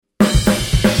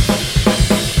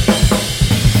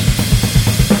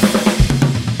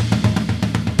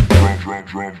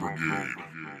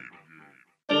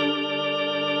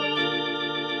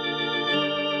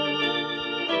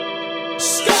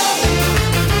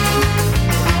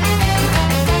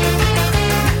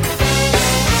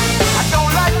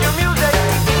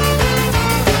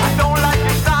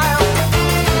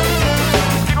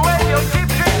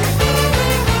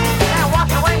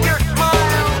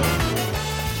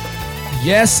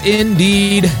Yes,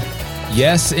 indeed.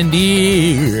 Yes,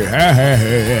 indeed.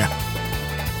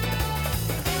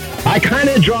 I kind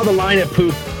of draw the line at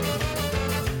poop.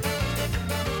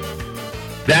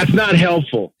 That's not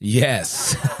helpful.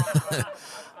 Yes.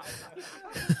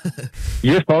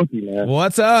 You're funky, man.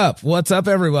 What's up? What's up,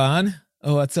 everyone?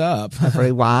 Oh, what's up?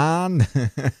 Everyone.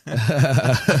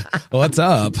 What's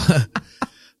up?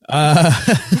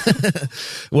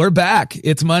 We're back.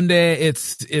 It's Monday.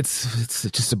 It's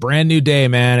just a brand new day,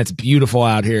 man. It's beautiful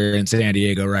out here in San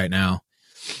Diego right now.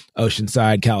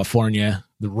 Oceanside, California.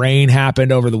 The rain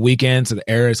happened over the weekend, so the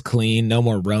air is clean. No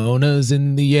more Ronas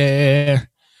in the air.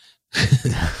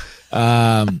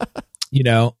 You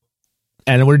know,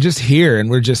 and we're just here and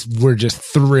we're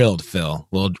just thrilled, Phil.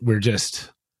 Well, we're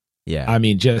just, Yeah. I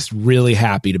mean, just really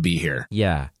happy to be here.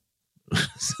 Yeah.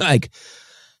 It's like,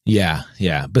 yeah,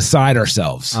 beside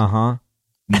ourselves. Uh-huh.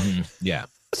 Yeah.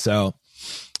 So,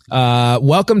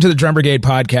 welcome to the Drum Brigade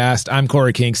podcast. I'm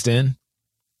Corey Kingston.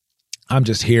 I'm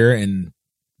just here and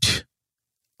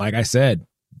like I said,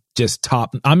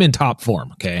 I'm in top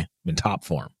form. Okay. I'm in top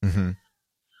form. Mm-hmm.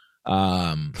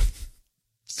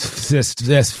 Just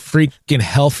freaking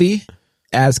healthy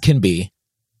as can be.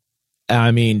 I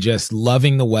mean, just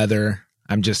loving the weather.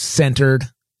 I'm just centered.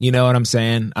 You know what I'm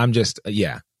saying? I'm just,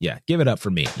 yeah. Give it up for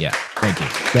me. Yeah.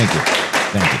 Thank you.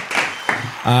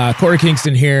 Corey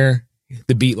Kingston here,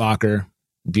 the Beat Locker,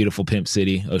 beautiful Pimp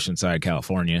City, Oceanside,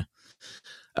 California.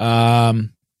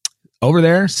 Over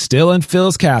there, still in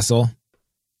Phil's castle,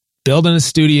 building a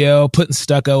studio, putting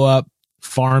stucco up,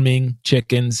 farming,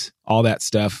 chickens, all that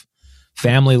stuff.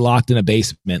 Family locked in a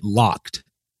basement. Locked.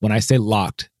 When I say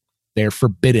locked, they're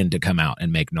forbidden to come out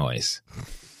and make noise.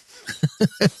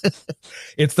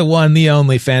 It's the one, the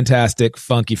only fantastic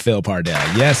Funky Phil Pardell.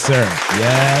 Yes, sir.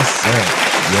 Yeah.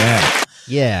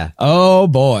 Yeah. Oh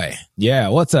boy. Yeah.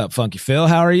 What's up, Funky Phil?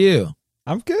 How are you?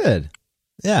 I'm good.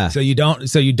 Yeah. So you don't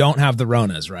have the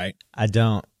Ronas, right? I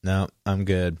don't. No, I'm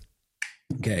good.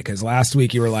 Okay, because last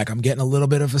week you were like, I'm getting a little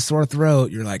bit of a sore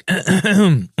throat. You're like,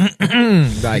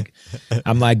 like,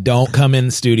 I'm like, don't come in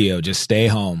the studio. Just stay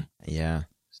home. Yeah.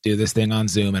 Just do this thing on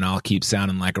Zoom and I'll keep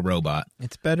sounding like a robot.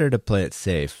 It's better to play it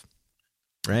safe,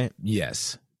 right?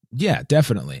 Yes. Yeah,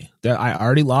 definitely. I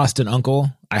already lost an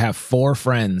uncle. I have 4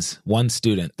 friends, 1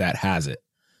 student that has it.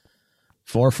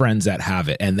 4 friends that have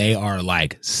it, and they are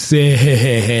like sick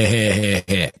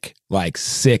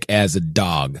as a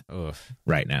dog. Oof.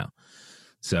 Right now.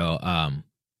 So,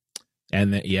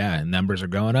 numbers are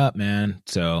going up, man.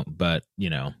 So, but you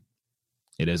know,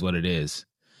 it is what it is.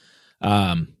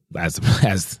 As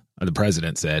the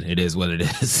president said, it is what it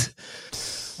is.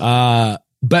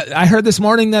 But I heard this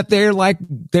morning that they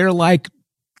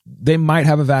might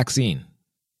have a vaccine.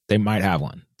 They might have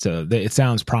one. So it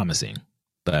sounds promising,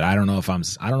 but I don't know if I'm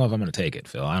going to take it,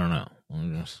 Phil. I don't know.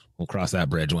 We'll cross that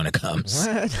bridge when it comes.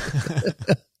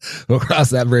 What? We'll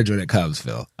cross that bridge when it comes,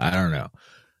 Phil. I don't know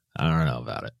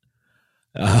about it.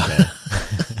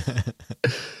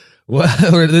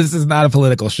 Well, this is not a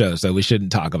political show, so we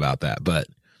shouldn't talk about that. But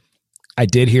I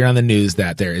did hear on the news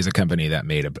that there is a company that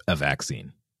made a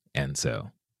vaccine, and so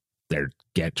they're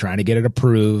trying to get it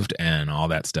approved and all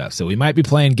that stuff. So we might be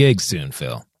playing gigs soon,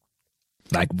 Phil,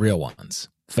 like real ones,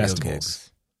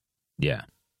 festivals. Yeah,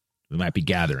 we might be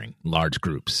gathering large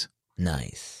groups.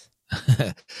 Nice.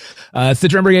 It's the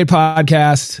Drum Brigade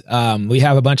podcast. We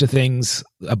have a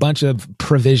bunch of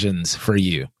provisions for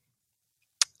you.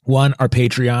 One, our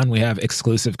Patreon. We have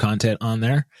exclusive content on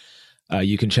there.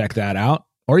 You can check that out,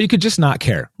 or you could just not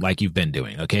care like you've been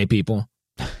doing. Okay, people.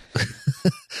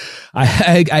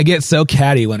 I get so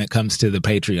catty when it comes to the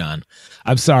Patreon.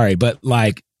 I'm sorry, but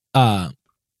we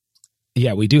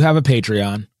do have a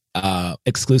Patreon.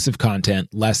 Exclusive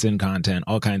content, lesson content,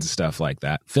 all kinds of stuff like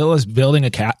that. Phil is building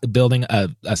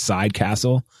a side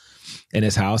castle in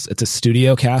his house. It's a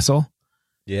studio castle.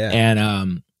 Yeah.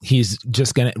 And he's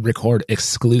just going to record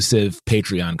exclusive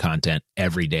Patreon content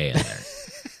every day in there.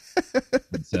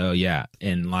 So yeah,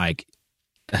 and like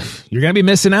you're going to be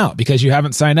missing out because you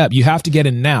haven't signed up. You have to get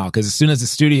in now because as soon as the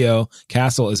studio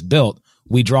castle is built,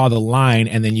 we draw the line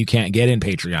and then you can't get in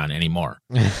Patreon anymore.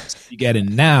 So if you get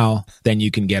in now, then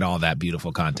you can get all that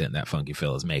beautiful content that Funky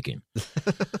Phil is making.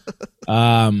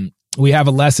 We have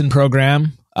a lesson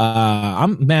program.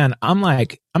 I'm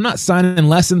not signing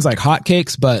lessons like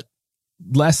hotcakes, but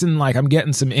I'm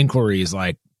getting some inquiries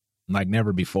like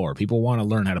never before. People want to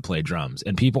learn how to play drums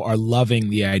and people are loving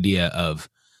the idea of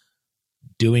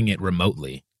doing it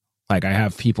remotely. Like I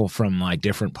have people from like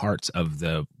different parts of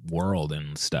the world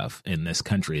and stuff in this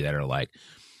country that are like,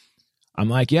 I'm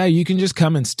like, yeah, you can just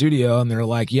come in studio. And they're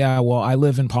like, yeah, well, I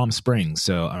live in Palm Springs.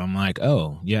 So I'm like,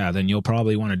 oh, yeah, then you'll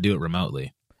probably want to do it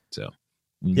remotely. So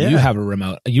you have a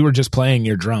remote. You were just playing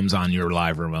your drums on your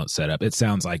live remote setup. It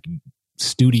sounds like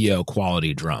studio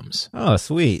quality drums. Oh,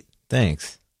 sweet.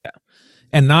 Thanks. Yeah.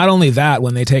 And not only that,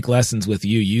 when they take lessons with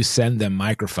you, you send them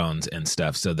microphones and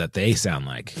stuff so that they sound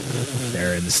like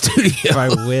they're in the studio.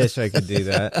 I wish I could do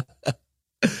that.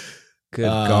 Good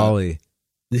golly.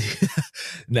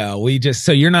 No, we just,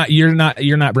 so you're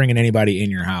not bringing anybody in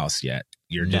your house yet.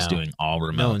 You're just doing all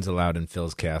remote. No one's allowed in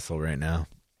Phil's castle right now.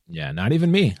 Yeah, not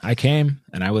even me. I came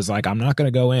and I was like, I'm not going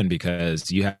to go in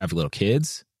because you have little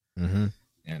kids and,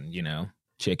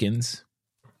 chickens.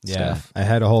 Yeah, stuff. I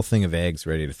had a whole thing of eggs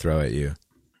ready to throw at you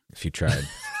if you tried.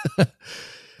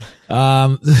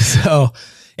 So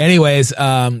anyways,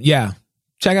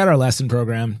 check out our lesson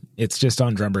program. It's just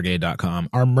on drumbrigade.com.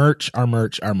 Our merch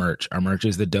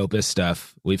is the dopest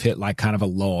stuff. We've hit like kind of a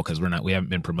lull because we haven't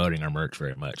been promoting our merch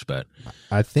very much, but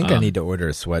I think I need to order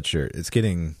a sweatshirt. It's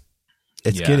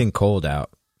getting cold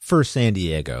out for San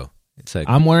Diego. It's like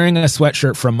I'm wearing a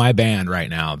sweatshirt from my band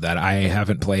right now that I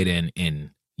haven't played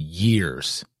in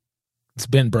years. It's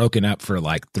been broken up for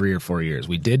like 3 or 4 years.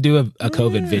 We did do a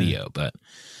COVID video, but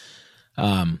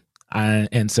I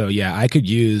could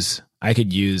use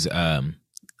a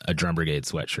Drum Brigade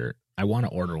sweatshirt. I want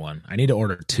to order one. I need to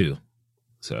order 2.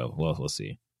 So we'll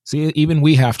see. See, even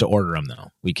we have to order them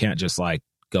though. We can't just like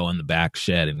go in the back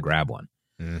shed and grab one.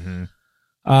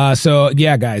 Mm-hmm. So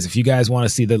yeah, guys, if you guys want to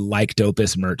see the like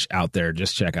dopest merch out there,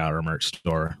 just check out our merch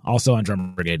store. Also on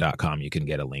drumbrigade.com, you can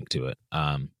get a link to it.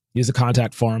 Use the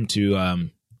contact form to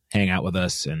hang out with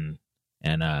us and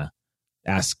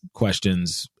ask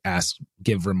questions,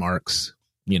 give remarks,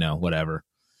 whatever.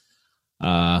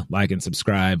 Like and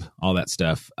subscribe, all that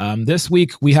stuff. This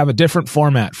week we have a different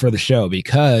format for the show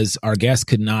because our guest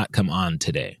could not come on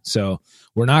today. So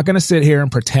we're not going to sit here and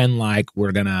pretend like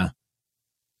we're going to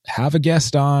have a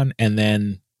guest on and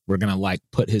then we're going to like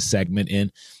put his segment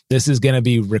in. This is going to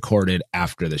be recorded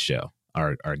after the show,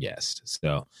 our guest.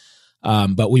 So,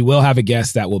 but we will have a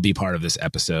guest that will be part of this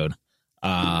episode.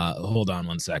 Hold on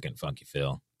one second, Funky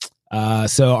Phil.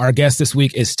 So our guest this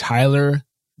week is Tyler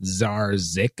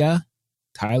Zarzycka.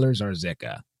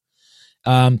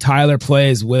 Tyler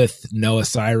plays with Noah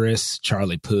Cyrus,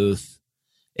 Charlie Puth,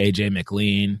 AJ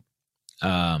McLean.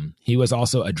 He was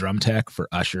also a drum tech for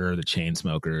Usher, the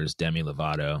Chainsmokers, Demi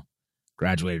Lovato,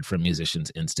 graduated from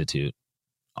Musicians Institute,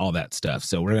 all that stuff.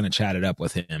 So we're going to chat it up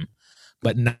with him,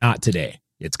 but not today.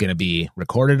 It's going to be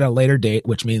recorded at a later date,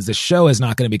 which means the show is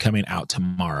not going to be coming out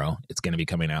tomorrow. It's going to be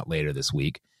coming out later this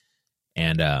week.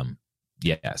 And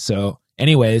so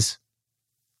anyways,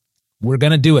 we're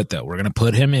going to do it though. We're going to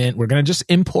put him in. We're going to just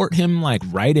import him like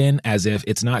right in as if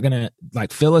it's not going to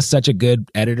like Phil is such a good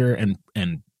editor and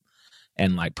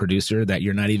like producer that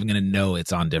you're not even going to know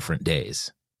it's on different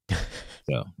days.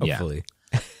 So hopefully.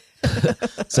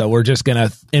 So we're just going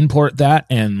to import that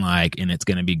and it's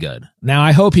going to be good. Now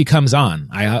I hope he comes on.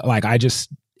 I just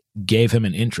gave him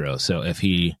an intro. So if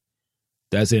he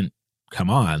doesn't come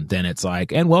on, then it's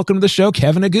like, and welcome to the show,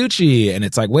 Kevin Aguchi. And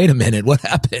it's like, wait a minute, what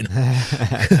happened?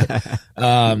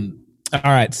 All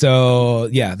right. So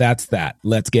yeah, that's that.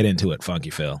 Let's get into it, Funky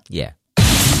Phil. Yeah.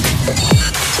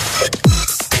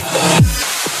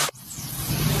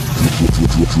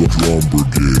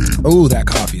 Oh, that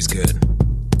coffee's good.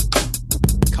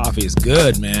 Coffee is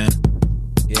good, man.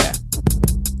 Yeah.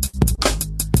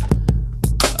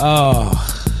 Oh,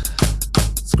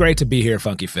 it's great to be here,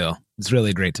 Funky Phil. It's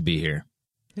really great to be here.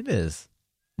 It is.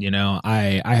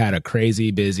 I had a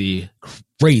crazy busy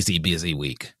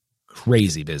week.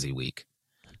 Crazy busy week.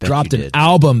 Dropped an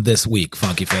album this week,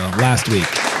 Funky Phil. Last week.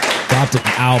 Dropped an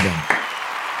album.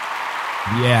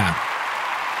 Yeah.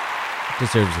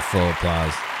 Deserves a full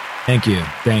applause. Thank you.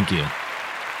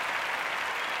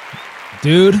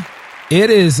 Dude, it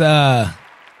is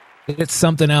it's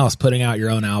something else putting out your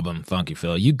own album, Funky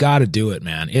Phil. You got to do it,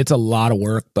 man. It's a lot of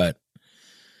work, but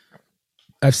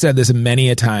I've said this many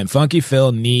a time. Funky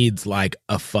Phil needs like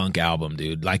a funk album,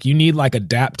 dude. Like you need like a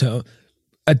Dap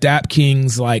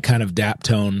King's like kind of dap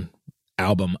tone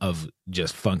album of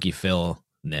just Funky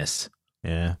Phil-ness.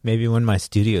 Yeah, maybe when my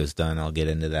studio's done, I'll get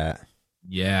into that.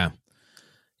 Yeah.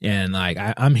 And like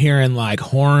I'm hearing like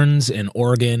horns and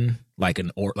organ, like a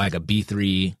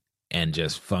B3, and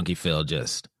just Funky Phil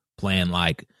just playing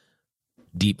like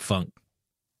deep funk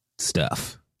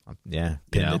stuff. Yeah,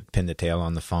 pin the tail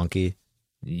on the funky.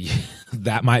 Yeah,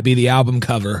 that might be the album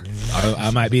cover.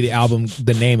 I might be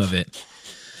the name of it.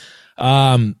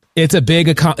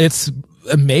 It's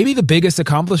maybe the biggest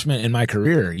accomplishment in my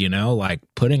career. Like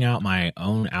putting out my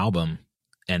own album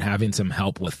and having some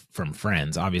help from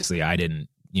friends. Obviously I didn't,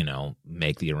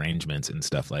 make the arrangements and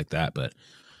stuff like that,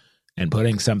 and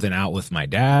putting something out with my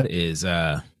dad is,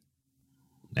 man,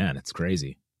 it's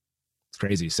crazy. It's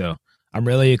crazy. So I'm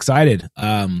really excited.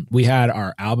 We had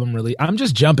our album release. I'm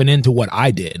just jumping into what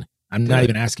I did. I'm not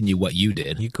even asking you what you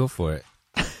did. You go for it.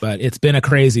 But it's been a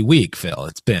crazy week, Phil.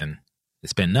 It's been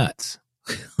nuts.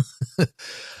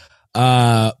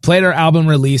 Played our album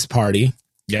release party.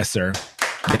 Yes, sir.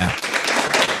 Yeah.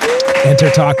 Enter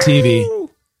Talk TV.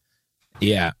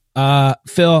 Yeah.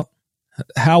 Phil,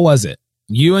 how was it?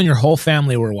 You and your whole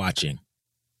family were watching.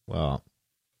 Well.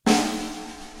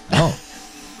 Oh.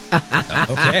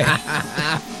 Okay.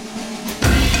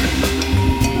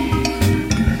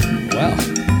 Well.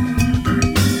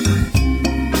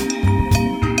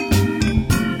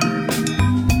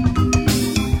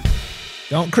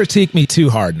 Don't critique me too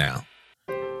hard now.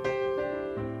 I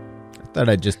thought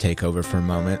I'd just take over for a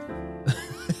moment.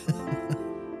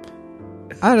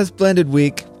 I had a splendid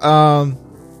week.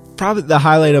 Probably the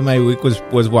highlight of my week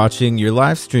was watching your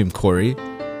live stream, Corey.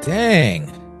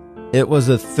 Dang. It was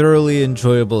a thoroughly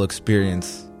enjoyable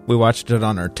experience. We watched it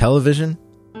on our television.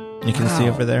 You can see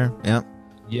over there. Yep.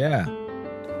 Yeah.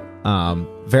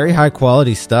 Very high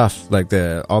quality stuff. Like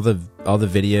all the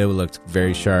video looked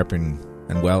very sharp and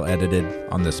well edited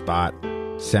on the spot.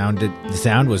 The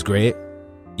sound was great.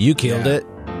 You killed it.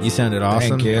 You sounded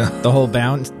awesome. Thank you. The whole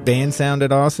band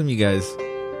sounded awesome. You guys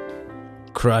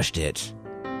crushed it.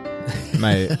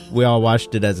 We all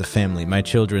watched it as a family. My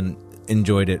children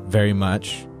enjoyed it very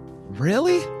much.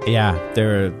 Really? Yeah,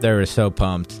 they were so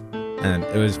pumped, and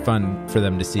it was fun for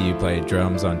them to see you play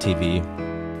drums on TV.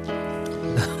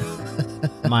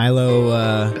 Milo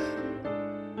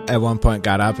at one point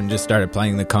got up and just started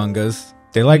playing the congas.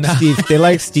 They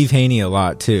like Steve Haney a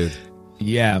lot too.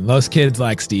 Yeah, most kids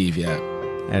like Steve. Yeah,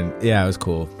 and yeah, it was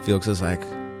cool. Felix was like,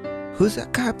 "Who's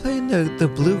that guy playing the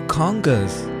blue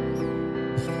congas?"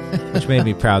 Which made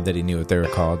me proud that he knew what they were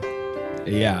called.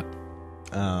 Yeah.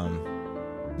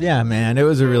 Yeah, man, it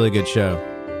was a really good show.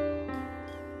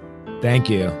 Thank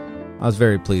you. I was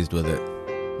very pleased with it.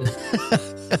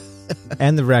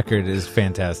 And the record is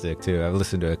fantastic too. I've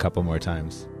listened to it a couple more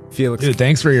times. Felix, dude,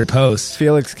 thanks for your post.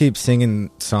 Felix keeps singing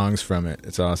songs from it.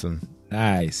 It's awesome.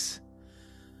 Nice.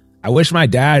 I wish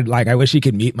he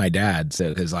could meet my dad.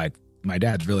 So, cause like my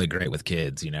dad's really great with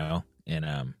kids,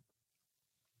 and,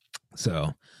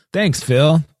 so thanks,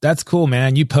 Phil. That's cool,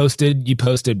 man. You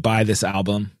posted buy this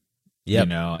album,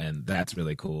 and that's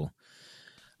really cool.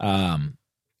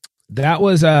 That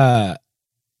was,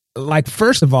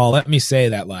 first of all, let me say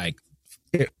that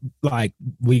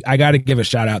I got to give a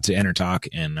shout out to Enter Talk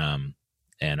and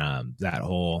that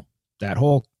whole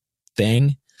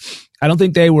thing. I don't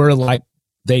think they were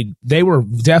they were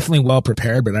definitely well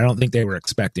prepared, but I don't think they were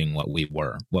expecting what we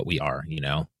are,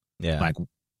 Yeah. Like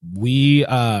we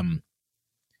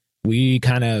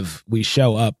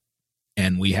show up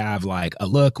and we have like a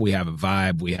look, we have a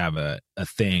vibe, we have a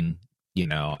thing,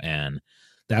 and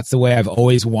that's the way I've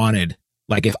always wanted.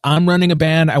 Like if I'm running a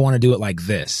band, I want to do it like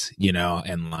this,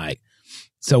 and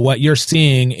so what you're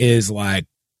seeing is like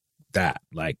that,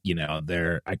 I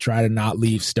try to not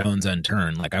leave stones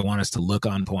unturned. Like I want us to look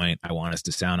on point. I want us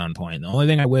to sound on point. The only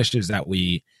thing I wish is that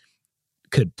we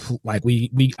could I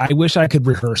wish I could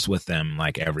rehearse with them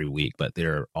like every week, but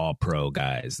they're all pro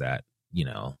guys that,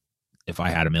 if I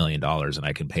had $1 million and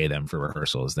I could pay them for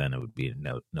rehearsals, then it would be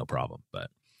no problem. But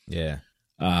yeah.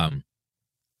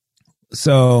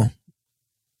 So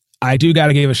I do got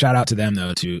to give a shout out to them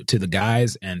though, to the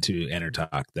guys and to Enter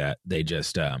Talk that they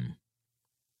just,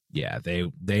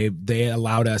 they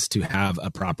allowed us to have a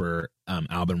proper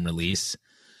album release,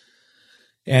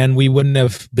 and we wouldn't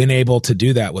have been able to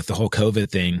do that with the whole COVID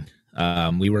thing.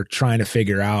 We were trying to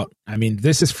figure out,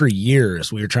 this is for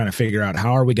years. We were trying to figure out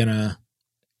how are we going to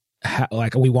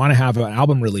we want to have an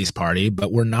album release party,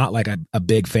 but we're not like a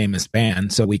big famous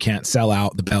band. So we can't sell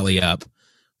out the belly up,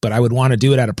 but I would want to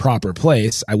do it at a proper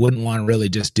place. I wouldn't want to really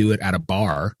just do it at a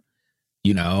bar,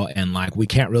 and we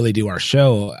can't really do our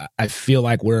show. I feel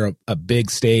like we're a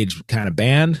big stage kind of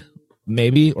band,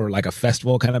 maybe, or like a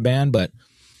festival kind of band, but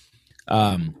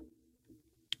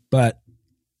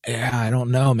yeah, I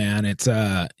don't know, man. It's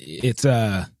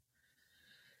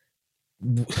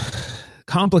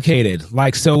complicated.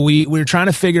 So we're trying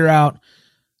to figure out,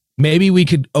 maybe we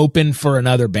could open for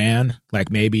another band.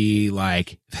 Maybe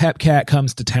if Hepcat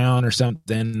comes to town or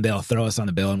something, they'll throw us on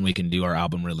the bill and we can do our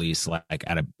album release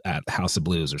at House of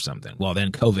Blues or something. Well,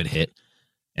 then COVID hit.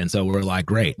 And so we're like,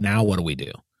 great, now what do we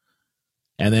do?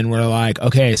 And then we're like,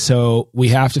 okay, so we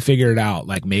have to figure it out.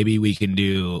 Maybe we can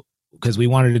do, because we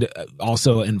wanted to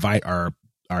also invite our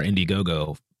our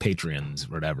Indiegogo patrons,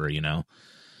 whatever, you know.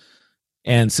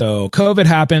 And so COVID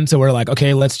happened. So we're like,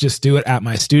 okay, let's just do it at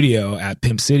my studio at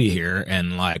Pimp City here.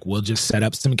 And like, we'll just set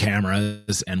up some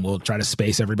cameras and we'll try to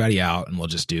space everybody out and we'll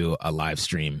just do a live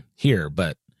stream here.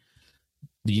 But,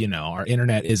 you know, our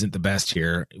internet isn't the best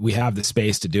here. We have the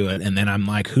space to do it. And then I'm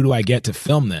like, who do I get to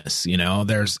film this? You know,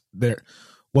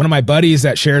 one of my buddies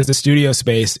that shares the studio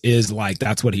space is like,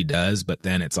 that's what he does. But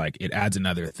then it's like, it adds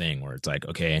another thing where it's like,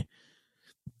 okay,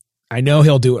 I know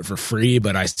he'll do it for free,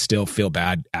 but I still feel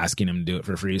bad asking him to do it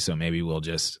for free. So maybe we'll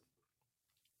just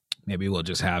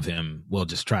have him, we'll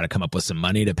just try to come up with some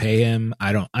money to pay him.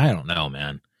 I don't know,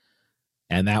 man.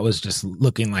 And that was just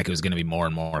looking like it was going to be more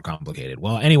and more complicated.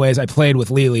 Well, anyways, I played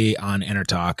with Lily on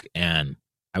Intertalk and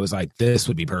I was like, this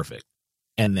would be perfect.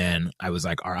 And then I was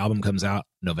like, our album comes out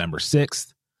November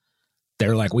 6th.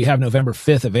 They're like, we have November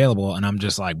 5th available. And I'm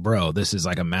just like, bro, this is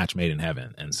like a match made in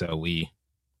heaven. And so we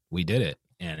did it.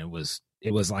 And it was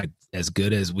like as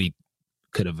good as we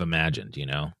could have imagined, you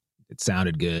know. It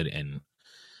sounded good and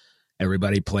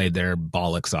everybody played their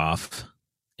bollocks off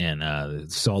and the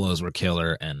solos were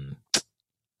killer and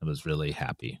I was really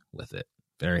happy with it.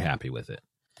 Very happy with it.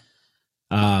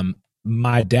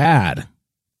 My dad.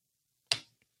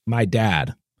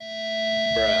 Bruh.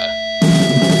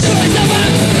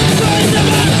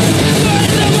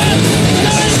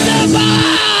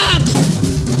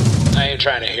 I ain't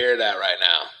trying to hear that right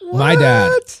now. What? My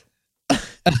dad.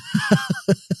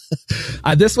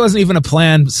 This wasn't even a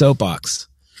planned soapbox.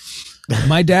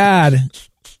 My dad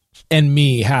and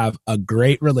me have a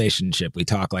great relationship. We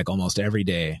talk like almost every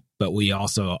day, but we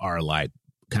also are like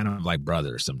kind of like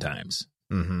brothers sometimes.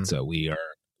 Mm-hmm. So we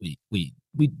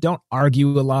don't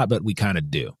argue a lot, but we kind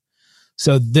of do.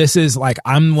 So this is like,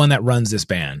 I'm the one that runs this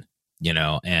band, you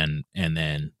know, and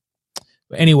then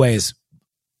anyways,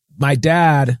 my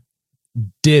dad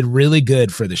did really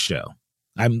good for the show.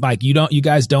 I'm like, you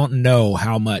guys don't know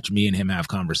how much me and him have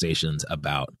conversations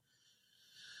about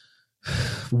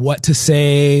what to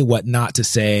say, what not to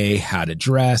say, how to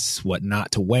dress, what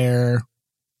not to wear.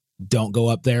 Don't go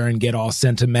up there and get all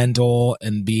sentimental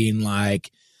and being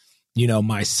like, you know,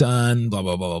 my son, blah,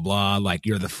 blah, blah, blah, blah. Like,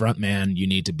 you're the front man. You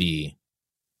need to be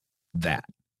that,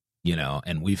 you know,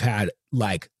 and we've had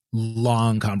like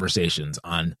long conversations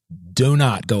on do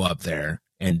not go up there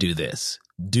and do this.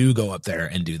 Do go up there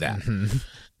and do that.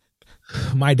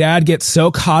 Mm-hmm. My dad gets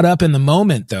so caught up in the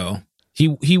moment though.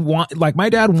 My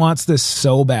dad wants this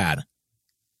so bad.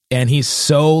 And he's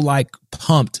so like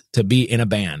pumped to be in a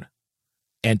band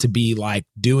and to be like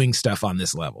doing stuff on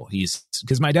this level.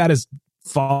 Because my dad has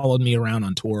followed me around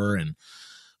on tour and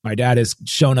my dad has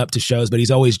shown up to shows, but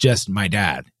he's always just my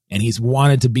dad. And he's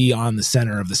wanted to be on the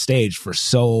center of the stage for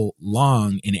so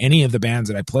long in any of the bands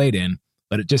that I played in,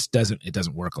 but it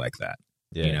doesn't work like that.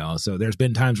 Yeah. You know, so there's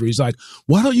been times where he's like,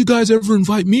 why don't you guys ever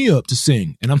invite me up to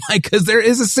sing? And I'm like, because there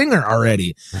is a singer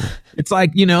already. It's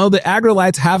like, you know, the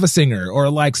Agrolites have a singer or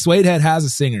like Suedehead has a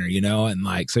singer, you know, and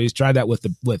like, so he's tried that with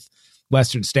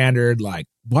Western Standard. Like,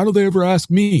 why do they ever ask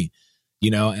me?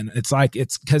 You know, and it's like,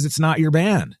 it's because it's not your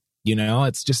band. You know,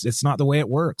 it's not the way it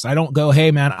works. I don't go,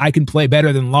 hey man, I can play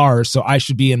better than Lars, so I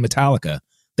should be in Metallica.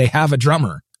 They have a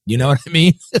drummer. You know what I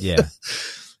mean? Yeah.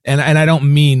 and I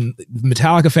don't mean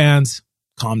Metallica fans.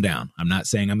 Calm down. I'm not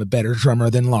saying I'm a better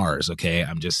drummer than Lars. Okay.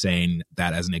 I'm just saying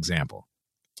that as an example,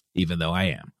 even though I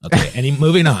am. Okay.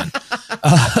 Moving on.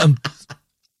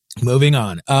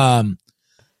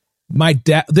 My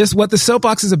dad, what the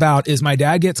soapbox is about is my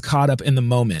dad gets caught up in the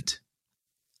moment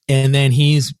and then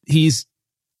he's,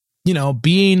 you know,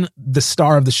 being the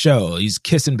star of the show. He's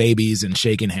kissing babies and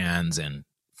shaking hands and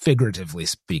figuratively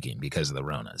speaking because of the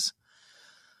Ronas.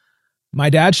 My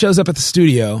dad shows up at the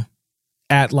studio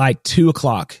at like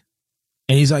 2:00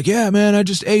 and he's like, yeah, man, I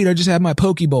just ate. I just had my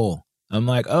poke bowl. I'm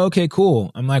like, okay,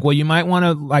 cool. I'm like, well, you might want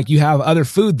to like, you have other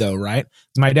food though, right?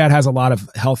 My dad has a lot of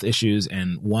health issues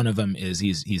and one of them is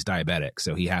he's diabetic.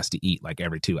 So he has to eat like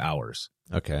every 2 hours.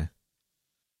 Okay.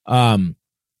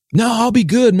 No, I'll be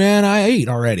good, man. I ate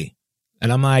already.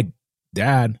 And I'm like,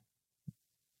 Dad,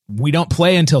 we don't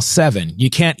play until 7. You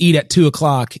can't eat at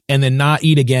 2:00 and then not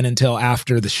eat again until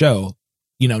after the show,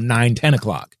 9, 10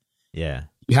 o'clock. Yeah.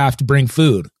 You have to bring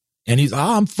food. And he's,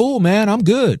 I'm full, man. I'm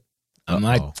good. I'm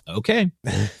like, okay.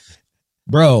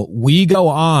 Bro, we go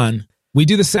on. We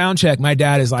do the sound check. My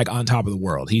dad is like on top of the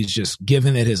world. He's just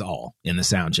giving it his all in the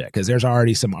sound check because there's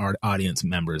already some audience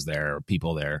members there or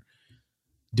people there.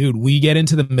 Dude, we get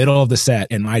into the middle of the set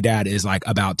and my dad is like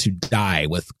about to die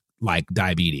with like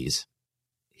diabetes.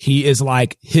 He is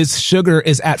like, his sugar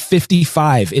is at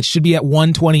 55. It should be at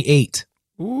 128.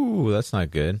 Ooh, that's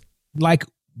not good. Like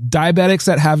diabetics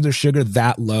that have their sugar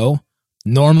that low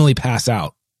normally pass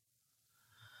out.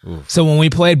 Oof. So when we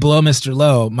played Blow Mr.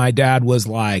 Low, my dad was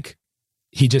like,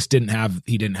 he didn't have it.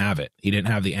 He didn't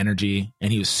have the energy,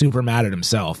 and he was super mad at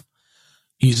himself.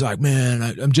 He's like, man,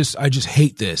 I just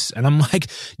hate this. And I'm like,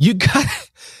 you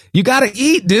gotta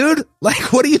eat, dude.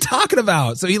 Like, what are you talking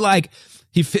about? So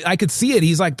I could see it.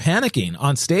 He's like panicking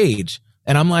on stage.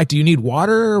 And I'm like, do you need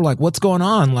water? Like, what's going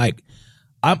on? Like,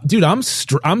 I'm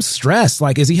stressed.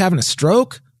 Like, is he having a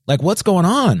stroke? Like, what's going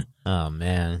on? Oh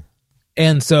man.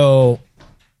 And so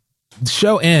the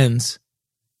show ends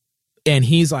and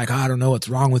he's like, I don't know what's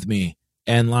wrong with me.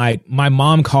 And like, my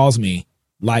mom calls me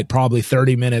like probably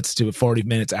 30 minutes to 40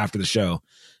 minutes after the show.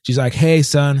 She's like, hey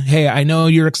son, hey, I know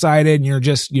you're excited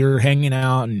and you're hanging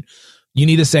out and you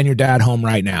need to send your dad home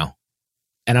right now.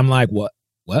 And I'm like, what?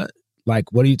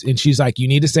 Like, what do you, and she's like, you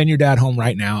need to send your dad home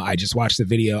right now. I just watched the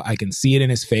video. I can see it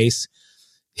in his face.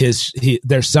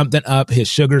 There's something up. His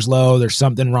sugar's low. There's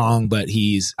something wrong, but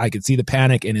I could see the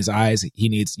panic in his eyes. You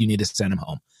need to send him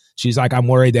home. She's like, I'm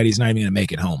worried that he's not even going to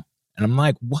make it home. And I'm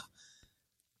like, what?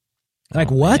 Like,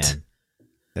 what? Man.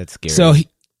 That's scary.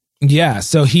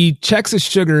 So he checks his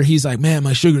sugar. He's like, man,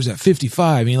 my sugar's at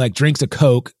 55. And he like drinks a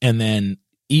Coke and then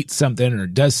eats something or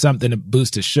does something to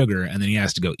boost his sugar. And then he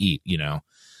has to go eat, you know?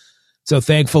 So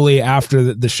thankfully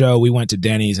after the show, we went to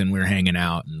Denny's and we were hanging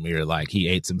out and we were like, he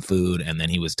ate some food and then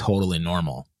he was totally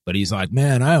normal. But he's like,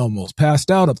 man, I almost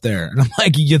passed out up there. And I'm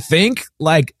like, you think?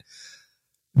 Like,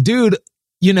 dude,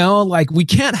 you know, like we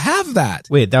can't have that.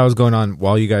 Wait, that was going on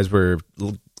while you guys were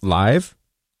live?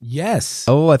 Yes.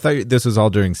 Oh, I thought this was all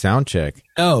during sound check.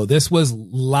 No, this was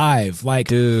live. Like,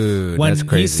 dude, when that's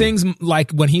crazy. He sings,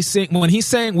 like when he sang,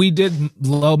 we did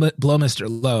Blow Mr.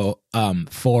 Low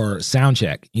for sound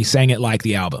check. He sang it like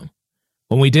the album.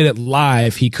 When we did it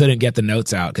live, he couldn't get the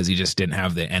notes out because he just didn't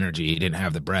have the energy. He didn't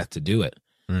have the breath to do it.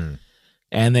 And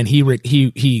then he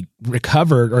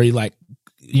recovered, or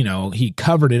he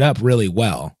covered it up really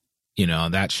well. You know,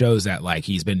 that shows that like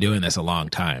he's been doing this a long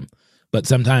time. But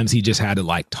sometimes he just had to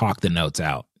like talk the notes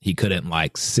out. He couldn't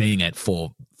like sing at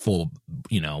full,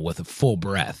 with a full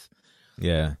breath.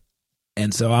 Yeah.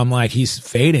 And so I'm like, he's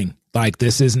fading. Like,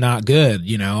 this is not good,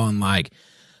 you know? And like,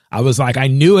 I was like, I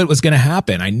knew it was going to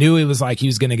happen. I knew it was like he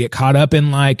was going to get caught up in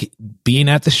like being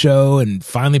at the show and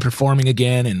finally performing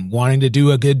again and wanting to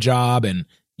do a good job. And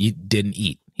he didn't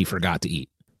eat. He forgot to eat.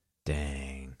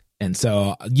 Dang. And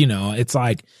so, you know, it's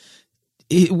like,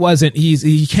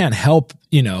 he can't help,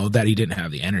 you know, that he didn't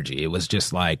have the energy. It was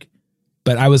just like,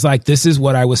 but I was like, this is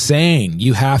what I was saying.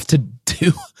 You have to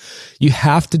eat. You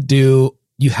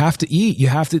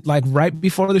have to, like, right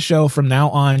before the show from now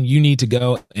on, you need to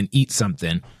go and eat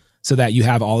something so that you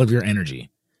have all of your energy.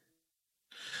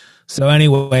 So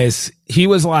anyways, he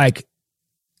was like,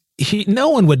 no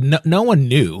one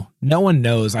knew. No one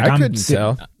knows. Like, I couldn't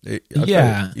tell.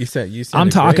 Yeah. You said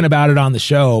I'm talking great. about it on the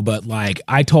show, but like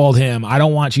I told him, I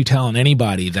don't want you telling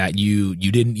anybody that you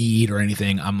didn't eat or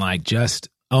anything. I'm like, just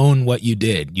own what you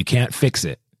did. You can't fix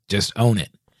it. Just own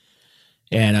it.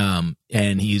 And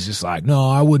he's just like, no,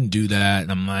 I wouldn't do that.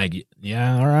 And I'm like,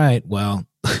 yeah, all right. Well,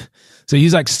 so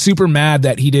he's like super mad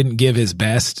that he didn't give his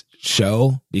best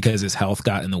show because his health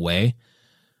got in the way.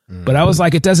 But I was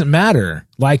like, it doesn't matter.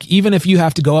 Like, even if you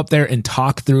have to go up there and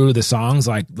talk through the songs,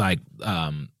 like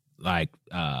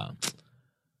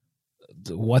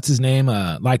what's his name?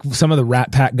 Like some of the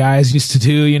Rat Pack guys used to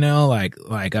do, you know, who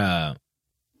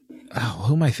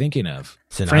am I thinking of?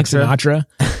 Sinatra? Frank Sinatra.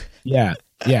 Yeah.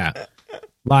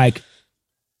 Like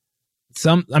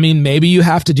maybe you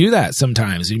have to do that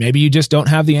sometimes. Maybe you just don't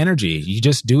have the energy. You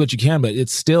just do what you can, but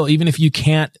it's still, even if you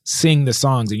can't sing the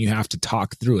songs and you have to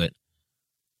talk through it,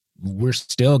 we're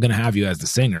still going to have you as the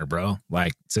singer, bro.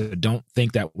 Like, so don't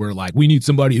think that we're like, we need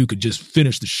somebody who could just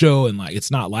finish the show. And like, it's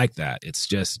not like that. It's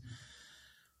just,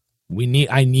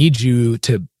 I need you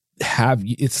to have,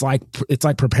 it's like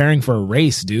preparing for a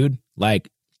race, dude. Like,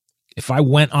 if I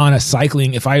went on a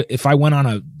went on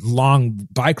a long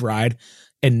bike ride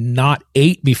and not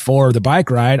ate before the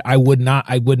bike ride, I would not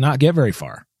get very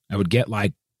far. I would get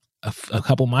like a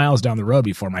couple miles down the road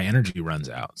before my energy runs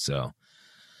out. So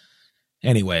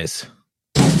anyways,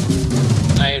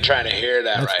 I ain't trying to hear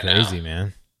that. That's right now. That's crazy,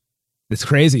 man. It's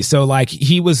crazy. So like,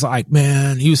 he was like,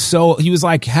 man, he was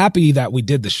like happy that we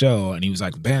did the show. And he was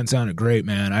like, the band sounded great,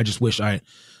 man. I just wish I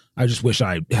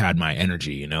had my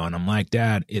energy, you know? And I'm like,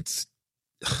 Dad, he's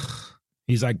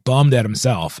like bummed at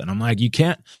himself. And I'm like, you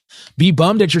can't be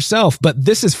bummed at yourself, but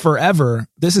this is forever.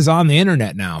 This is on the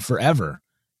internet now forever.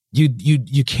 You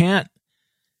can't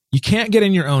get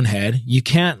in your own head. You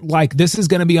can't, like, this is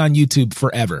going to be on YouTube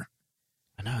forever.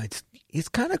 I know, it's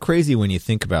kind of crazy when you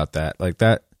think about that, like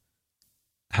that,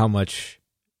 how much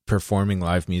performing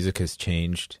live music has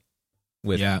changed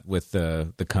with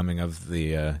the coming of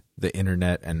the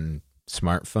internet and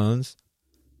smartphones.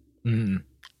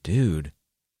 Dude.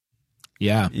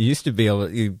 Yeah. You used to be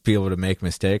able to make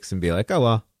mistakes and be like, oh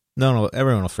well, no,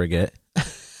 everyone will forget.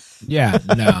 Yeah,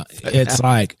 no. It's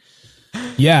like,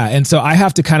 yeah, and so I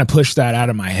have to kind of push that out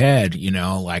of my head, you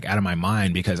know, like out of my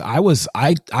mind, because I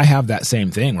have that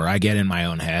same thing where I get in my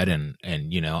own head and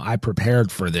you know, I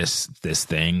prepared for this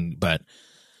thing, but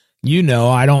you know,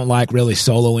 I don't like really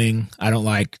soloing. I don't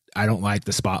like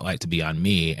the spotlight to be on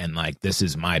me, and like this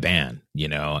is my band, you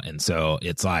know, and so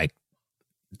it's like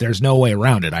there's no way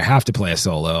around it. I have to play a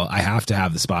solo. I have to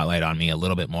have the spotlight on me a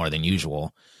little bit more than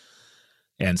usual.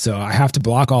 And so I have to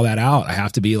block all that out. I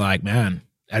have to be like, man,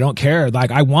 I don't care. Like,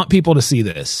 I want people to see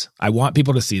this. I want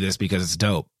people to see this because it's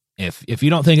dope. If you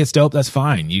don't think it's dope, that's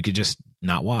fine. You could just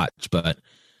not watch. But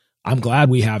I'm glad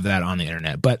we have that on the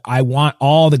internet. But I want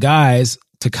all the guys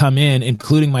to come in,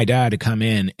 including my dad, to come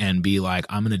in and be like,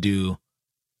 I'm going to do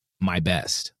my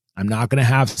best. I'm not going to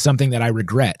have something that I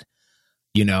regret,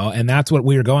 you know? And that's what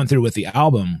we were going through with the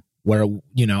album, where,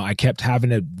 you know, I kept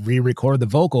having to re-record the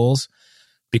vocals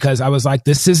because I was like,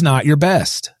 this is not your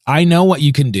best. I know what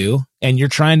you can do, and you're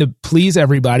trying to please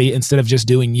everybody instead of just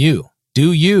doing you.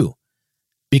 Do you.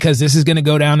 Because this is going to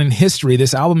go down in history.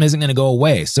 This album isn't going to go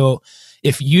away. So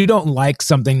if you don't like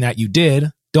something that you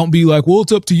did, don't be like, well,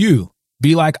 it's up to you.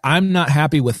 Be like, I'm not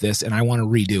happy with this and I want to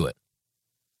redo it.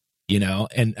 You know?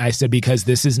 And I said, because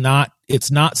this is not, it's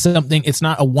not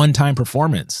a one-time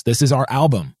performance. This is our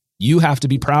album. You have to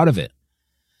be proud of it.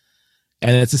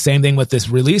 And it's the same thing with this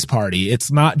release party.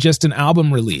 It's not just an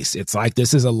album release. It's like,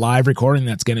 this is a live recording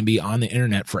that's going to be on the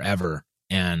internet forever.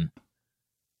 And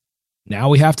now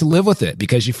we have to live with it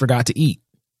because you forgot to eat.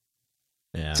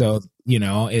 Yeah. So, you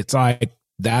know, it's like,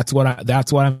 that's what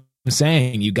I'm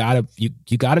saying. You gotta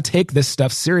take this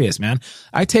stuff serious, man.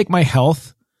 I take my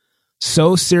health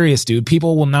so serious, dude.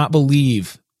 People will not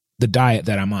believe the diet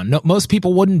that I'm on. No, most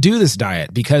people wouldn't do this diet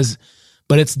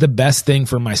but it's the best thing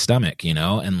for my stomach, you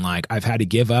know? And like, I've had to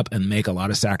give up and make a lot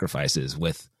of sacrifices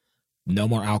with no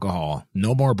more alcohol,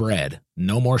 no more bread,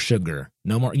 no more sugar,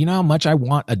 no more, you know how much I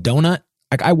want a donut?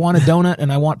 Like, I want a donut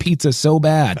and I want pizza so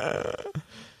bad,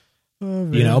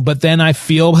 you know, but then I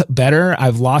feel better.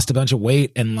 I've lost a bunch of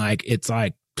weight, and like, it's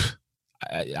like,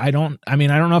 I don't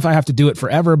know if I have to do it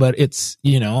forever, but it's,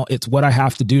 you know, it's what I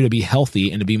have to do to be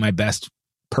healthy and to be my best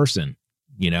person,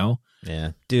 you know?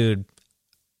 Yeah, dude.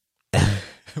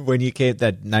 When you came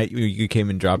that night, you came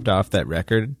and dropped off that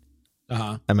record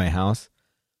at my house.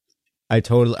 I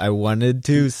wanted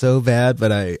to so bad,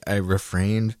 but I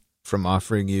refrained from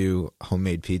offering you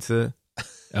homemade pizza.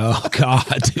 Oh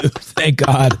God, dude! Thank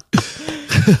God.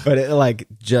 But it like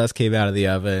just came out of the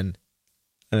oven,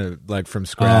 like from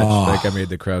scratch. Like, I made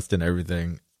the crust and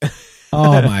everything.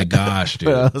 Oh my gosh, dude!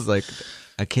 But I was like,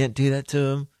 I can't do that to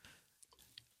him.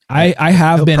 I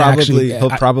have he'll been probably, actually. He'll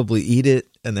probably eat it,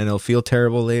 and then he'll feel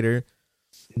terrible later.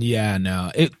 Yeah,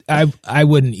 no. I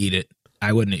wouldn't eat it.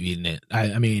 I wouldn't have eaten it.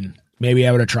 I mean, maybe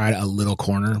I would have tried a little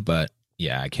corner, but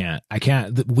yeah, I can't.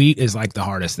 The wheat is like the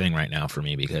hardest thing right now for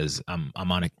me because I'm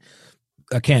on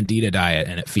a candida diet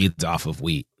and it feeds off of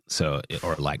wheat,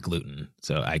 or like gluten.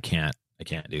 So I can't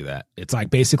do that. It's like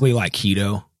basically like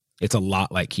keto. It's a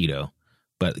lot like keto,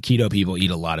 but the keto people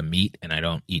eat a lot of meat, and I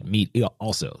don't eat meat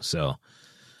also. So,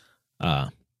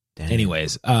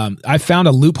 anyways, I found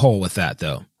a loophole with that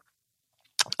though.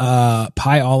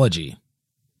 Pieology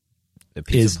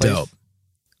is dope.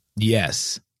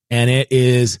 Yes. And it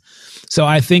is. So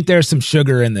I think there's some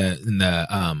sugar in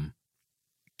the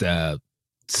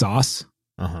sauce.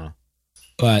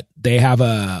 But they have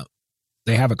a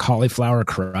cauliflower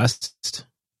crust.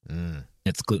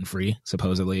 It's gluten-free,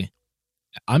 supposedly.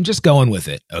 I'm just going with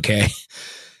it. Okay.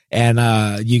 And,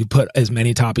 you can put as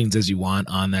many toppings as you want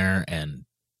on there, and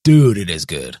dude, it is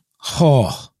good.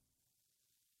 Oh,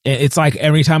 it's like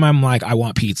every time I'm like, I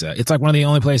want pizza. It's like one of the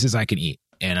only places I can eat.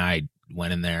 And I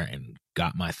went in there and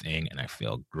got my thing, and I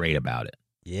feel great about it.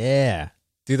 Yeah.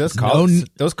 Dude,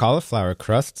 those cauliflower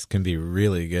crusts can be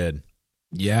really good.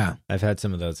 Yeah. I've had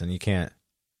some of those, and you can't,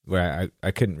 where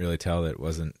I couldn't really tell that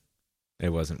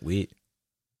it wasn't wheat.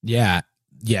 Yeah.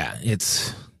 Yeah.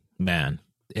 It's been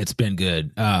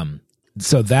good.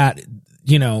 So that,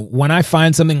 you know, when I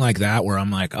find something like that where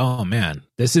I'm like, oh man,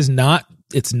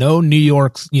 it's no New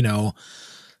York, you know,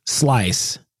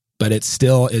 slice, but it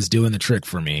still is doing the trick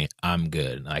for me, I'm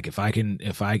good. Like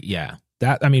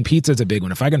pizza's a big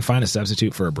one. If I can find a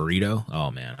substitute for a burrito,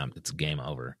 oh man, it's game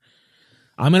over.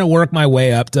 I'm going to work my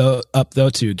way up though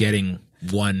to getting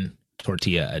one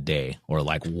tortilla a day, or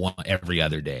like one every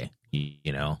other day,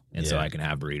 you know? And so I can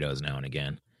have burritos now and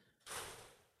again.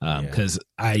 Because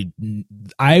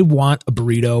I want a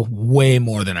burrito way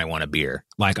more than I want a beer.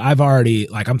 Like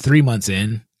I'm 3 months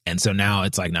in, and so now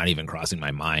it's like not even crossing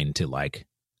my mind to like,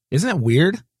 isn't that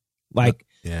weird? Like,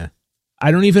 yeah,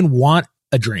 I don't even want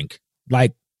a drink.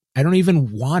 Like, I don't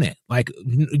even want it. Like,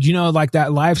 you know, like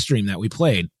that live stream that we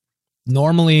played.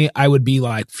 Normally, I would be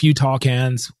like few tall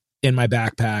cans in my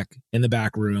backpack in the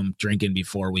back room, drinking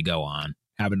before we go on,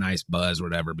 have a nice buzz, or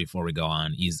whatever, before we go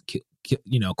on.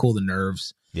 Cool the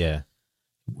nerves. Yeah.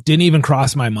 Didn't even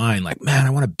cross my mind. Like, man, I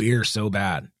want a beer so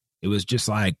bad. It was just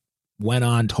like, went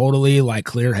on totally like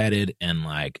clear headed, and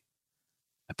like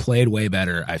I played way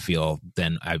better, I feel,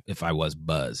 than if I was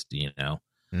buzzed, you know?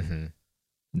 Mm-hmm.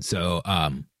 And so,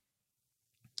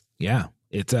 yeah,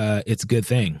 it's a good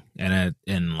thing.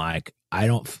 And like, I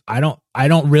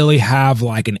don't really have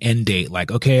like an end date.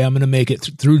 Like, okay, I'm going to make it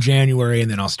through January and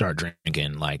then I'll start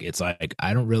drinking. Like, it's like,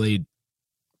 I don't really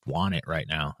want it right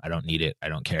now. I don't need it. I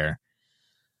don't care.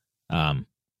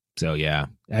 So yeah,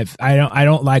 I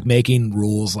don't like making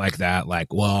rules like that.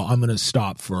 Like, well, I'm going to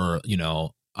stop for, you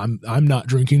know, I'm not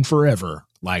drinking forever.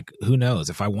 Like, who knows?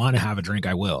 If I want to have a drink,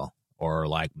 I will, or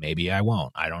like, maybe I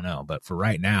won't, I don't know. But for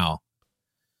right now,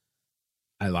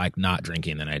 I like not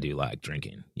drinking than I do like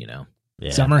drinking, you know?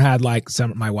 Yeah.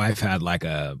 My wife had like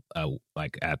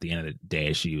like at the end of the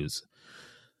day, she was,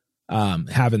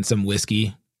 having some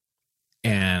whiskey,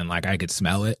 and like, I could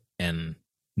smell it. And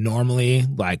normally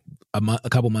like a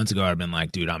couple months ago, I'd been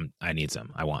like, dude, I need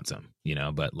some, I want some, you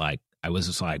know? But like, I was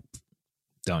just like,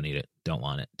 don't need it. Don't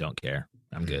want it. Don't care.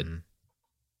 I'm good. Mm-hmm.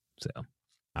 So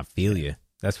I feel you.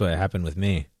 That's what happened with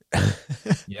me.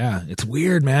 Yeah, it's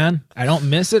weird, man. I don't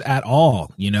miss it at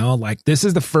all. You know, like this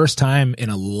is the first time in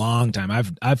a long time.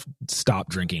 I've stopped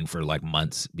drinking for like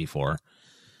months before.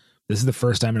 This is the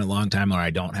first time in a long time where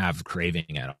I don't have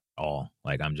craving at all.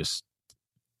 Like I'm just,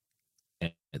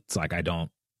 it's like I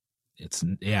don't. It's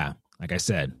yeah, like I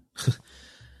said.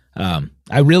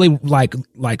 I really like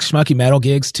schmucky metal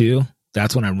gigs too.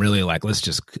 That's when I'm really like, let's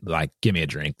just like give me a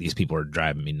drink. These people are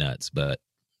driving me nuts, but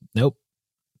nope,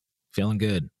 feeling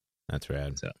good. That's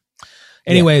rad. So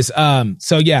anyways,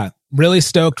 so yeah, really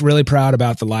stoked, really proud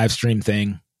about the live stream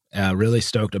thing. Really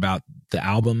stoked about the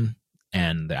album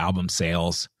and the album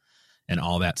sales and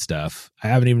all that stuff. I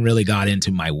haven't even really got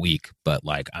into my week, but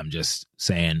like, I'm just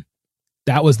saying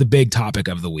that was the big topic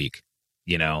of the week.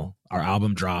 You know, our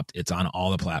album dropped. It's on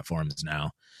all the platforms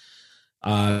now.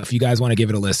 If you guys want to give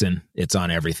it a listen, it's on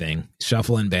everything.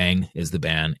 Shuffle and Bang is the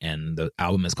band, and the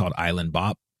album is called Island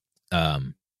Bop.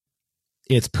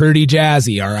 It's pretty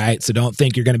jazzy, all right? So don't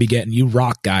think you're going to be getting, you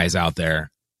rock guys out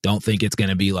there, don't think it's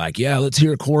going to be like, yeah, let's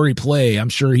hear Corey play, I'm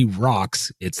sure he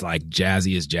rocks. It's like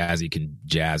jazzy as jazzy can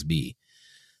jazz be.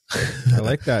 I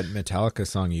like that Metallica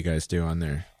song you guys do on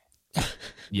there.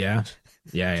 Yeah,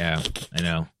 I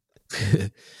know.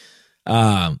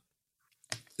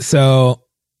 So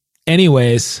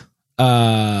anyways,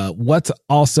 what's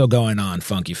also going on,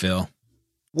 Funky Phil?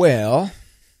 Well,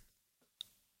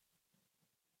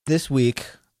 this week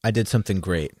I did something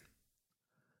great.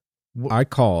 I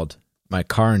called my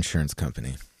car insurance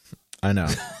company. I know.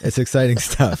 It's exciting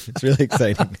stuff. It's really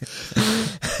exciting.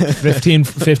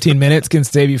 15 minutes can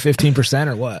save you 15%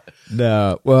 or what?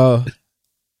 No. Well,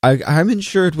 I'm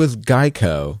insured with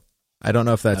Geico. I don't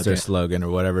know if that's their slogan or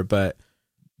whatever, but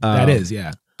that is,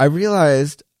 yeah. I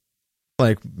realized,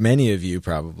 like many of you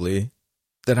probably,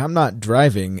 that I'm not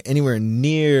driving anywhere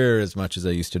near as much as I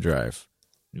used to drive.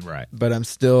 Right. But I was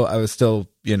still,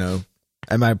 you know,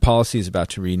 and my policy is about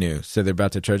to renew. So they're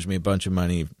about to charge me a bunch of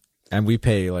money, and we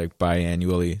pay like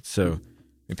biannually. So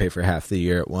we pay for half the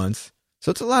year at once.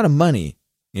 So it's a lot of money,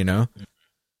 you know?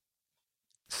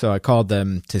 So I called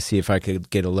them to see if I could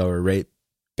get a lower rate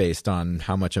based on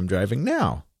how much I'm driving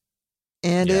now.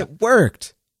 And it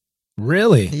worked.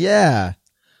 Really? Yeah.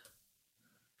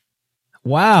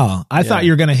 Wow. I thought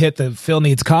you were going to hit the Phil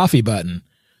Needs Coffee button.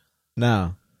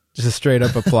 No. Just a straight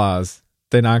up applause.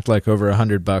 They knocked like over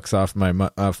 $100 off my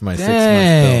 6 month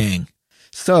bill.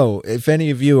 So if any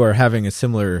of you are having a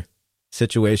similar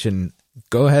situation,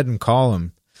 go ahead and call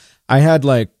them. I had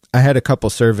a couple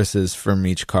services from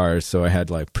each car, so I had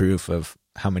like proof of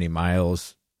how many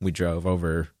miles we drove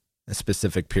over a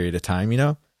specific period of time, you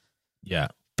know? Yeah.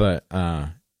 But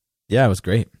yeah, it was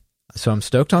great. So I'm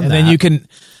stoked on that. And then you can,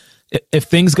 if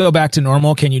things go back to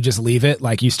normal, can you just leave it?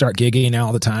 Like you start gigging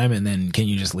all the time, and then can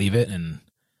you just leave it? And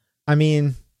I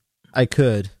mean, I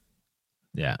could.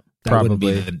 Yeah. That probably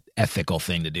wouldn't be the ethical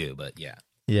thing to do, but yeah.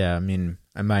 Yeah, I mean,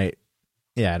 I might.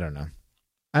 Yeah, I don't know.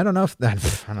 I don't know if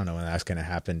that. I don't know when that's gonna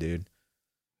happen, dude.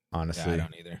 Honestly, yeah, I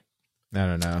don't either. I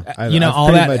don't know.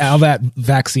 All that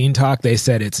vaccine talk, they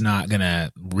said it's not going to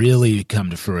really come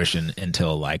to fruition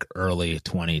until like early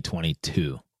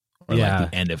 2022 or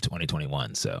like the end of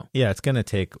 2021. So yeah, it's going to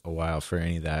take a while for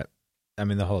any of that. I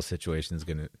mean, the whole situation is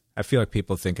going to, I feel like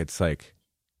people think it's like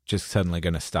just suddenly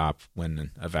going to stop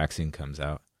when a vaccine comes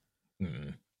out.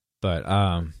 Mm. But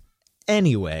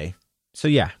anyway, so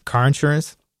yeah, car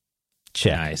insurance.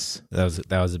 Check. Nice.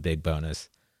 That was a big bonus.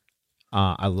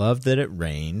 I love that it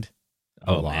rained.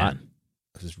 A lot. Man.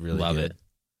 It was really love good.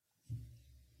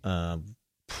 it.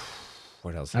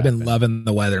 What else? I've been loving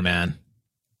the weather, man.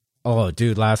 Oh,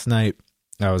 dude! Last night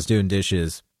I was doing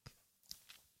dishes,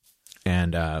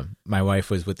 and my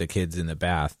wife was with the kids in the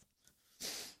bath,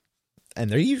 and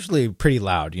they're usually pretty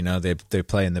loud. You know, they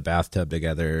play in the bathtub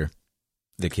together.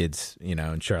 The kids,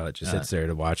 and Charlotte just sits there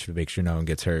to watch to make sure no one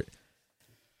gets hurt,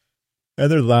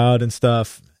 and they're loud and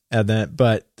stuff. And then,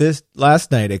 but this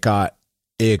last night it got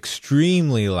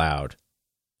extremely loud.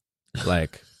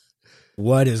 Like,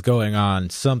 what is going on?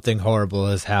 Something horrible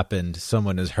has happened.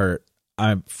 Someone is hurt.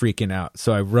 I'm freaking out.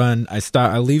 So I run, I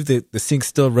stop, I leave the sink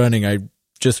still running. I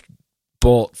just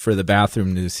bolt for the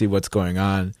bathroom to see what's going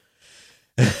on.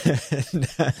 And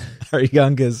our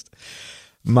youngest,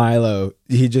 Milo,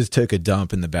 he just took a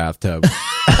dump in the bathtub.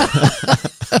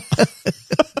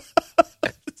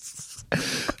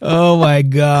 Oh my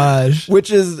gosh.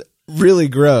 Which is really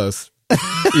gross.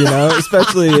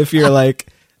 Especially if you're like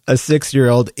a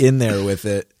 6-year-old in there with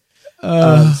it.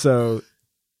 So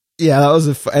yeah, that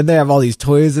was and they have all these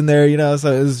toys in there,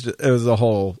 so it was a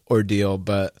whole ordeal,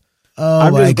 but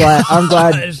I'm glad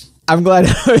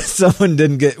someone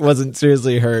wasn't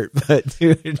seriously hurt, but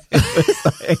dude, it was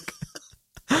like,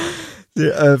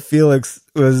 Felix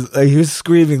he was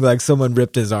screaming like someone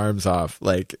ripped his arms off.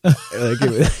 Like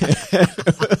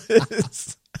it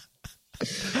was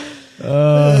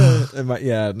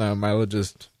Milo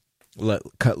just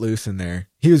cut loose in there.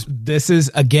 This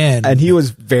is again, and he was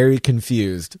very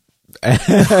confused.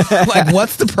 Like,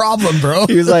 what's the problem, bro?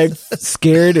 He was like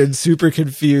scared and super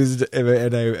confused,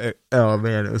 and I oh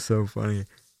man, it was so funny.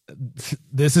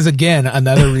 This is again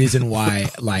another reason why,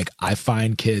 like, I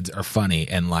find kids are funny,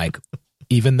 and like,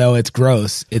 even though it's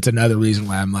gross, it's another reason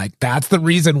why I'm like, that's the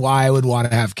reason why I would want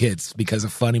to have kids, because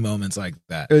of funny moments like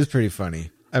that. It was pretty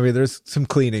funny. I mean, there's some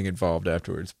cleaning involved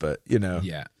afterwards, but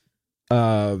yeah.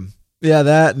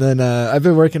 That, and then I've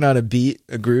been working on a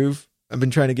groove. I've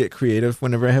been trying to get creative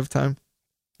whenever I have time,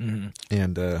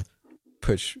 and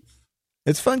push.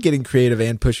 It's fun getting creative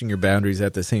and pushing your boundaries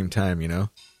at the same time,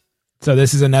 So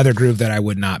this is another groove that I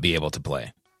would not be able to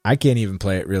play. I can't even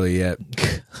play it really yet.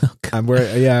 I'm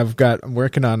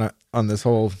working on this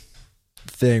whole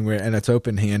thing and it's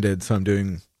open-handed, so I'm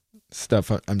doing stuff.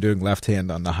 I'm doing left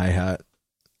hand on the hi-hat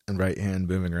and right hand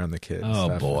moving around the kit. Oh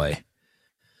stuff. Boy.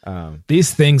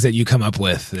 These things that you come up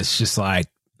with, it's just like,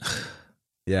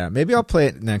 yeah, maybe I'll play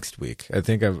it next week. I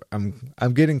think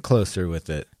I'm getting closer with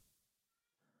it,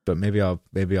 but maybe I'll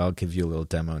give you a little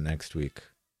demo next week.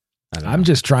 I'm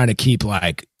just trying to keep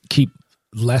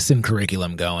lesson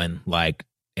curriculum going, like,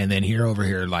 and then over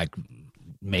here, like,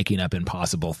 making up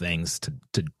impossible things to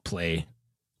play.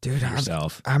 Dude,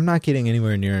 yourself. I'm not getting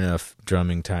anywhere near enough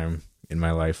drumming time in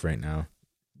my life right now.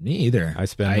 Me either. I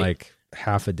spend like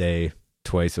half a day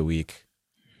twice a week,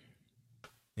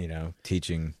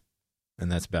 teaching,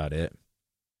 and that's about it.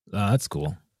 That's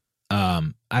cool.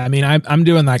 I mean, I'm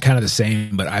doing that kind of the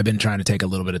same, but I've been trying to take a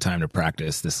little bit of time to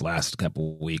practice this last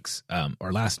couple weeks,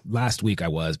 or last week I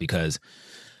was, because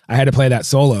I had to play that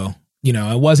solo.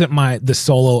 It wasn't the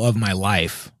solo of my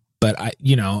life, but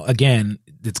again,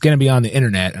 it's going to be on the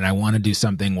internet, and I want to do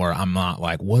something where I'm not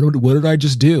like, what did I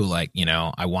just do? Like,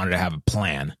 I wanted to have a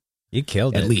plan. You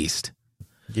killed it. At least.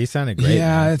 You sounded great.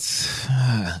 Yeah,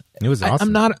 man. It was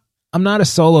awesome. I'm not a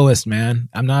soloist, man.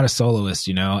 I'm not a soloist,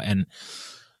 and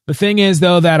the thing is,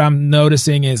 though, that I'm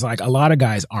noticing is, like, a lot of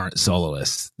guys aren't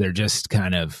soloists. They're just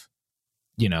kind of,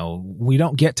 we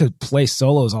don't get to play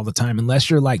solos all the time unless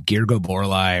you're like Girgo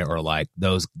Borlai or like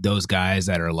those guys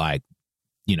that are like,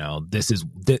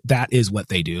 that is what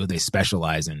they do. They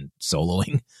specialize in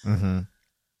soloing.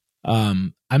 Mm-hmm.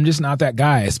 I'm just not that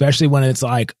guy, especially when it's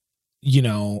like,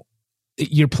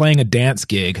 you're playing a dance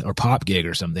gig or pop gig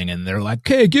or something, and they're like,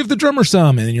 "Hey, give the drummer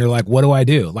some," and then you're like, "What do I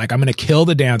do? Like, I'm going to kill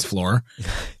the dance floor."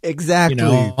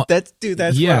 Exactly. That's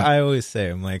what I always say.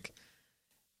 I'm like,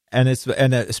 and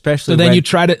especially so then you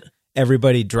try to.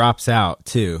 Everybody drops out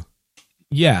too.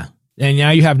 Yeah, and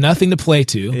now you have nothing to play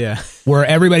to. Yeah, where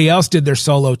everybody else did their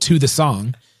solo to the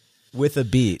song with a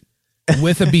beat.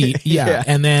 Yeah.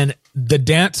 And then the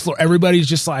dance floor, everybody's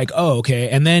just like, "Oh, okay,"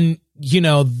 and then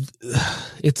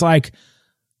it's like,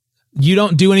 you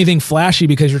don't do anything flashy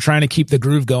because you're trying to keep the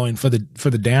groove going for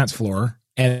the dance floor.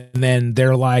 And then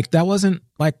they're like, that wasn't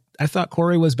like, I thought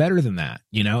Corey was better than that,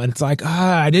 you know? And it's like,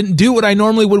 I didn't do what I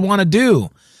normally would want to do.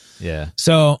 Yeah.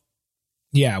 So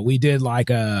yeah, we did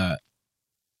like on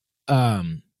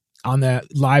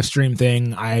that live stream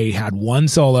thing, I had one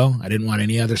solo. I didn't want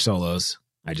any other solos.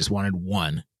 I just wanted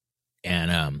one.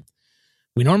 And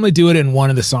we normally do it in one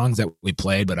of the songs that we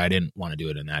played, but I didn't want to do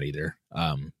it in that either.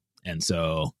 And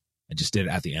so I just did it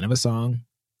at the end of a song,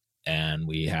 and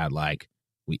we had like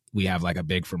we have like a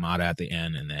big fermata at the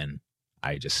end, and then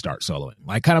I just start soloing,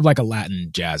 like kind of like a Latin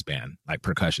jazz band, like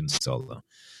percussion solo.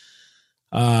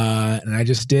 And I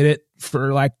just did it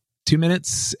for like 2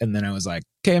 minutes, and then I was like,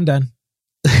 okay, I'm done.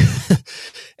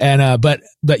 And but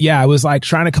yeah, I was like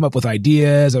trying to come up with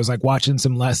ideas. I was like watching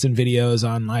some lesson videos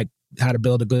on like how to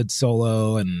build a good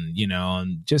solo, and you know,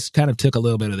 and just kind of took a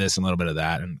little bit of this and a little bit of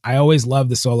that. And I always love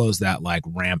the solos that like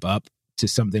ramp up to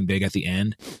something big at the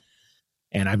end,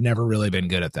 and I've never really been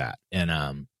good at that.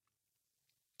 And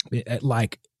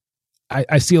like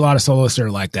I see a lot of soloists that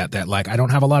are like that like I don't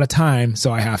have a lot of time,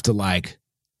 so I have to like,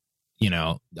 you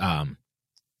know,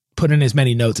 put in as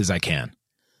many notes as I can.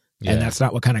 Yeah. And that's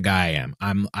not what kind of guy I am.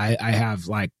 I have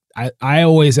like, I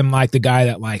always am like the guy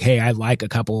that like, hey, I like a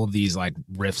couple of these like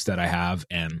riffs that I have,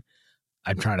 and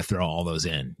I'm trying to throw all those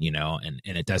in, you know, and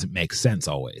it doesn't make sense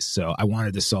always. So I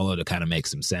wanted the solo to kind of make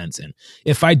some sense. And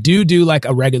if I do like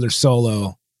a regular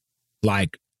solo,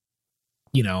 like,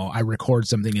 you know, I record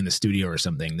something in the studio or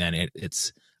something, then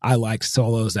I like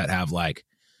solos that have like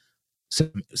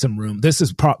some room. This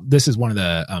is one of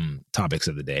the topics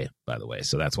of the day, by the way,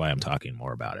 so that's why I'm talking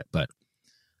more about it. But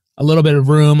a little bit of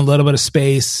room, a little bit of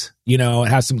space, you know, it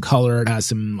has some color, it has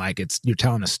some like, you're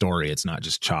telling a story, it's not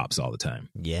just chops all the time.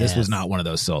 Yeah, this was not one of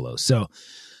those solos. So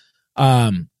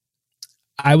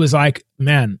I was like,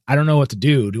 man, I don't know what to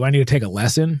do. Do I need to take a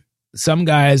lesson? Some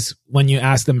guys, when you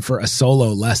ask them for a solo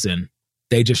lesson,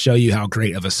 they just show you how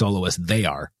great of a soloist they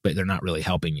are, but they're not really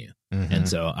helping you. Mm-hmm. And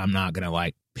so I'm not gonna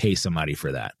like pay somebody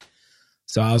for that.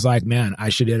 So I was like, man, I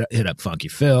should hit up Funky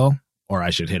Phil, or I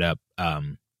should hit up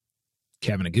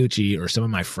Kevin Aguchi or some of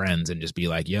my friends and just be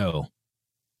like, yo,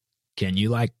 can you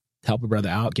like help a brother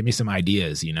out? Give me some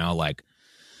ideas, you know, like.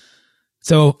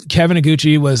 So Kevin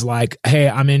Aguchi was like, hey,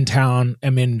 I'm in town.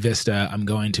 I'm in Vista. I'm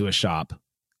going to a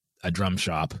drum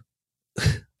shop,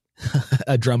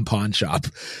 a drum pawn shop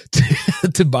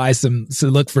to buy to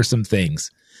look for some things.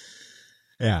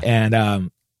 Yeah.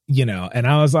 And, you know, and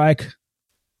I was like,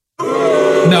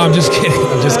 no, I'm just kidding.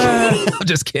 I'm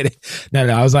just kidding. No,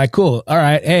 I was like, cool. All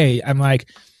right. Hey, I'm like,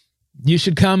 you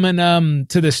should come and,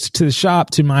 to the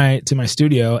shop, to my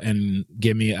studio, and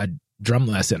give me a drum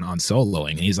lesson on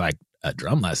soloing. And he's like, a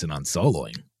drum lesson on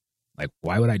soloing? Like,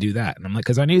 why would I do that? And I'm like,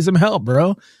 cause I need some help,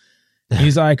 bro. And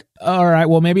he's like, all right,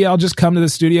 well, maybe I'll just come to the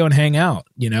studio and hang out,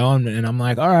 you know? And I'm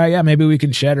like, all right, yeah, maybe we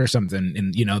can shed or something.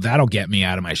 And, you know, that'll get me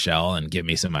out of my shell and give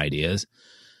me some ideas.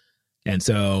 And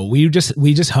so we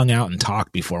just hung out and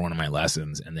talked before one of my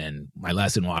lessons. And then my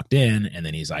lesson walked in, and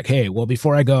then he's like, hey, well,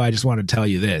 before I go, I just want to tell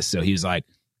you this. So he's like,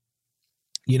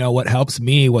 you know, what helps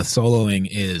me with soloing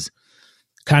is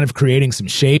kind of creating some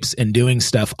shapes and doing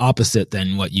stuff opposite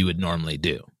than what you would normally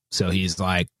do. So he's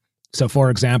like, so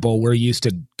for example, we're used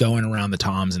to going around the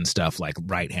toms and stuff like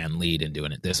right hand lead and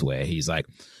doing it this way. He's like,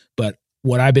 but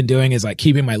what I've been doing is like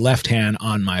keeping my left hand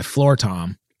on my floor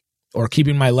tom, or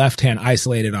keeping my left hand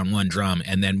isolated on one drum,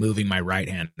 and then moving my right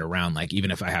hand around, like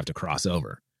even if I have to cross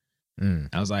over.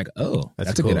 I was like, oh,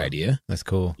 that's a cool. good idea. That's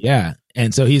cool. Yeah.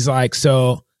 And so he's like,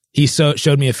 he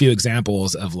showed me a few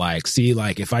examples of like, see,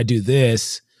 like if I do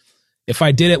this, if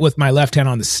I did it with my left hand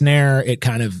on the snare, it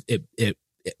kind of,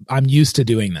 I'm used to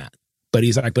doing that. But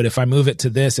he's like, but if I move it to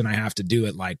this and I have to do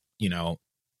it like, you know,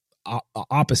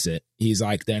 opposite, he's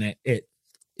like, then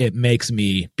it makes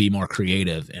me be more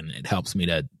creative, and it helps me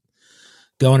to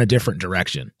go in a different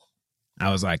direction.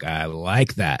 I was like, I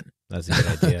like that. That's a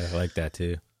good idea. I like that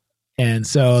too. And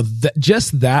so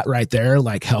just that right there,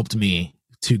 like helped me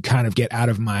to kind of get out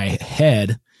of my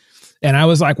head. And I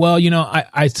was like, well, you know,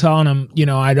 I telling him, you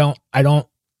know, I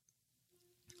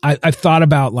thought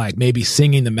about like maybe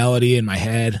singing the melody in my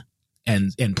head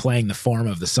and playing the form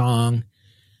of the song.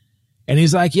 And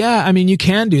he's like, yeah, I mean, you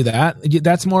can do that.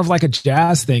 That's more of like a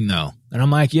jazz thing though. And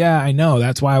I'm like, yeah, I know.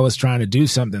 That's why I was trying to do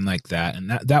something like that. And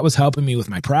that was helping me with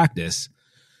my practice.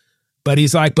 But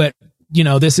he's like, but you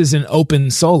know, this is an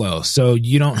open solo, so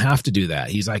you don't have to do that.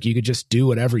 He's like, you could just do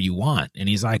whatever you want. And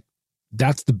he's like,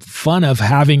 that's the fun of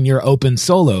having your open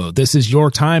solo. This is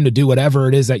your time to do whatever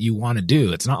it is that you want to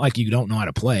do. It's not like you don't know how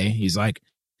to play. He's like,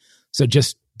 so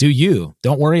just do you.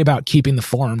 Don't worry about keeping the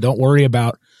form. Don't worry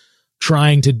about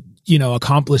trying to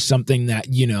accomplish something that,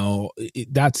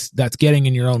 that's getting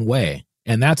in your own way.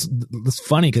 And that's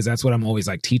funny because that's what I'm always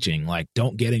like teaching. Like,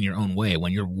 don't get in your own way.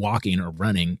 When you're walking or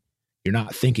running, you're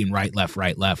not thinking right, left,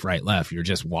 right, left, right, left. You're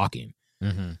just walking.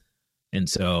 Mm-hmm. And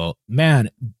so, man,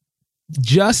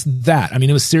 just that. I mean,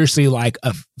 it was seriously like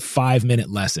a 5-minute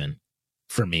lesson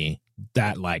for me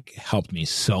that like helped me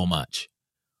so much.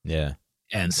 Yeah.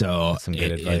 And so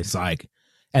it's like,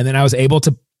 and then I was able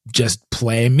to just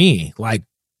play me, like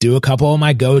do a couple of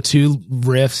my go-to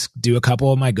riffs, do a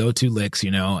couple of my go-to licks,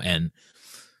 and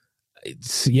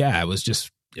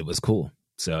it was cool.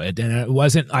 So it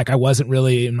wasn't like, I wasn't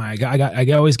really in my,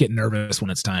 I always get nervous when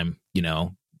it's time,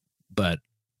 but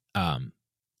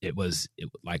it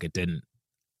didn't,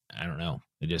 I don't know.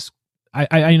 It just,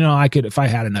 I could, if I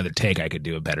had another take, I could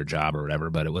do a better job or whatever,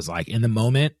 but it was like in the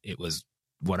moment, it was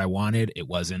what I wanted. It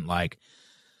wasn't like,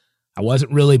 I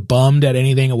wasn't really bummed at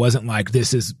anything. It wasn't like,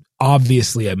 this is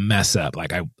obviously a mess up.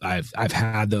 Like I've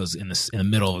had those in the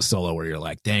middle of a solo where you're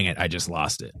like, dang it, I just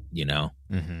lost it,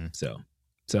 Mm-hmm.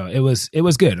 So it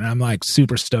was good. And I'm like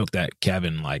super stoked that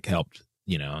Kevin like helped,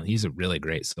 he's a really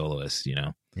great soloist, He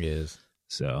is.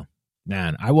 So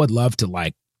man, I would love to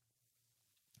like,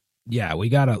 yeah, we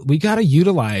gotta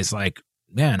utilize like,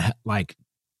 man, like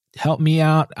help me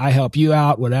out. I help you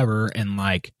out, whatever. And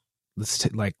like,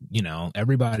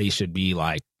 everybody should be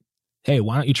like, hey,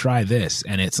 why don't you try this?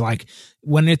 And it's like,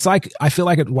 I feel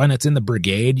like when it's in the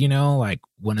brigade, like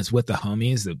when it's with the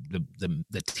homies,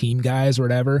 the team guys or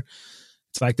whatever,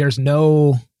 it's like, there's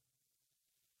no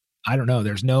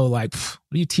like, what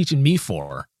are you teaching me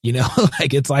for?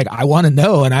 Like, it's like, I want to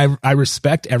know. And I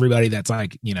respect everybody that's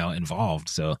like, involved.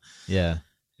 So yeah,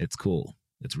 it's cool.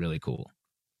 It's really cool.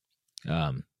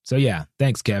 So yeah,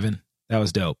 thanks, Kevin. That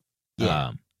was dope.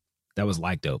 Yeah. That was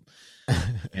like dope.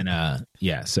 And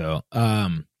yeah, so all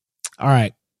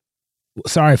right.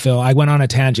 Sorry, Phil. I went on a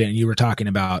tangent and you were talking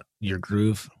about your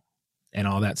groove and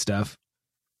all that stuff.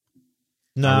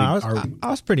 No, I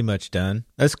was pretty much done.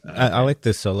 I like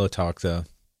this solo talk though.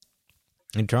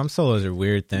 And drum solos are a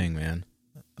weird thing, man.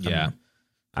 Yeah.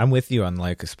 I'm with you on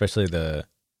like, especially the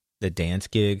dance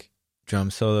gig drum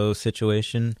solo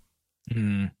situation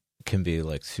can be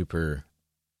like super,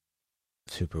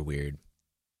 super weird.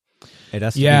 It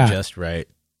has to be just right.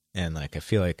 And like, I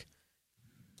feel like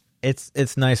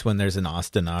it's nice when there's an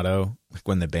ostinato, like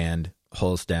when the band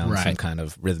holds down some kind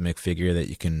of rhythmic figure that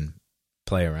you can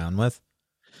play around with.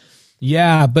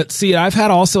 Yeah, but see, I've had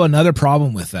also another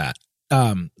problem with that.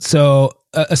 So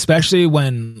especially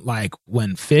when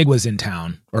Fig was in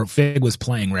town or Fig was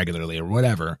playing regularly or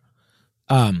whatever,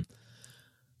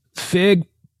 Fig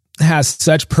has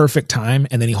such perfect time,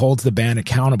 and then he holds the band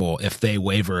accountable if they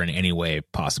waver in any way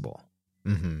possible.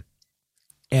 Mm-hmm.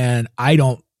 And I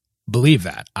don't believe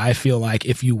that. I feel like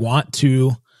if you want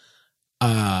to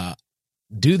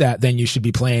do that, then you should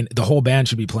be playing, the whole band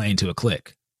should be playing to a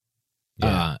click.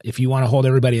 Yeah. If you want to hold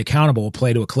everybody accountable,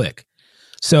 play to a click.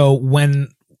 So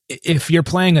if you're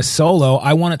playing a solo,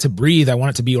 I want it to breathe. I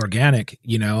want it to be organic,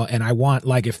 and I want,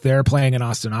 like, if they're playing an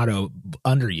ostinato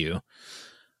under you,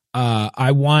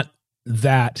 I want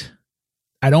that.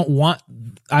 I don't want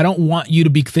you to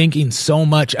be thinking so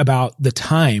much about the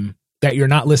time that you're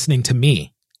not listening to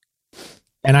me.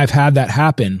 And I've had that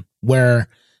happen where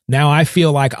now I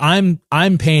feel like I'm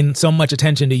paying so much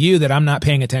attention to you that I'm not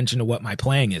paying attention to what my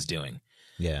playing is doing.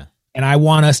 Yeah. And I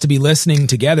want us to be listening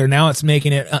together. Now it's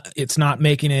making it, it's not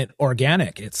making it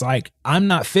organic. It's like, I'm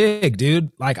not Fig,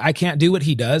 dude. Like, I can't do what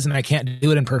he does and I can't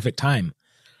do it in perfect time,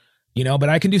 but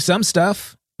I can do some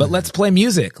stuff, but let's play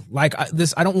music. Like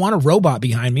I don't want a robot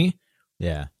behind me.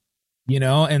 Yeah.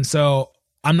 And so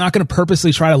I'm not going to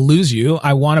purposely try to lose you.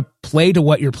 I want to play to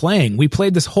what you're playing. We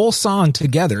played this whole song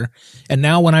together. And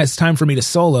now when it's time for me to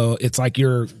solo, it's like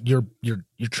you're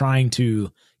trying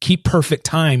to keep perfect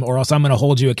time or else I'm going to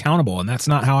hold you accountable. And that's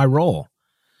not how I roll.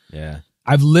 Yeah.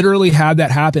 I've literally had that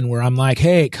happen where I'm like,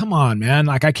 hey, come on, man.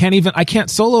 Like I can't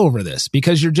solo over this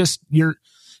because you're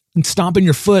stomping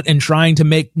your foot and trying to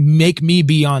make me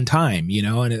be on time,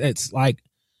 and it's like,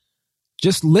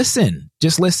 just listen,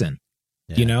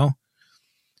 yeah.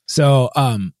 So,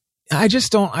 I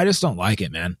just don't like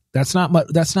it, man. That's not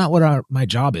what my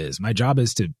job is. My job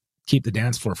is to keep the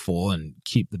dance floor full and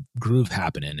keep the groove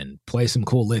happening and play some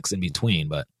cool licks in between.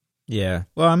 But yeah,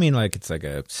 well, I mean, like, it's like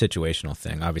a situational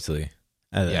thing, obviously.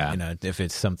 Yeah. If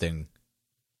it's something,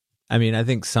 I mean, I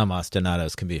think some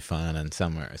ostinatos can be fun and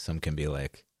some can be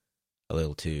like a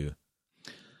little too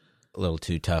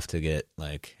tough to get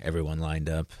like everyone lined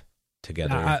up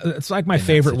together. It's like my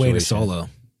favorite way to solo,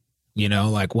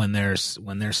 like when there's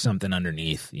something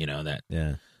underneath, that,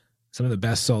 yeah. Some of the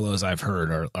best solos I've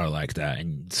heard are like that.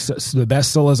 And so the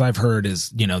best solos I've heard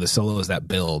is, you know, the solos that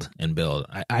build and build.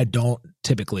 I don't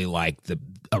typically like the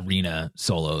arena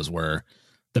solos where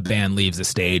the band leaves the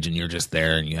stage and you're just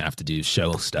there and you have to do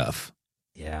show stuff.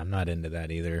 Yeah, I'm not into that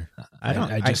either.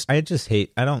 I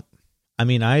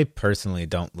personally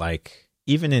don't like,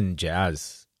 even in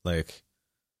jazz, like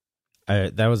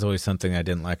that was always something I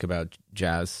didn't like about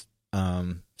jazz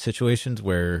situations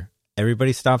where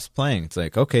everybody stops playing. It's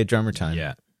like, okay, drummer time.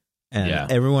 Yeah. And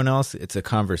everyone else, it's a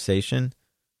conversation.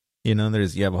 You know,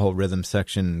 you have a whole rhythm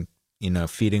section, you know,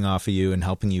 feeding off of you and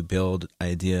helping you build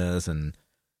ideas, and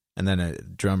then a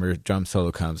drum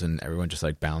solo comes and everyone just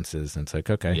like bounces, and it's like,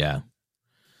 okay. Yeah.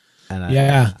 And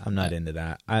I'm not into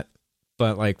that.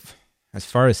 But like, as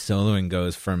far as soloing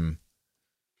goes, from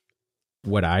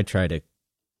what I try to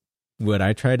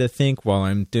think while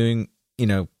I'm doing, you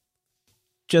know,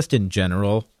 just in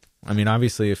general. I mean,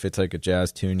 obviously, if it's like a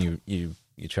jazz tune, you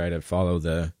try to follow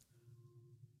the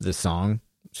song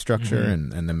structure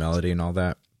and the melody and all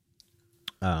that.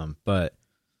 But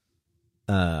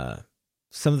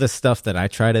some of the stuff that I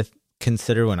try to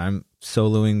consider when I'm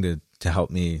soloing to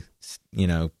help me, you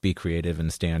know, be creative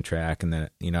and stay on track, and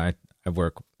that, you know, I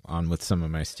work on with some of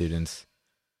my students,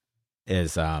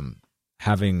 is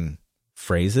having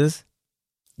phrases.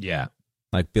 Yeah.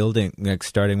 Like building, like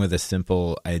starting with a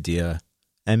simple idea.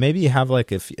 And maybe you have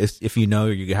like, if you know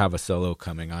you have a solo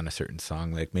coming on a certain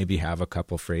song, like maybe have a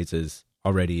couple phrases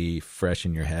already fresh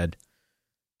in your head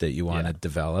that you want to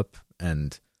develop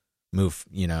and move,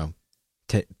 you know,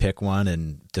 pick one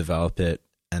and develop it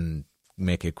and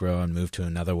make it grow and move to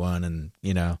another one. And,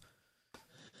 you know.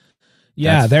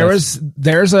 Yeah,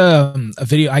 there's a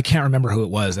video, I can't remember who it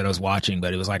was that I was watching,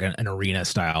 but it was like an arena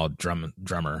style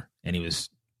drummer, and he was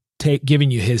giving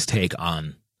you his take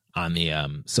on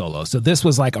the solo. So this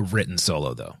was like a written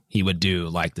solo, though. He would do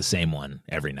like the same one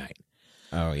every night.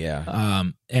 Oh yeah.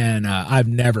 And I've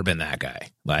never been that guy.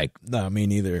 Like, no, me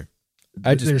neither.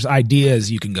 There's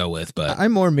ideas you can go with, but I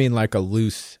more mean like a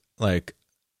loose, like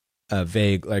a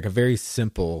vague, like a very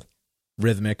simple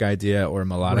rhythmic idea or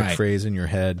melodic phrase in your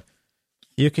head.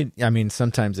 You can, I mean,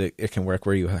 sometimes it can work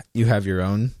where you have your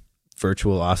own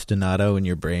virtual ostinato in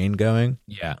your brain going.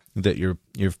 Yeah. That you're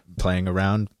playing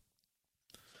around.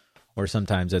 Or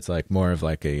sometimes it's like more of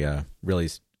like a really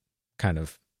kind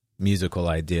of musical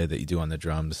idea that you do on the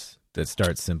drums that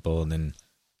starts simple and then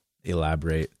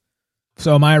elaborate.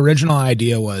 So my original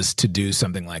idea was to do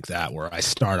something like that, where I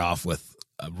start off with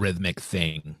a rhythmic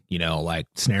thing, you know, like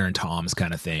snare and toms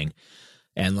kind of thing.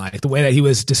 And like the way that he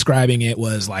was describing it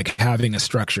was like having a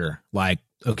structure, like,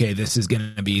 okay, this is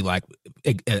going to be like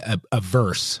a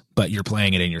verse, but you're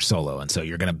playing it in your solo. And so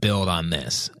you're going to build on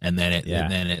this. And then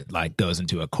it like goes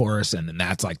into a chorus, and then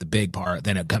that's like the big part.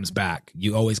 Then it comes back.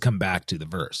 You always come back to the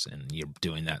verse, and you're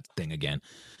doing that thing again.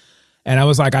 And I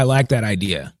was like, I like that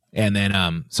idea. And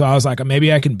then, so I was like,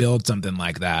 maybe I can build something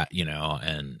like that, you know,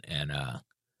 and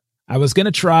I was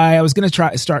going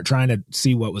to start trying to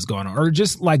see what was going on, or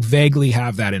just like vaguely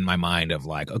have that in my mind of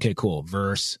like, okay, cool,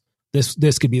 verse,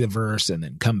 this could be the verse, and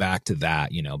then come back to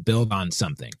that, you know, build on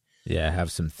something. Yeah.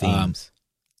 Have some themes.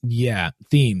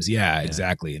 Themes. Yeah,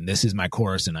 exactly. And this is my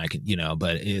chorus, and I can, you know,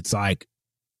 but it's like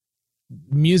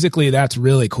musically that's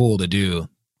really cool to do,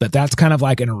 but that's kind of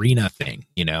like an arena thing,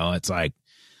 you know, it's like,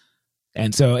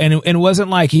 and so, and it wasn't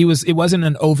like it wasn't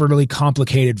an overly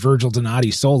complicated Virgil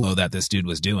Donati solo that this dude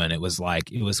was doing. It was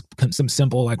some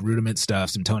simple, like rudiment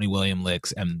stuff, some Tony Williams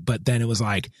licks. But then it was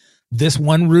like, this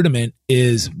one rudiment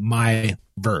is my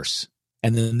verse,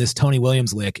 and then this Tony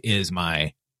Williams lick is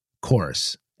my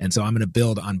chorus. And so I'm going to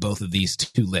build on both of these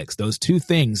two licks. Those two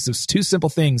simple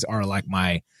things are like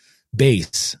my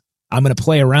bass. I'm going to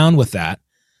play around with that,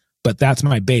 but that's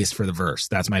my bass for the verse.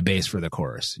 That's my bass for the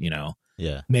chorus, you know?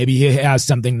 Yeah. Maybe he has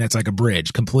something that's like a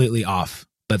bridge completely off,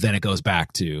 but then it goes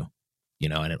back to, you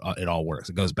know, and it all works.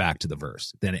 It goes back to the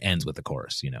verse. Then it ends with the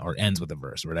chorus, you know, or ends with the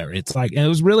verse or whatever. It's like, and it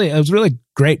was really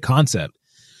great concept.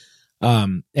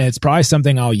 And it's probably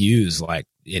something I'll use like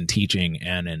in teaching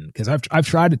cause I've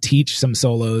tried to teach some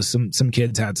solos. Some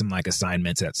kids had some like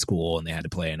assignments at school, and they had to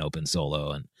play an open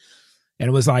solo, and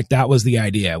it was like, that was the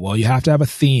idea. Well, you have to have a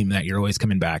theme that you're always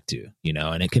coming back to, you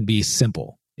know, and it can be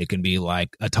simple. It can be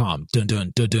like a tom, dun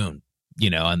dun dun dun,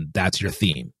 you know, and that's your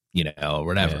theme, you know, or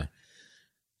whatever.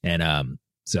 Yeah. And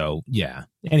so yeah.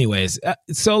 Anyways,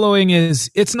 soloing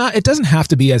it doesn't have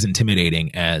to be as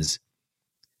intimidating as,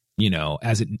 you know,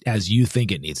 as you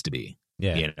think it needs to be.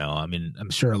 Yeah. You know, I mean,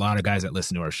 I'm sure a lot of guys that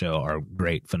listen to our show are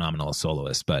great, phenomenal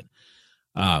soloists, but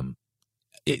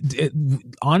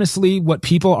honestly, what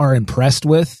people are impressed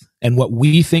with and what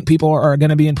we think people are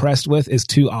going to be impressed with is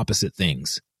two opposite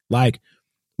things. Like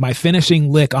my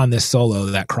finishing lick on this solo,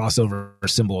 that crossover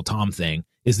cymbal tom thing,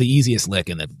 is the easiest lick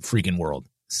in the freaking world.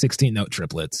 16 note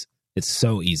triplets. It's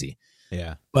so easy.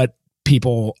 Yeah. But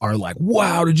people are like,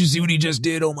 wow, did you see what he just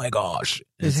did? Oh my gosh.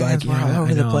 His hands were all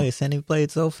over the place and he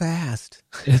played so fast.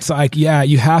 It's like, yeah,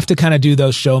 you have to kind of do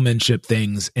those showmanship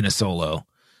things in a solo,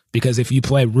 because if you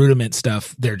play rudiment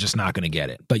stuff, they're just not going to get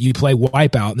it. But you play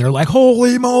Wipeout and they're like,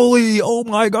 holy moly, oh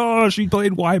my gosh, he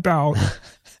played Wipeout.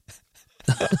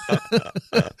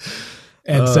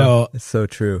 And so it's so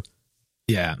true.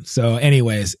 Yeah. So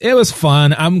anyways, it was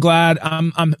fun. I'm glad.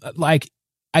 I'm like,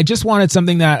 I just wanted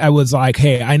something that I was like,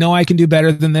 hey, I know I can do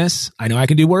better than this. I know I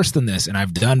can do worse than this. And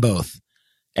I've done both.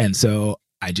 And so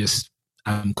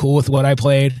I'm cool with what I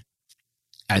played.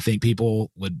 I think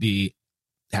people would be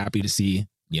happy to see,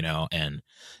 and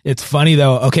it's funny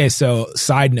though. Okay. So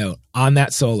side note on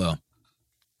that solo,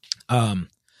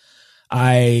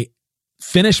 I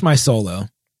finished my solo,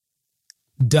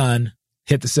 done,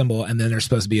 hit the cymbal, and then there's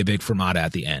supposed to be a big fermata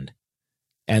at the end.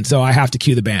 And so I have to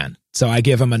cue the band. So I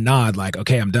give them a nod like,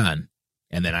 okay, I'm done.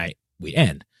 And then we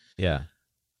end. Yeah.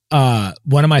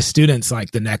 One of my students,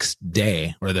 like the next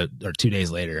day or 2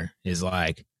 days later, is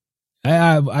like,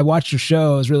 I watched your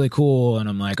show. It was really cool. And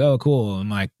I'm like, oh, cool. I'm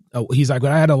like, oh, he's like,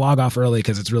 but I had to log off early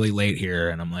because it's really late here.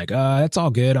 And I'm like, that's all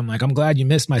good. I'm like, I'm glad you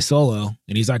missed my solo.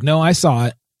 And he's like, no, I saw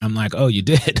it. I'm like, oh, you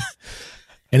did?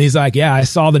 And he's like, yeah, I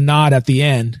saw the nod at the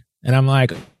end. And I'm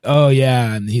like, oh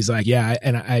yeah. And he's like, yeah.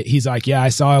 And he's like, yeah, I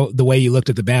saw the way you looked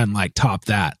at the band, like top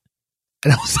that.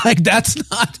 And I was like,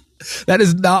 that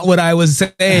is not what I was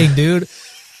saying, dude.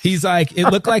 He's like, it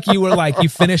looked like you were like, you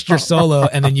finished your solo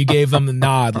and then you gave them the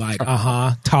nod, like,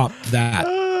 top that.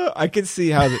 I could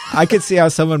see how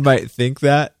someone might think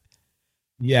that.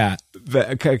 Yeah.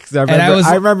 But, 'cause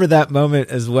I remember that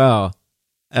moment as well.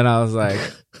 And I was like,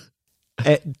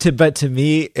 but to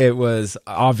me, it was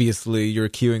obviously you're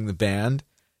cueing the band,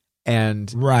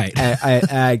 and right.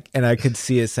 I could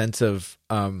see a sense of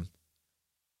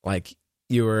like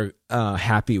you were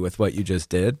happy with what you just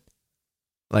did,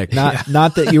 like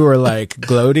not that you were like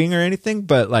gloating or anything,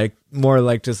 but like more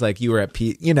like just like you were at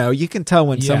peace. You can tell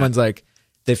when someone's like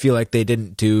they feel like they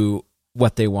didn't do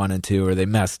what they wanted to or they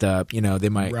messed up. They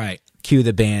might cue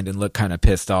the band and look kind of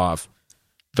pissed off,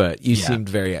 but you seemed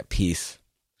very at peace.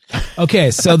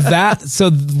 Okay, so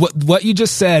what you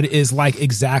just said is like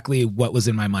exactly what was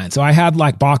in my mind. So I had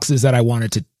like boxes that I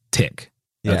wanted to tick.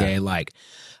 Yeah. Okay, like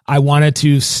I wanted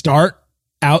to start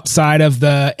outside of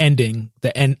the ending,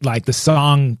 like the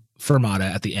song fermata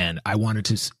at the end. I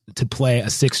wanted to play a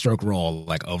 6-stroke roll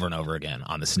like over and over again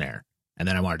on the snare, and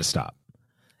then I wanted to stop.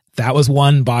 That was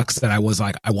one box that I was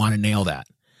like, I want to nail that.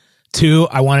 2,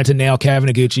 I wanted to nail Kevin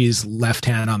Iguchi's left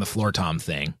hand on the floor tom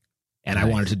thing, and I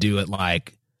wanted to do it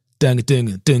like dung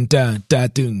dung dung da da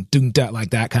dung dung da, like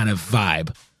that kind of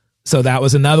vibe. So that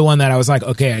was another one that I was like,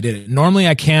 okay, I did it. Normally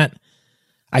I can't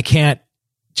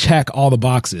check all the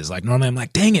boxes. Like normally I'm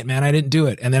like, dang it, man, I didn't do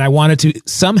it. And then I wanted to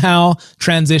somehow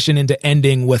transition into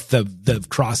ending with the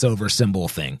crossover cymbal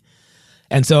thing.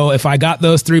 And so if I got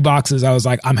those 3 boxes, I was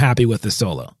like, I'm happy with the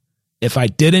solo. If I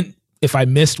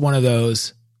missed one of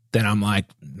those, then I'm like,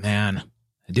 man,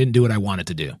 I didn't do what I wanted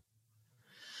to do.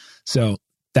 So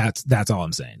that's all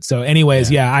I'm saying. So anyways,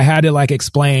 yeah, I had to like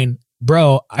explain,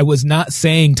 bro, I was not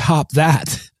saying top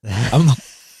that.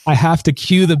 I have to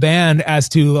cue the band as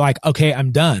to like, okay,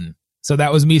 I'm done. So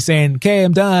that was me saying, okay,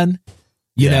 I'm done,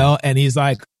 you know? And he's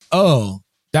like, oh,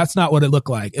 that's not what it looked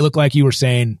like. It looked like you were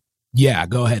saying, yeah,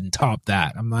 go ahead and top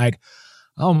that. I'm like,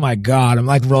 oh my God. I'm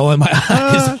like rolling my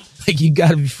eyes. Like, you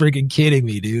gotta be freaking kidding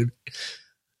me, dude.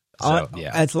 So,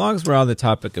 yeah. As long as we're on the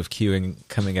topic of cueing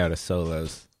coming out of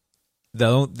solos,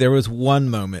 though, there was one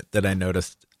moment that I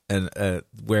noticed, and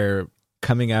where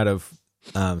coming out of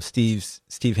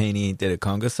Steve Haney did a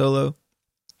conga solo.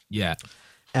 Yeah.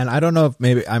 And I don't know if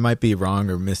maybe I might be wrong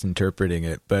or misinterpreting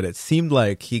it, but it seemed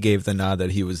like he gave the nod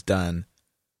that he was done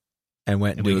and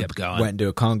went into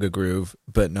a conga groove,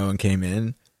 but no one came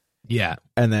in. Yeah.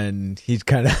 And then he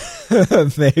kind of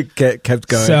kept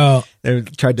going. So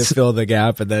and tried to fill the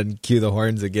gap and then cue the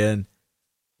horns again.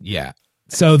 Yeah.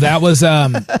 So that was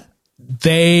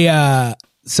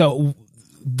so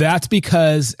that's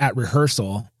because at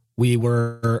rehearsal we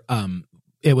were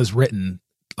it was written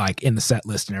like in the set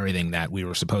list and everything that we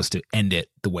were supposed to end it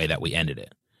the way that we ended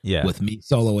it. Yeah. With me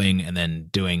soloing and then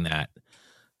doing that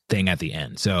thing at the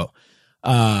end. So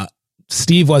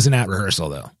Steve wasn't at rehearsal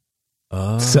though.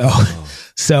 Oh.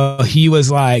 So he was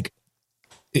like,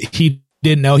 he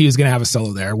didn't know he was going to have a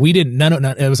solo there. We didn't, no,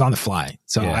 it was on the fly.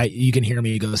 So you can hear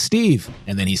me go, Steve.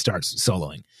 And then he starts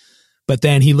soloing, but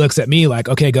then he looks at me like,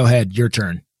 okay, go ahead, your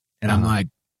turn. And I'm like,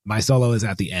 My solo is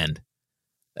at the end.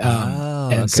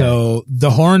 Okay. So the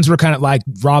horns were kind of like,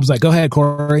 Rob's like, go ahead,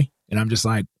 Corey. And I'm just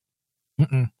like,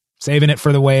 saving it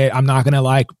for the way I'm not going to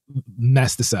like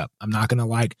mess this up. I'm not going to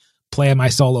like play my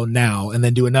solo now and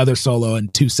then do another solo in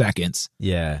 2 seconds.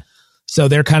 Yeah. So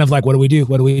they're kind of like, what do we do?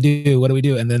 What do we do? What do we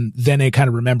do? And then they kind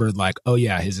of remembered like, oh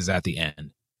yeah, his is at the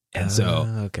end. And so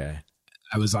okay.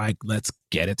 I was like, let's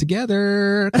get it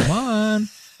together. Come on.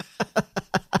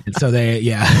 And so they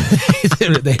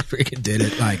freaking did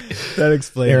it. Like that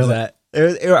explains that.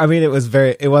 I mean,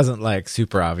 it wasn't like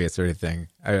super obvious or anything.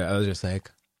 I was just like,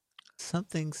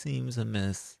 something seems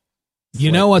amiss.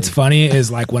 You know what's funny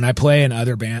is like when I play in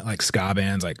other band, like ska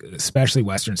bands, like especially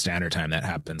Western Standard Time, that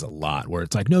happens a lot where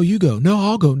it's like, no, you go, no,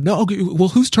 I'll go, no, I'll go. Well,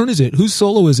 whose turn is it? Whose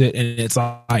solo is it? And it's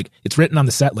like, it's written on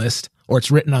the set list or it's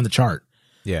written on the chart.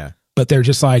 Yeah. But they're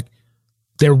just like,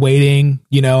 they're waiting,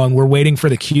 and we're waiting for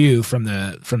the cue from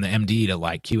the MD to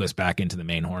like cue us back into the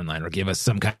main horn line or give us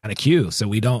some kind of cue. So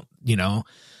we don't,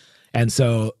 and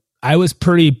so I was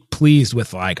pretty pleased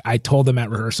with like, I told them at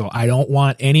rehearsal, I don't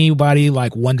want anybody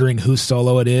like wondering whose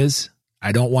solo it is.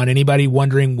 I don't want anybody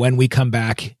wondering when we come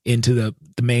back into the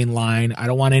main line. I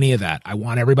don't want any of that. I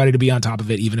want everybody to be on top of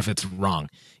it, even if it's wrong.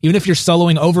 Even if you're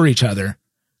soloing over each other,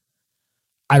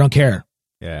 I don't care.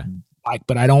 Yeah. Like,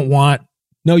 but I don't want,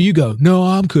 no, you go. No,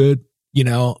 I'm good.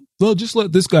 Well, just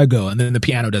let this guy go. And then the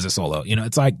piano does a solo.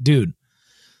 It's like, dude,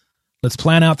 let's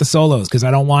plan out the solos because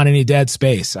I don't want any dead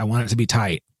space. I want it to be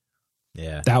tight.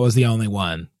 Yeah. That was the only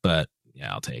one, but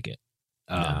yeah, I'll take it.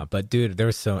 But dude,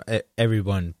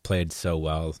 everyone played so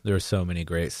well. There were so many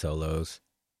great solos.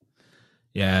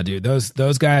 Yeah, dude,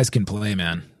 those guys can play,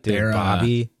 man. Dude, They're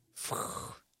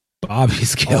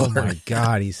Bobby's killer. Oh my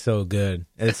God, he's so good.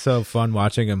 It's so fun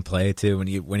watching him play too. When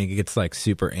he gets like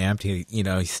super amped,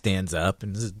 he stands up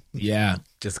and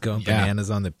just going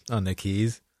bananas on the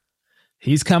keys.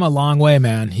 He's come a long way,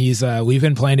 man. We've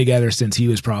been playing together since he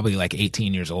was probably like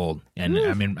 18 years old. And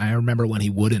I mean, I remember when he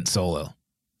wouldn't solo.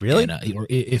 Really? And,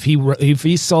 if he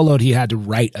soloed, he had to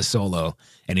write a solo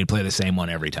and he'd play the same one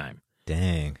every time.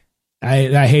 Dang.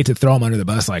 I hate to throw him under the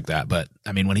bus like that, but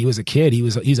I mean, when he was a kid,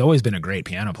 he's always been a great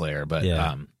piano player, but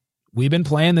we've been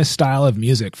playing this style of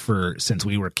music since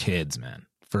we were kids, man,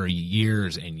 for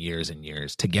years and years and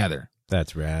years together.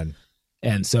 That's rad.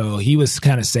 And so he was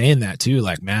kind of saying that too,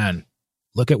 like, man,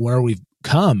 look at where we've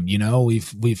come,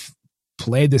 we've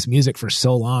played this music for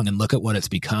so long and look at what it's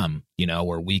become,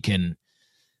 where we can,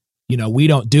 we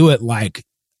don't do it like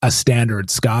a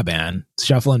standard ska band.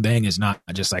 Shuffle and Bang is not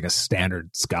just like a standard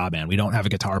ska band. We don't have a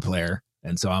guitar player.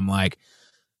 And so I'm like,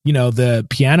 the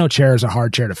piano chair is a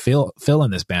hard chair to fill in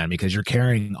this band because you're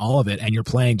carrying all of it and you're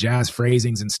playing jazz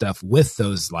phrasings and stuff with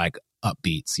those like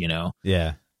upbeats,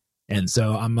 Yeah. And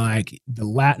so I'm like, the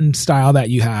Latin style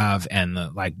that you have and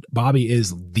Bobby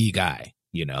is the guy,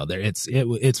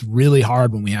 it's really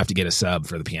hard when we have to get a sub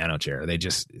for the piano chair.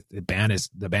 The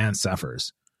band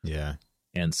suffers. Yeah.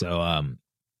 And so, I'm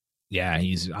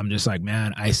just like,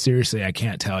 man, I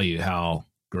can't tell you how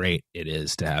great it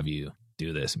is to have you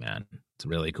do this, man. It's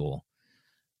really cool.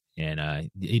 And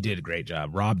he did a great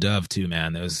job. Rob Dove too,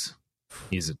 man.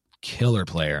 He's a killer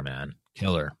player, man.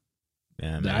 Killer.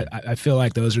 Yeah, man. I feel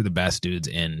like those are the best dudes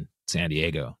in San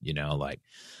Diego. Like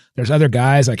there's other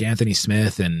guys like Anthony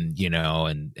Smith and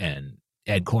and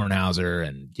Ed Kornhauser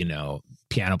and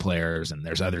piano players, and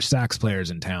there's other sax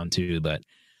players in town too. But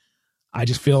I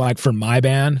just feel like for my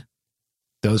band,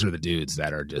 those are the dudes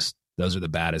those are the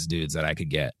baddest dudes that I could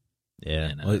get.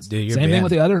 Yeah. And, same thing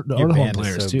with the other horn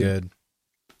players too. Good.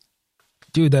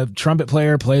 Dude, the trumpet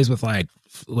player plays with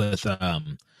what's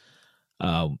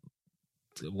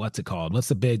it called? What's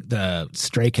the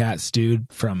Stray Cats dude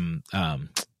from God,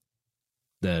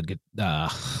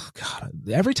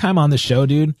 every time on the show,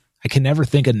 dude, I can never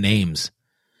think of names.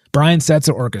 Brian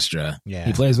Setzer Orchestra. Yeah.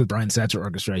 He plays with Brian Setzer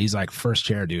Orchestra. He's like first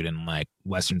chair dude in like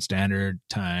Western Standard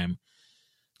Time.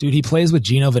 Dude, he plays with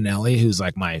Gino Vanelli, who's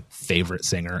like my favorite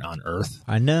singer on earth.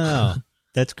 I know.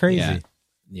 That's crazy.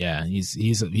 Yeah.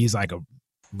 He's like a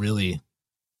really,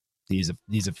 he's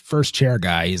a first chair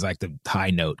guy. He's like the high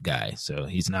note guy. So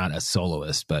he's not a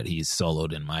soloist, but he's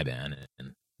soloed in my band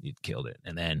and he killed it.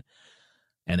 And then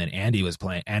Andy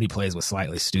plays with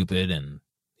Slightly Stupid, and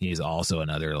he's also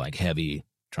another like heavy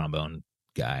trombone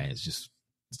guy. It's just,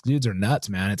 these dudes are nuts,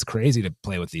 man. It's crazy to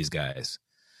play with these guys.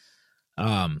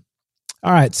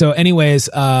 All right. So anyways,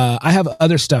 I have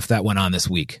other stuff that went on this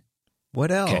week.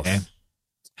 What else? Okay.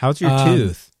 How's your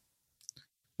tooth?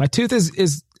 My tooth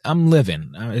is I'm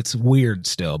living. It's weird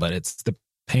still, but the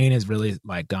pain has really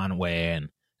like gone away, and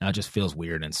now it just feels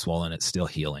weird and swollen. It's still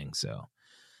healing. So,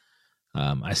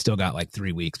 I still got like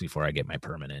 3 weeks before I get my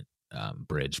permanent.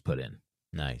 bridge put in.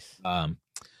 Nice.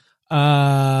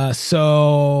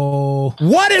 So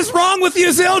what is wrong with you,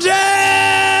 Zildjian?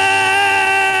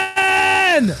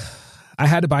 I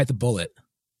had to bite the bullet.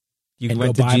 You and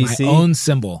went go to buy GC? my own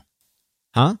cymbal.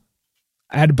 Huh?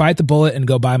 I had to bite the bullet and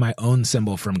go buy my own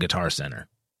cymbal from Guitar Center.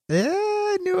 Yeah,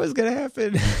 I knew it was going to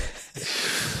happen.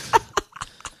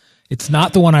 It's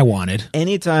not the one I wanted.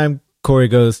 Anytime Corey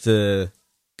goes to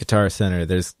Guitar Center,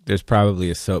 there's probably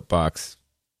a soapbox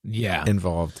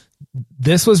involved.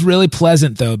 This was really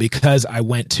pleasant, though, because I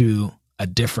went to a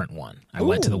different one. I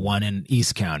went to the one in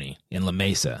East County in La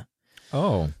Mesa.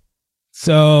 Oh.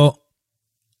 So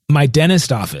my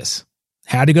dentist office,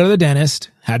 had to go to the dentist,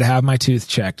 had to have my tooth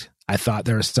checked. I thought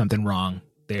there was something wrong.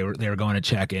 They were going to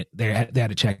check it. They had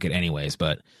to check it anyways,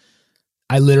 but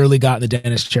I literally got in the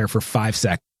dentist chair for 5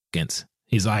 seconds.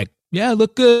 He's like, yeah,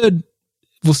 look good.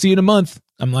 We'll see you in a month.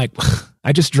 I'm like,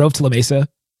 I just drove to La Mesa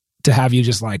to have you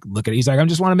just like look at it. He's like, I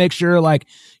just want to make sure like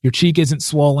your cheek isn't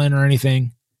swollen or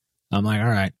anything. I'm like, all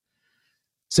right.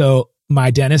 So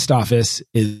my dentist office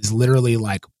is literally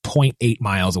like 0.8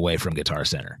 miles away from Guitar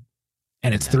Center,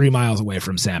 and it's 3 miles away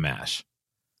from Sam Ash.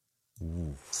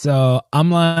 Ooh. So I'm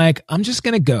like, I'm just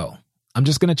going to go. I'm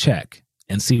just going to check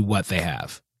and see what they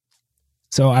have.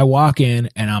 So I walk in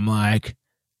and I'm like,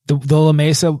 the La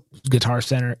Mesa Guitar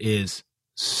Center is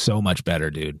so much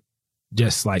better, dude.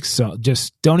 Just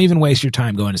don't even waste your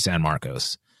time going to San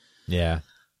Marcos. Yeah.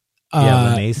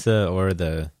 La Mesa or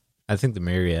I think the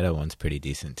Marietta one's pretty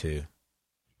decent too.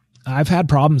 I've had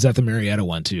problems at the Marietta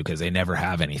one too, because they never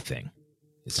have anything.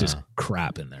 It's just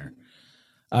crap in there.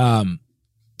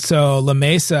 So La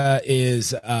Mesa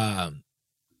is,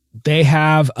 they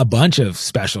have a bunch of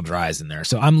special dries in there.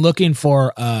 So I'm looking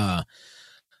for a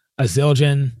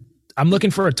Zildjian. I'm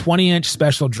looking for a 20-inch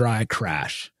special dry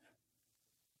Crash.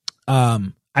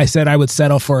 I said I would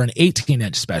settle for an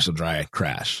 18-inch special dry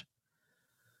Crash.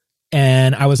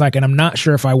 And I was like, and I'm not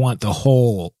sure if I want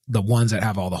the ones that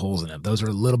have all the holes in them. Those are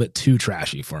a little bit too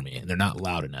trashy for me, and they're not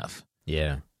loud enough.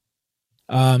 Yeah.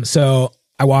 So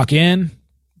I walk in,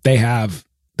 they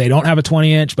don't have a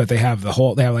 20-inch, but they have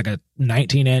like a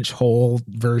 19-inch whole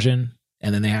version,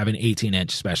 and then they have an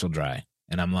 18-inch special dry.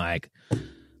 And I'm like,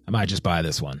 I might just buy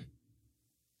this one.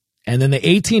 And then the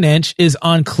 18-inch is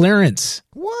on clearance.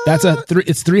 What?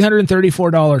 It's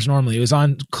 $334 normally. It was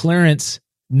on clearance.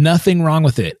 Nothing wrong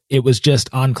with it. It was just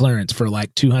on clearance for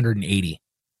like $280.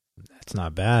 That's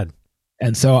not bad.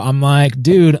 And so I'm like,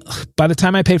 dude, by the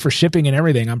time I pay for shipping and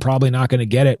everything, I'm probably not going to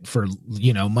get it for,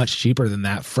 much cheaper than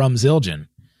that from Zildjian.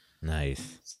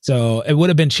 Nice. So it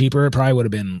would have been cheaper. It probably would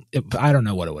have been, I don't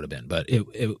know what it would have been, but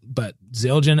but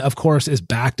Zildjian, of course, is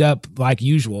backed up like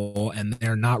usual, and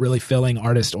they're not really filling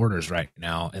artist orders right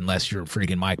now, unless you're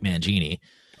freaking Mike Mangini.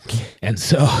 And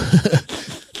so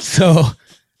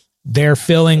they're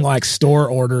filling like store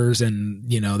orders, and,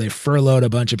 they furloughed a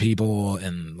bunch of people,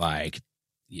 and like,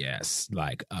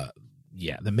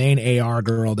 the main AR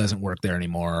girl doesn't work there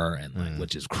anymore, and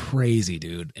which is crazy,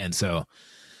 dude. And so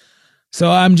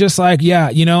I'm just like,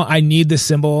 I need this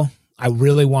cymbal. I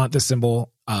really want the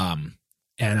cymbal. And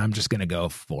I'm just going to go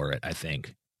for it, I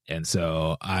think. And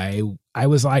so I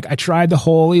was like, I tried the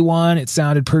Holy one. It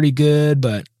sounded pretty good,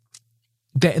 but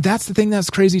that's the thing that's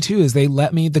crazy too, is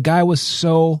the guy was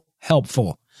so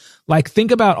helpful. Like,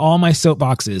 think about all my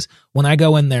soapboxes when I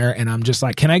go in there and I'm just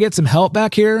like, can I get some help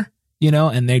back here?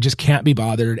 And they just can't be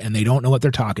bothered, and they don't know what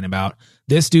they're talking about.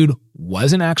 This dude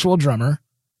was an actual drummer.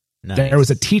 Nice. There was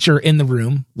a teacher in the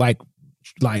room, like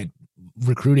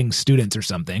recruiting students or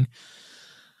something.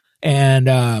 And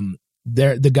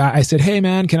the guy, I said, hey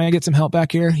man, can I get some help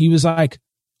back here? He was like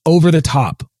over the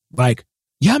top, like,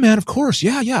 yeah, man, of course.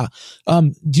 Yeah.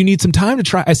 Do you need some time to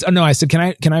try? I said,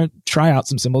 can I try out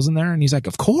some cymbals in there? And he's like,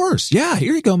 of course. Yeah,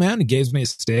 here you go, man. He gives me a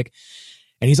stick.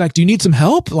 And he's like, do you need some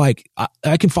help? Like,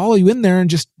 I can follow you in there and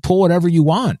just pull whatever you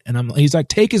want. And he's like,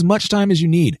 take as much time as you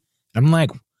need. I'm like,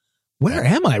 where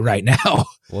am I right now?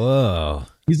 Whoa.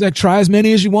 He's like, try as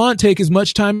many as you want. Take as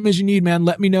much time as you need, man.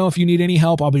 Let me know if you need any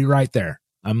help. I'll be right there.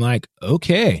 I'm like,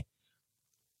 okay.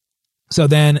 So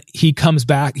then he comes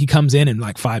in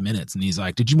like 5 minutes, and he's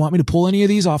like, did you want me to pull any of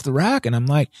these off the rack? And I'm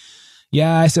like,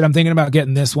 yeah. I said, I'm thinking about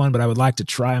getting this one, but I would like to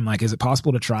try him. Like, is it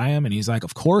possible to try him? And he's like,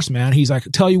 of course, man. He's like,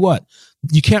 tell you what,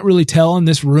 you can't really tell in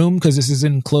this room because this is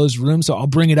an enclosed room, so I'll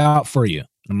bring it out for you.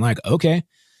 I'm like, okay.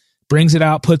 Brings it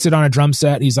out, puts it on a drum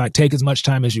set. He's like, take as much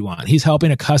time as you want. He's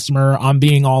helping a customer. I'm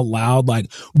being all loud, like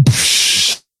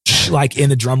in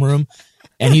the drum room.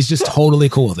 And he's just totally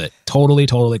cool with it. Totally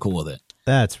cool with it.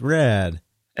 That's rad.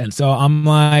 And so I'm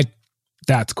like,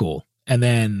 that's cool. And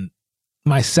then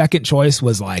my second choice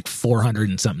was like $400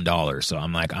 and something. So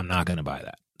I'm like, I'm not going to buy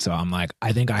that. So I'm like,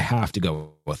 I think I have to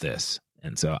go with this.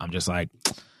 And so I'm just like,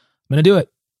 I'm going to do it.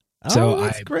 So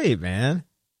that's great, man.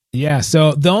 Yeah.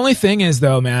 So the only thing is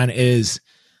though, man, is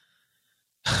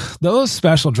those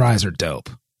special dries are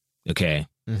dope. Okay.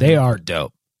 Mm-hmm. They are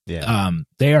dope. Yeah.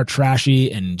 They are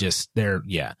trashy and just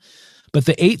but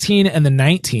the 18 and the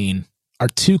 19 are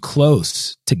too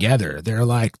close together. They're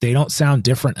like, they don't sound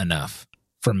different enough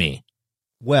for me.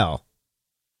 Well,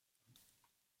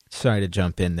 sorry to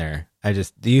jump in there.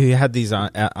 You had these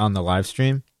on the live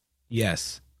stream?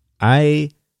 Yes.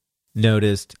 I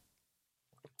noticed,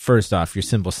 first off, your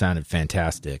cymbals sounded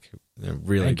fantastic. They're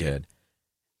really good.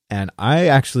 And I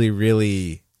actually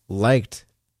really liked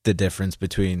the difference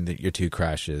between your two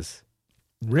crashes.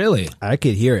 Really? I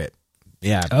could hear it.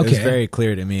 Yeah. Okay. It was very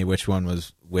clear to me which one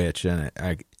was which. And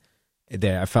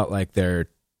I felt like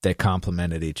they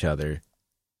complemented each other.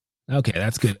 Okay,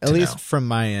 that's good. At least from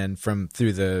my end,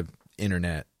 through the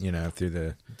internet, through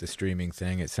the streaming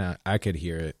thing, I could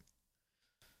hear it.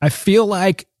 I feel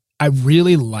like I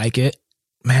really like it.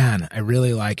 Man, I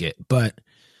really like it. But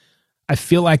I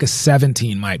feel like a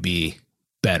 17 might be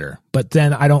better. But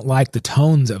then I don't like the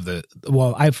tones of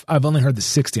I've only heard the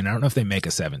 16. I don't know if they make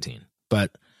a 17.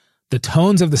 But the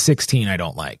tones of the 16 I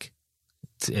don't like.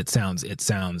 It sounds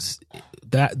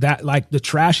that like the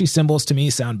trashy cymbals to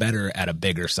me sound better at a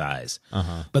bigger size.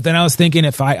 Uh-huh. But then I was thinking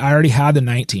if I already had the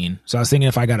 19, so I was thinking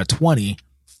if I got a 20,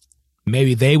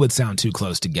 maybe they would sound too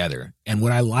close together. And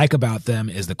what I like about them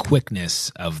is the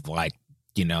quickness of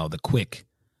the quick.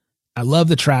 I love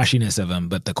the trashiness of them,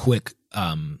 but the quick,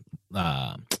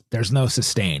 there's no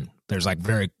sustain. There's like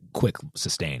very quick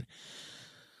sustain.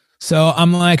 So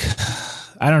I'm like,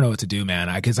 I don't know what to do, man.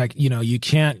 You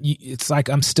can't, it's like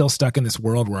I'm still stuck in this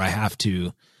world where I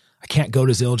can't go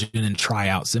to Zildjian and try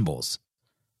out cymbals,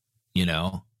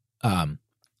 so I'm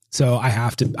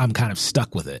kind of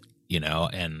stuck with it,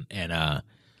 and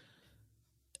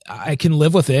I can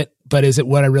live with it, but is it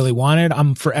what I really wanted?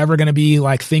 I'm forever going to be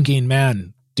like thinking,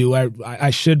 man, I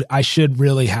should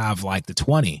really have like the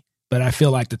 20, but I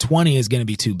feel like the 20 is going to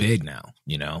be too big now,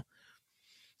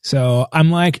 So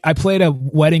I'm like, I played a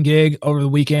wedding gig over the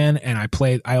weekend and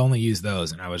I only used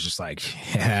those. And I was just like,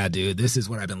 yeah, dude, this is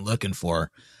what I've been looking for.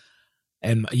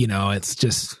 And it's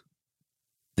just,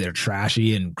 they're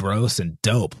trashy and gross and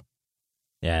dope.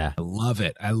 Yeah. I love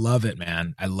it,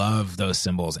 man. I love those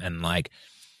cymbals. And like,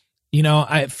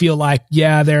 I feel like,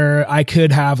 I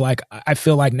could have like, I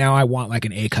feel like now I want like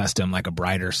an A custom, like a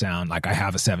brighter sound. Like I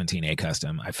have a 17 A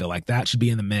custom. I feel like that should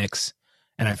be in the mix.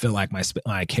 And I feel like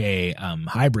my K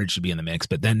hybrid should be in the mix,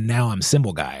 but then now I'm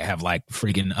cymbal guy. I have like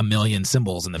freaking a million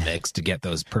cymbals in the mix to get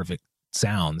those perfect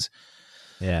sounds.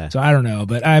 Yeah. So I don't know,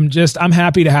 but I'm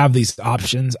happy to have these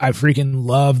options. I freaking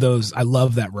love those. I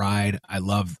love that ride. I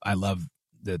love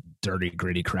the dirty,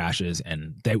 gritty crashes,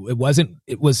 and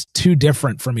it was too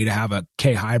different for me to have a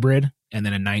K hybrid and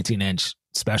then a 19-inch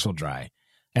special dry,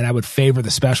 and I would favor the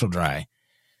special dry.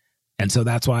 And so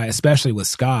that's why, especially with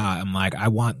ska, I'm like, I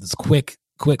want this quick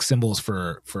cymbals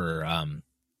for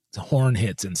horn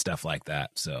hits and stuff like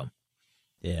that. So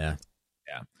yeah.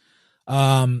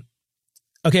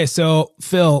 Okay, so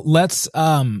Phil, let's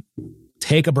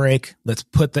take a break. Let's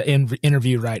put the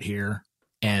interview right here,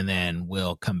 and then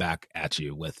we'll come back at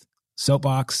you with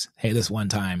Soapbox, Hey This One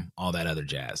Time, all that other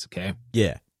jazz. Okay.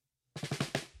 Yeah.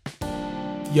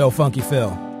 Yo, Funky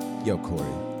Phil. Yo, Corey.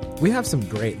 We have some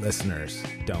great listeners,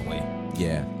 don't we?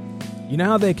 Yeah. You know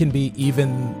how they can be even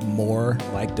more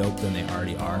like dope than they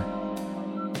already are?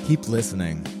 Keep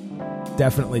listening.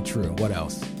 Definitely true. What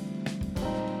else?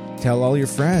 Tell all your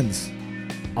friends.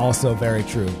 Also very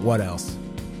true. What else?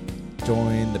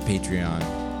 Join the Patreon.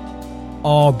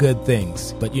 All good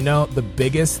things. But the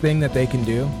biggest thing that they can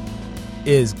do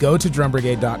is go to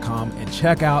drumbrigade.com and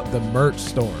check out the merch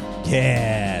store.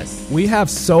 Yes. We have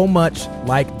so much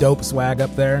like dope swag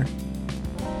up there.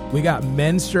 We got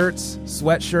men's shirts,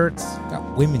 sweatshirts.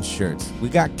 Got women's shirts. We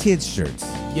got kids' shirts.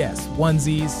 Yes,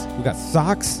 onesies. We got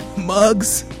socks,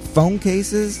 mugs, phone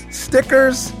cases,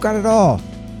 stickers. Got it all.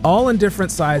 All in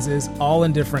different sizes, all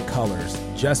in different colors,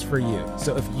 just for you.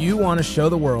 So if you want to show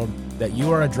the world that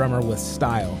you are a drummer with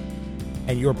style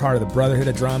and you're part of the Brotherhood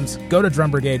of Drums, go to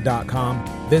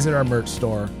drumbrigade.com, visit our merch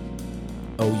store.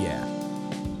 Oh, yeah.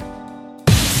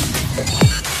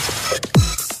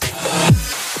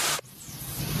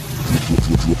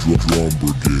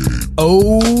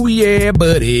 Oh, yeah,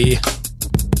 buddy.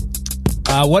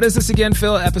 What is this again,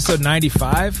 Phil? Episode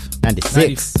 95?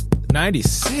 96.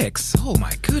 96. Oh,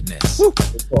 my goodness. Woo.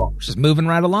 We're just moving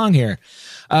right along here.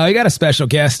 We got a special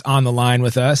guest on the line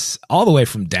with us, all the way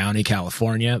from Downey,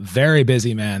 California. Very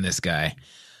busy man, this guy.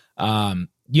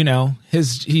 you know,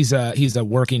 he's a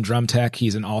working drum tech.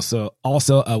 He's also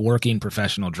a working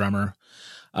professional drummer.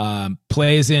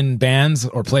 Plays in bands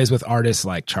or plays with artists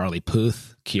like Charlie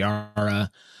Puth, Kiara.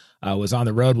 Was on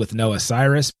the road with Noah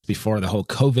Cyrus before the whole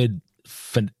COVID.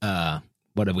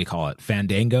 What do we call it?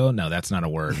 Fandango? No, that's not a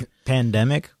word.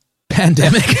 Pandemic.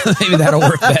 Maybe that'll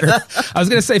work better. I was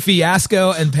gonna say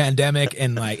fiasco and pandemic,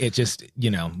 and like it just,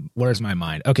 where's my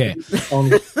mind? Okay.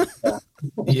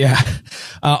 Yeah.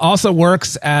 Also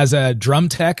works as a drum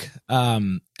tech.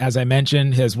 As I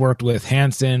mentioned, has worked with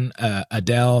Hanson,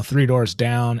 Adele, Three Doors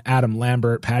Down, Adam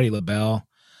Lambert, Patti LaBelle,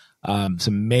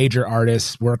 some major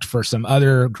artists. Worked for some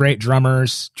other great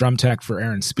drummers. Drum tech for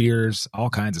Aaron Spears. All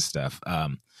kinds of stuff.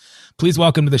 Please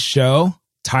welcome to the show,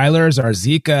 Tyler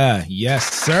Zarzika.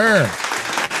 Yes, sir.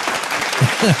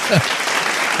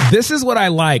 This is what I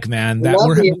like, man. That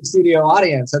we're in studio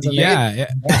audience. That's amazing. Yeah.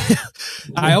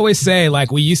 I always say,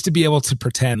 like, we used to be able to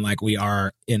pretend like we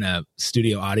are in a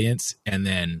studio audience,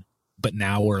 but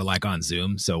now we're like on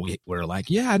Zoom. So we're like,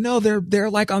 yeah, no, they're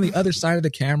like on the other side of the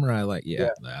camera. Like, yeah.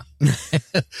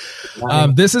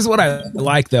 This is what I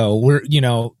like, though. We're,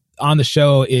 on the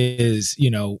show is,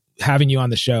 having you on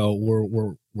the show.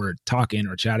 We're talking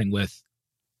or chatting with,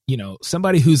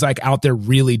 somebody who's like out there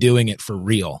really doing it for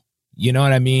real. You know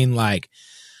what I mean? Like,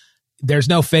 there's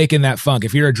no faking that funk.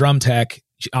 If you're a drum tech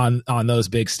on those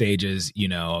big stages,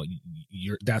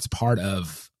 that's part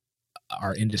of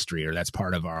our industry, or that's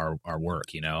part of our work,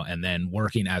 and then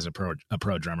working as a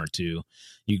pro drummer too.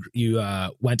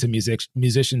 You went to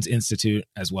Musicians Institute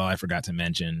as well. I forgot to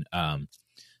mention.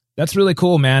 That's really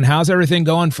cool, man. How's everything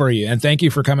going for you? And thank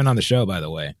you for coming on the show, by the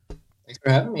way. Thanks for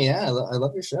having me. Yeah, I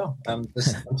love your show. I'm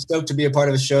stoked to be a part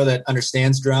of a show that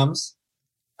understands drums.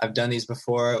 I've done these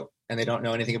before, and they don't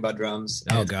know anything about drums.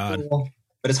 Oh, God. Cool,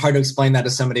 but it's hard to explain that to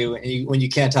somebody when you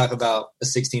can't talk about a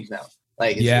 16th note.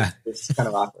 Like, it's kind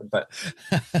of awkward.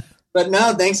 But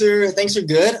no, things are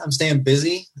good. I'm staying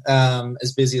busy,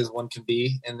 as busy as one can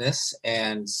be in this,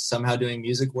 and somehow doing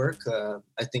music work.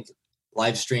 I think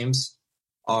live streams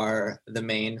are the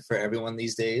main for everyone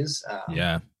these days.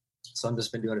 So I've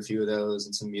just been doing a few of those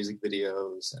and some music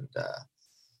videos and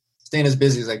staying as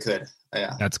busy as I could.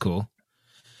 Yeah, that's cool.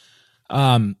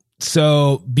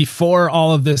 So before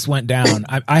all of this went down,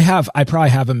 I probably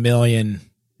have a million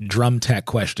drum tech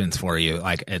questions for you.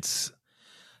 Like I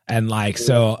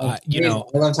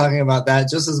love talking about that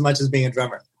just as much as being a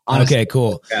drummer. Honestly. Okay,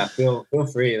 cool. Yeah, feel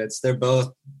free. They're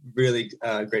both really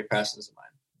great passions of mine.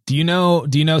 Do you know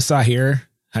Sahir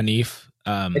Hanif?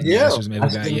 I do.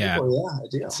 Yeah, I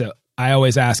do. So I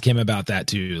always ask him about that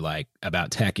too, like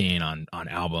about teching on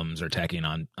albums or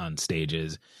teching on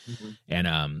stages. Mm-hmm.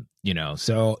 And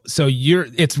so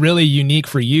it's really unique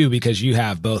for you because you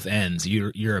have both ends.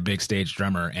 You're a big stage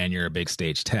drummer and you're a big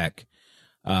stage tech.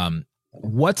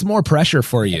 What's more pressure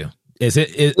for you? Is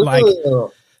it like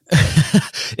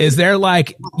is there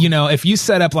like, if you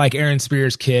set up like Aaron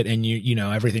Spears' kit and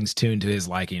everything's tuned to his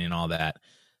liking and all that,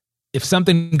 if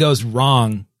something goes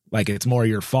wrong, like it's more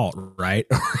your fault, right?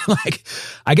 Like,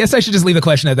 I guess I should just leave the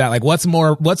question at that. Like, what's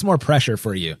more pressure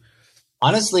for you?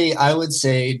 Honestly, I would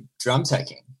say drum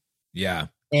teching. Yeah.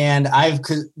 And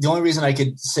the only reason I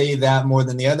could say that more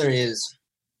than the other is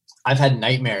I've had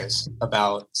nightmares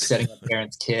about setting up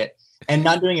Aaron's kit and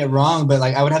not doing it wrong, but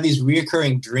like I would have these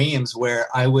reoccurring dreams where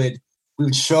we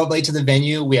would show up late to the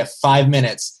venue. We have 5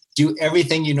 minutes, do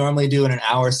everything you normally do in an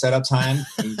hour setup time,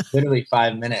 in literally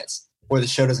 5 minutes, or the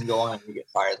show doesn't go on and you get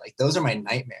fired. Like, those are my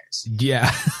nightmares.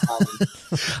 Yeah.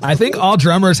 I think all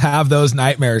drummers have those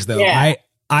nightmares though. Yeah.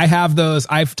 I have those.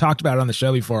 I've talked about it on the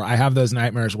show before. I have those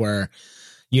nightmares where,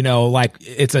 like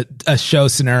it's a show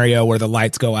scenario where the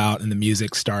lights go out and the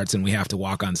music starts and we have to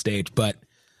walk on stage, but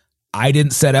I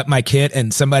didn't set up my kit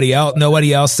and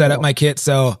nobody else set up my kit.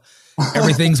 So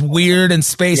everything's weird and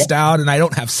spaced out and I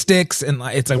don't have sticks and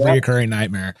it's a recurring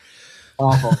nightmare.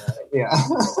 Awful. Yeah.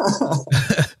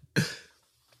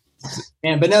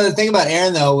 But no, the thing about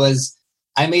Aaron though was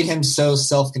I made him so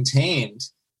self-contained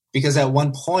because at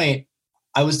one point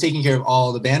I was taking care of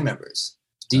all the band members,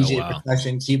 DJ,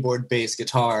 percussion, keyboard, bass,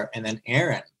 guitar, and then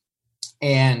Aaron.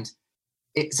 And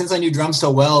since I knew drums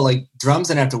so well, like drums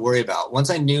I didn't have to worry about. Once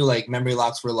I knew like memory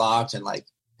locks were locked and like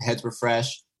heads were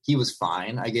fresh, he was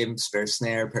fine. I gave him spare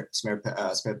snare, spare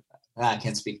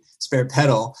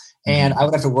pedal, and I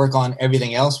would have to work on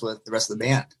everything else with the rest of the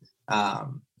band.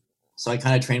 So I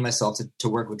kind of trained myself to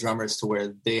work with drummers to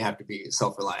where they have to be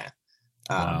self-reliant.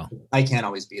 I can't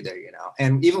always be there,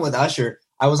 And even with Usher,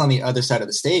 I was on the other side of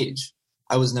the stage.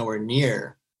 I was nowhere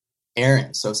near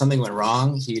Aaron. So if something went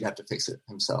wrong, he'd have to fix it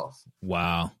himself.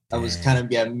 Wow. I was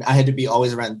I had to be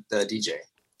always around the DJ.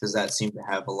 because that seemed to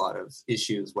have a lot of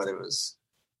issues, whether it was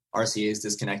RCA's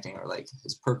disconnecting or like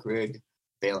his perk rig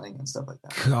failing and stuff like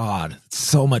that. God,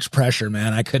 so much pressure,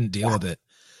 man. I couldn't deal with it.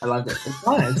 I loved it. It's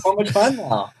fun. It's so much fun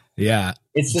now. Yeah.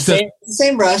 It's the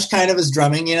same rush kind of as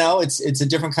drumming, you know. It's a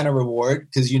different kind of reward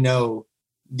because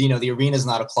the arena's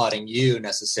not applauding you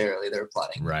necessarily. They're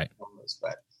applauding right. Numbers,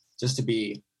 but just to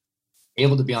be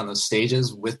able to be on those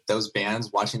stages with those bands,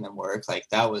 watching them work, like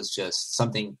that was just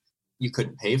something you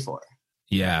couldn't pay for.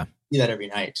 Yeah. See that every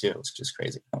night too. It's just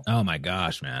crazy. Oh my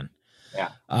gosh, man. Yeah.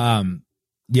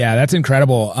 Yeah, that's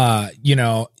incredible.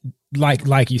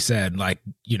 Like you said,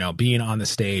 being on the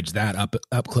stage that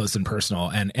up close and personal,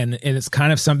 and it's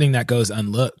kind of something that goes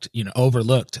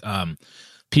overlooked.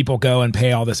 People go and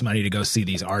pay all this money to go see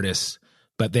these artists,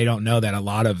 but they don't know that a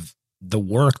lot of the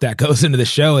work that goes into the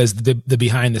show is the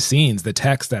behind the scenes, the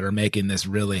techs that are making this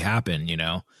really happen, you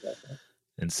know?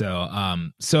 And so,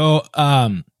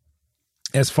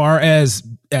 as far as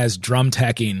drum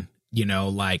teching,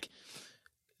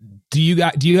 do you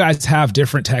guys have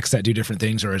different techs that do different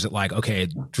things, or is it like, okay,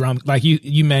 drum, like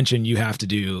you mentioned, you have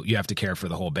to care for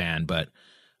the whole band, but,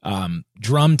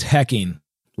 drum teching,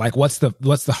 like what's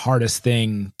the hardest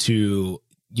thing to,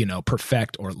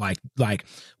 perfect, or like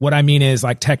what I mean is,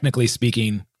 like, technically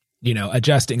speaking,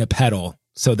 adjusting a pedal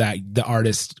so that the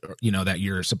artist, that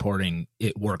you're supporting,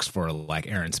 it works for, like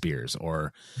Aaron Spears,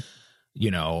 or,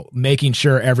 making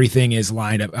sure everything is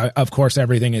lined up. Of course,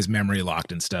 everything is memory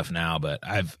locked and stuff now, but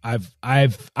I've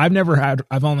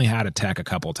only had a tech a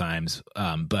couple times.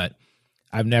 But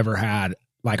I've never had,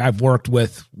 like, I've worked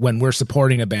with, when we're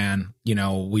supporting a band,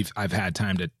 I've had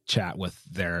time to chat with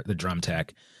the drum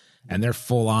tech, and they're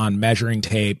full on measuring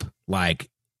tape, like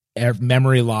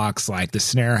memory locks, like the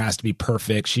snare has to be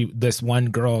perfect. This one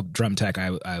girl drum tech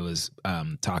I was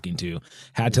talking to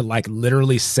had to, like,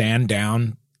 literally sand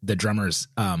down the drummers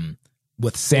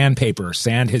with sandpaper,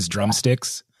 sand his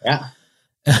drumsticks. Yeah.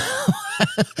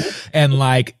 And,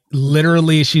 like,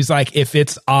 literally she's like, if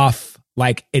it's off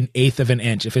like an eighth of an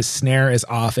inch, if his snare is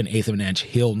off an eighth of an inch,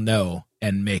 he'll know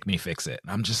and make me fix it.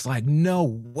 I'm just like, no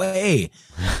way.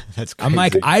 That's crazy. I'm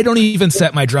like, I don't even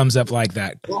set my drums up like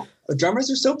that. Well, the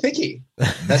drummers are so picky.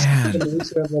 That's the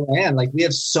nature of the land. Like, we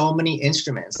have so many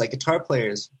instruments. Like guitar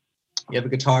players, you have a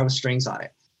guitar with strings on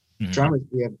it. Mm-hmm. Drummers,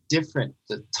 we have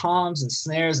the toms and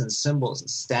snares and cymbals and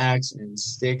stacks and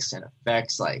sticks and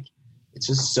effects. Like, it's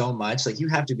just so much. Like, you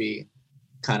have to be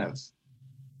kind of,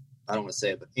 I don't want to say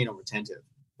it, but retentive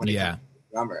when it comes to the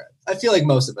drummer. I feel like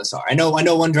most of us are. I know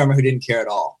one drummer who didn't care at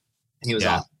all, and he was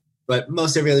awesome. But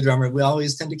most every other drummer, we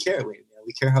always tend to care. We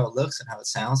care how it looks and how it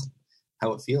sounds and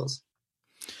how it feels.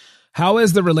 How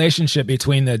is the relationship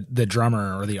between the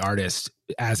drummer or the artist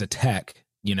as a tech?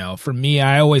 For me,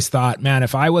 I always thought, man,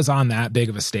 if I was on that big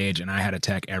of a stage and I had a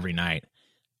tech every night,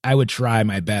 I would try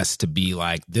my best to be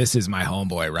like, this is my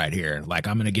homeboy right here. Like,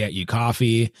 I'm going to get you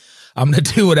coffee. I'm going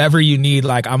to do whatever you need.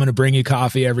 Like, I'm going to bring you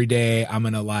coffee every day. I'm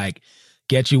going to, like,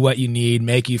 get you what you need,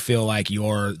 make you feel like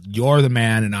you're the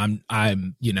man. And I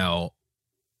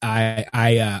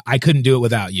couldn't do it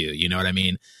without you. You know what I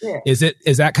mean? Yeah. Is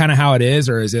that kind of how it is?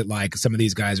 Or is it like some of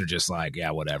these guys are just like, yeah,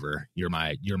 whatever. You're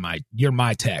my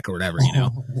tech or whatever,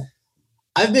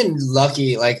 I've been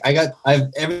lucky. Like,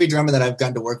 every drummer that I've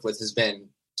gotten to work with has been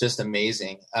just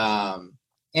amazing. And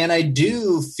I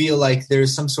do feel like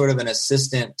there's some sort of an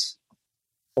assistant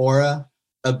aura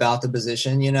about the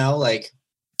position, like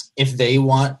if they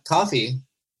want coffee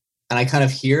and I kind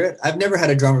of hear it, I've never had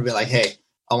a drummer be like, hey,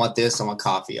 I want this. I want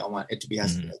coffee. I want it to be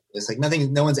has to be like this. Like,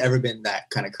 no one's ever been that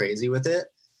kind of crazy with it,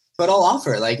 but I'll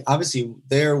offer. Like, obviously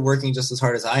they're working just as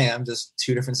hard as I am, just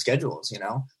two different schedules, and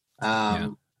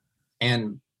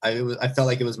I felt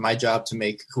like it was my job to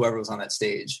make whoever was on that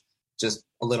stage just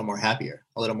a little more happier,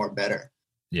 a little more better.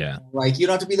 Yeah. Like, you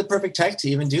don't have to be the perfect tech to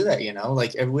even do that,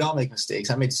 like we all make mistakes.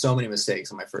 I made so many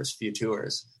mistakes on my first few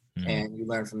tours, and you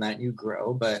learn from that and you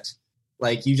grow, but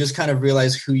like, you just kind of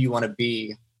realize who you want to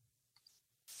be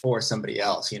for somebody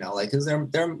else, like, because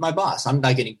they're my boss. I'm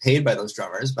not getting paid by those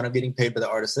drummers, but I'm getting paid by the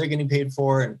artists they're getting paid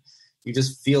for, and you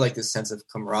just feel like this sense of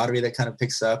camaraderie that kind of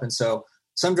picks up. And so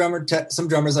some drummers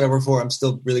that I work for, I'm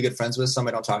still really good friends with. Some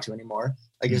I don't talk to anymore.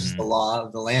 Like, it's just the law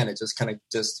of the land. It just kind of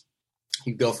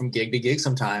you go from gig to gig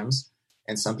sometimes,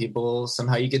 and some people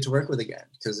somehow you get to work with again,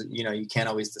 because you can't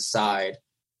always decide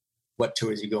what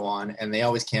tours you go on, and they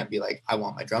always can't be like, I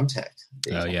want my drum tech.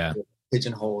 They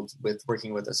pigeonholed with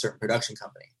working with a certain production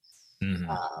company.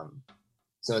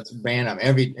 So it's random.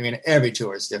 Every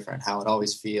tour is different, how it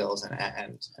always feels and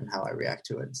how I react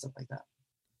to it and stuff like that.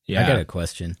 Yeah. I got a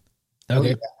question.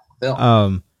 Okay.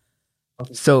 Bill.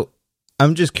 So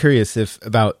I'm just curious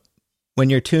about when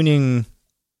you're tuning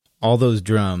all those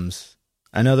drums,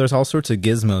 I know there's all sorts of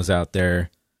gizmos out there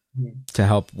to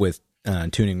help with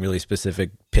tuning really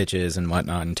specific pitches and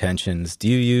whatnot and tensions. Do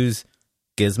you use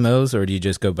gizmos or do you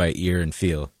just go by ear and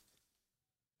feel?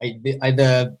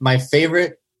 My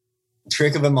favorite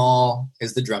trick of them all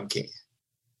is the drum key.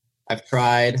 I've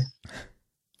tried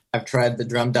the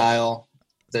drum dial.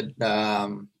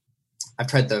 I've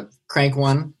tried the crank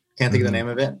one. Can't think of the name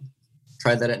of it.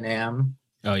 Tried that at NAMM.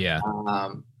 Oh yeah.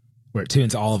 Where it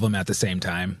tunes all of them at the same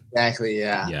time. Exactly.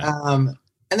 Yeah. Yeah.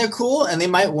 And they're cool and they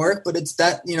might work, but it's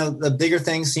that, the bigger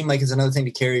things seem like it's another thing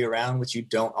to carry around, which you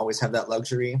don't always have that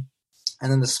luxury.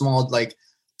 And then the small, like,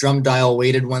 drum dial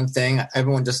weighted one thing,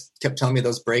 everyone just kept telling me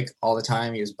those break all the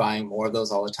time. You're just buying more of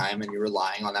those all the time and you're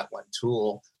relying on that one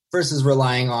tool versus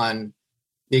relying on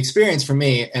the experience for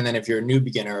me. And then if you're a new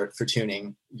beginner for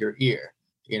tuning, your ear.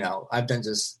 I've done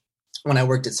when I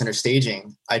worked at Center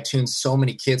Staging, I tuned so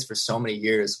many kits for so many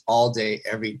years, all day,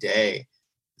 every day,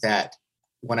 that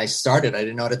when I started, I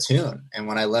didn't know how to tune. And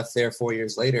when I left there 4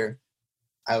 years later,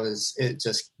 it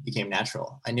just became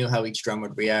natural. I knew how each drum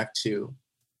would react to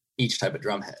each type of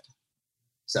drum head.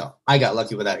 So I got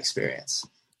lucky with that experience.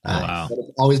 Wow. But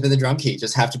it's always been the drum key.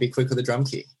 Just have to be quick with the drum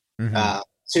key. Mm-hmm.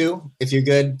 2, if you're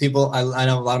good, people, I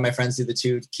know a lot of my friends do the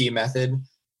 2 key method.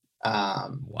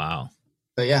 Wow.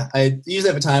 But yeah, I usually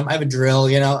have a time. I have a drill,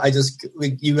 you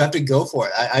have to go for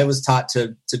it. I was taught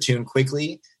to tune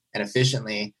quickly and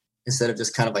efficiently instead of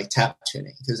just kind of like tap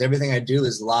tuning, because everything I do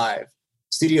is live.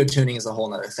 Studio tuning is a whole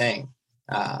nother thing,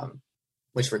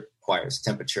 which requires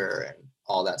temperature and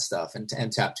all that stuff and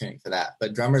tap tuning for that.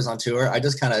 But drummers on tour, I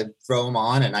just kind of throw them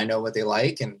on and I know what they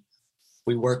like and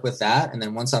we work with that. And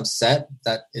then once I'm set,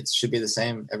 that it should be the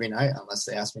same every night unless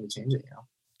they ask me to change it,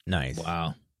 Nice.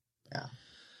 Wow. Yeah.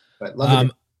 But I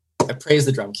praise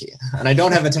the drum key. And I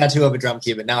don't have a tattoo of a drum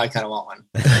key, but now I kind of want one.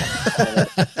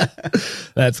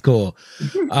 That's cool.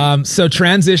 So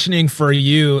transitioning for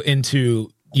you into,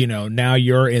 now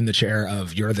you're in the chair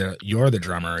of you're the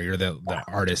drummer, you're the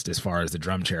artist as far as the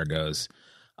drum chair goes.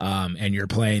 And you're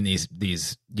playing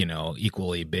these,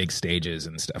 equally big stages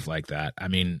and stuff like that. I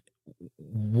mean,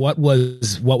 what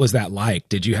was that like?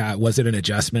 Was it an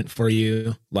adjustment for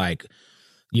you? Like,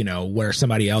 where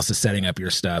somebody else is setting up your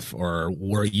stuff, or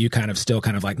were you still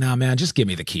like, nah, man, just give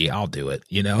me the key. I'll do it.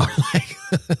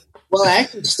 Well, I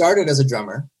actually started as a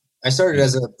drummer. I started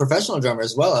as a professional drummer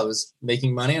as well. I was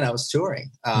making money and I was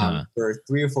touring for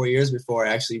 3 or 4 years before I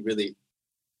actually really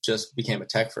just became a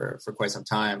tech for quite some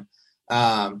time.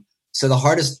 So the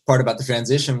hardest part about the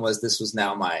transition was this was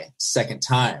now my second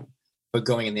time, but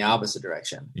going in the opposite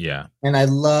direction. Yeah. And I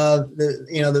love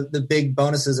the big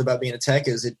bonuses about being a tech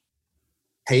is it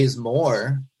pays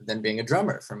more than being a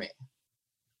drummer for me.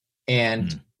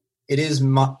 And it is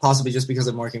possibly just because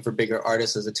I'm working for bigger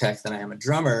artists as a tech than I am a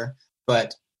drummer,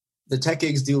 but the tech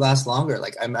gigs do last longer.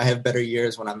 Like I have better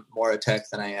years when I'm more a tech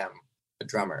than I am a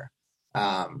drummer.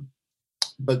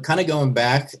 But kind of going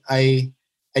back, I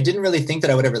didn't really think that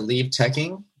I would ever leave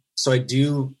teching. So I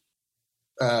do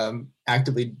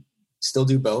actively still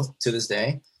do both to this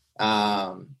day.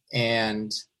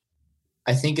 And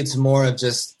I think it's more of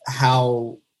just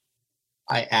how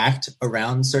I act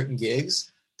around certain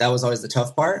gigs. That was always the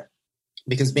tough part,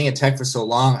 because being a tech for so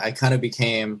long, I kind of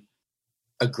became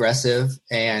aggressive,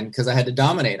 and because I had to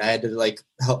dominate, I had to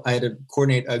help, I had to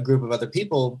coordinate a group of other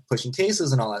people pushing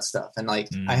cases and all that stuff. And I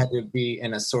had to be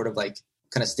in a sort of kind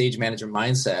of stage manager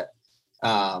mindset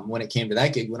when it came to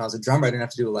that gig. When I was a drummer, I didn't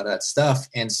have to do a lot of that stuff.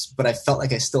 But I felt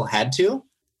like I still had to.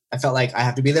 I felt like I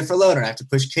have to be there for loader. I have to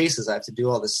push cases. I have to do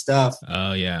all this stuff.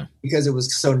 Oh, yeah. Because it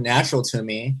was so natural to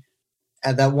me.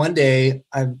 And that one day,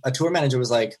 a tour manager was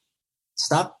like,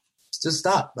 stop. Just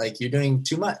stop. You're doing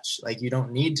too much. You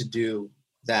don't need to do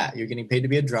that. You're getting paid to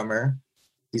be a drummer.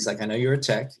 He's like, I know you're a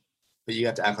tech, but you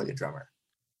have to act like a drummer.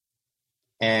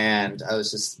 And I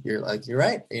was just, you're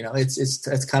right.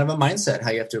 It's kind of a mindset,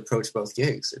 how you have to approach both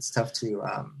gigs. It's tough to,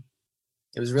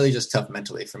 it was really just tough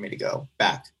mentally for me to go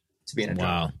back to being a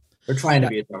drummer. Wow. We're trying to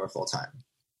be a drummer full time.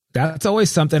 That's always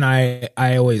something I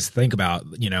always think about,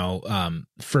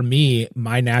 for me,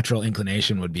 my natural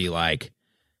inclination would be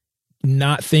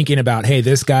not thinking about, hey,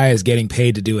 this guy is getting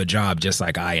paid to do a job just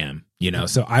like I am,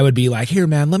 So I would be like, here,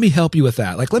 man, let me help you with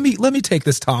that. Let me take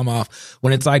this tom off,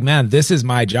 when it's like, man, this is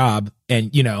my job.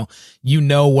 And,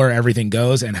 where everything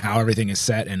goes and how everything is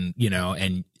set. And,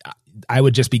 and I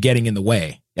would just be getting in the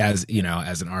way as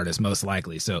an artist, most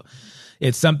likely. So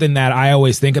it's something that I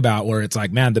always think about, where it's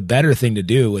like, man, the better thing to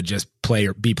do would just play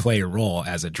your role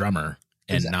as a drummer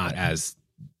and not as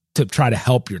to try to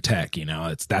help your tech,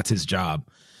 that's his job.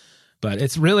 But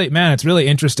it's really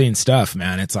interesting stuff,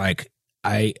 man. It's like,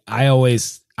 I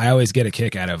always I always get a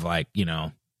kick out of like, you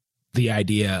know, the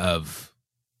idea of,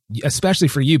 especially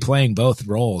for you playing both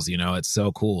roles, you know, it's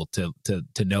so cool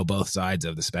to know both sides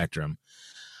of the spectrum.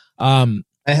 I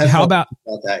have how about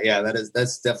that? Yeah,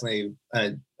 that's definitely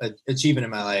an achievement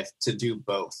in my life to do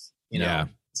both, you know,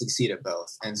 succeed at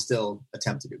both and still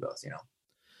attempt to do both, you know.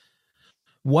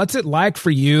 What's it like for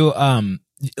you?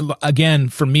 Again,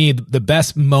 for me, the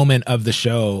best moment of the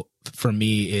show for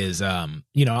me is,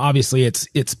 you know, obviously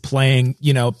it's playing,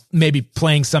 you know, maybe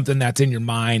playing something that's in your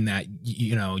mind that,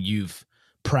 you know, you've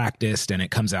practiced and it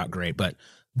comes out great. But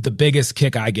the biggest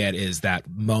kick I get is that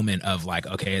moment of like,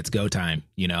 okay, it's go time.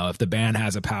 You know, if the band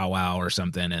has a powwow or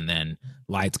something and then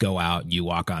lights go out, you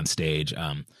walk on stage.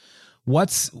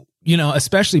 What's, you know,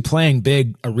 especially playing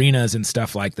big arenas and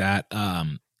stuff like that.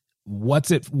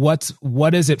 What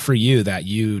is it for you that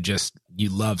you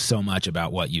love so much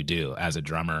about what you do as a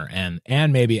drummer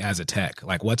and maybe as a tech?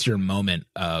 Like, what's your moment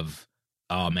of,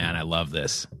 oh man, I love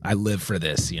this. I live for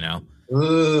this, you know?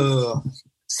 Ooh.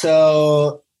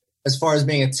 So as far as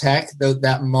being a tech,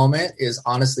 that moment is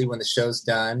honestly when the show's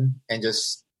done and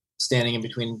just standing in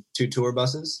between two tour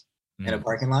buses in a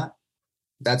parking lot.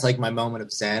 That's like my moment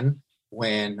of zen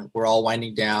when we're all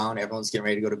winding down, everyone's getting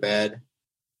ready to go to bed,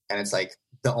 and it's like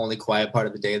the only quiet part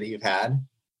of the day that you've had.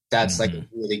 That's like a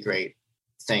really great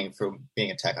thing for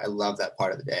being a tech. I love that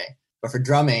part of the day. But for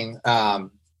drumming, I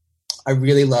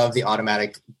really love the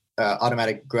automatic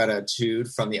gratitude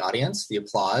from the audience, the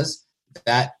applause.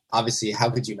 That obviously, how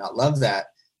could you not love that?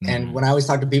 And when I always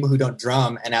talk to people who don't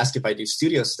drum and ask if I do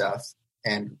studio stuff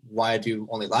and why I do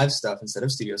only live stuff instead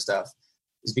of studio stuff,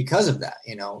 is because of that.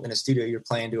 You know, in a studio, you're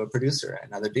playing to a producer,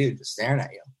 another dude just staring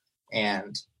at you.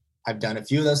 And I've done a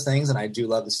few of those things and I do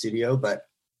love the studio, but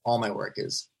all my work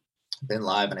has been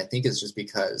live. And I think it's just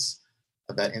because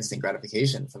of that instant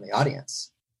gratification from the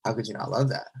audience. How could you not love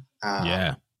that?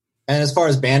 Yeah. And as far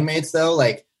as bandmates though,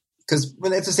 like, cause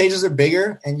if the stages are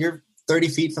bigger and you're 30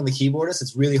 feet from the keyboardist,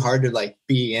 it's really hard to like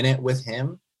be in it with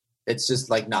him. It's just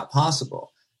like not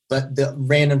possible. But the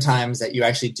random times that you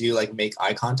actually do like make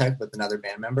eye contact with another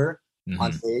band member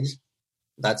on stage,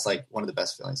 that's like one of the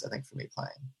best feelings I think for me playing.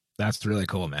 That's really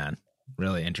cool, man.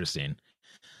 Really interesting.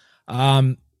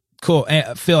 Cool.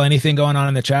 Phil, anything going on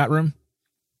in the chat room?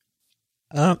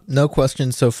 No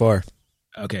questions so far.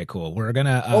 Okay, cool. We're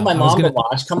gonna. My mom will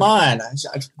watch. Come on. She's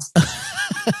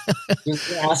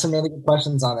gonna ask some really good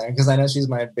questions on there because I know she's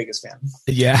my biggest fan.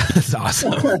 Yeah, that's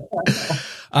awesome.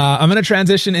 I'm gonna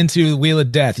transition into Wheel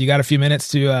of Death. You got a few minutes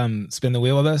to spin the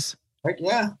wheel with us? Heck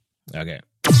yeah. Okay.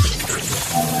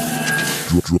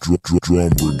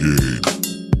 Drum Brigade.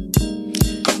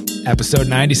 Episode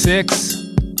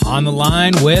 96 on the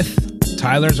line with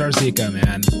Tyler Zarzika,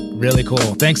 man. Really cool.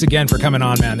 Thanks again for coming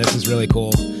on, man. This is really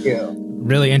cool. Thank you.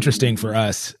 Really interesting for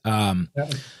us.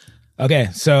 Okay,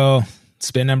 so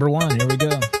spin number 1. Here we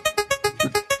go.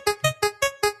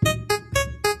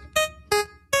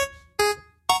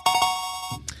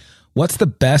 What's the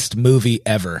best movie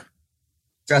ever?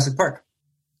 Jurassic Park.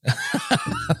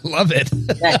 Love it.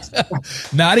 Next.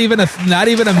 Not even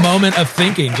a moment of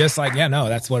thinking. Just like, yeah, no,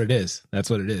 that's what it is. That's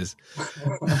what it is.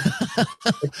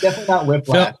 It's definitely not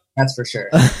Whiplash. That's for sure.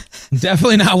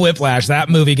 Definitely not Whiplash. That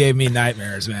movie gave me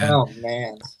nightmares, man. Oh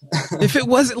man. If it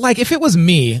was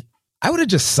me, I would have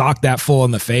just socked that fool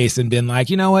in the face and been like,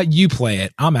 you know what, you play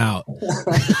it. I'm out.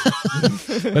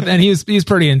 But then he's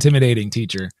pretty intimidating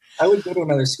teacher. I would go to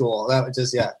another school. That would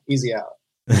just easy out.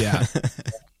 Yeah.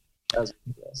 That was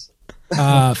ridiculous.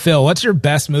 Phil, what's your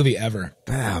best movie ever?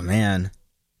 Oh man,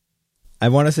 I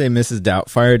want to say Mrs.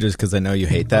 Doubtfire just because I know you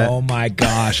hate that. Oh my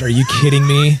gosh, are you kidding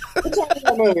me?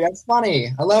 That movie. That's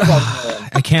funny. I love that movie.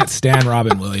 I can't stand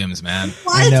Robin Williams, man.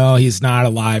 What? I know he's not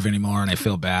alive anymore, and I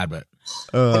feel bad, but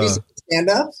Have you seen stand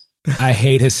up? I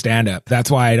hate his stand up.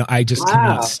 That's why I just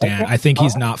cannot stand. Okay. I think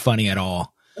he's not funny at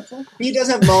all. He does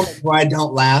have moments where I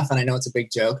don't laugh, and I know it's a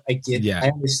big joke. I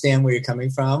understand where you're coming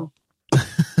from.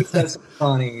 He does some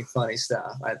funny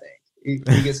stuff. I think he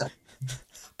gets.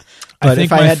 But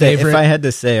if I had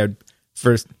to say,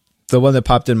 first the one that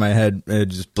popped in my head,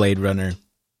 just Blade Runner.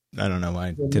 I don't know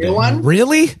why. The new one?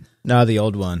 Really? No, the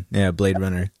old one. Yeah, Blade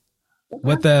Runner.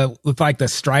 With like the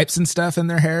stripes and stuff in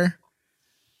their hair.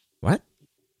 What?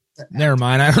 Never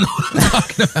mind. I don't know what I'm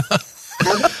talking about.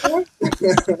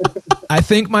 I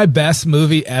think my best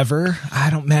movie ever.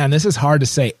 This is hard to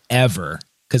say ever.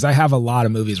 Because I have a lot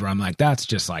of movies where I'm like, that's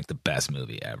just like the best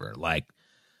movie ever. Like,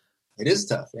 it is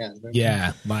tough.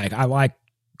 Yeah. Like I like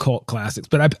cult classics,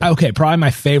 but probably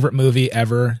my favorite movie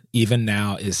ever, even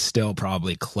now, is still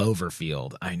probably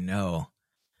Cloverfield. I know,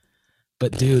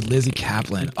 but dude, Lizzie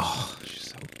Kaplan. Oh,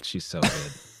 she's so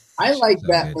good. I like So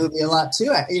that good. movie a lot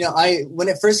too. I when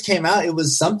it first came out, it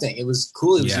was something. It was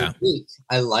cool. It was unique.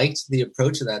 I liked the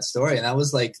approach of that story, and that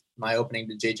was like my opening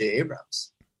to J.J.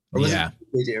 Abrams. Or was it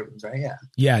J.J. Abrams, right? Yeah.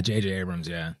 Yeah, J.J. Abrams.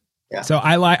 Yeah. Yeah. So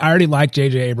I already like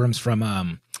J.J. Abrams from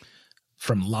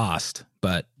Lost,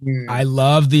 but I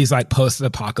love these like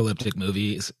post-apocalyptic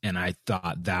movies, and I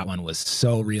thought that one was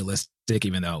so realistic,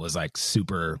 even though it was like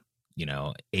super,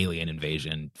 alien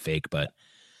invasion fake, but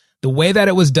the way that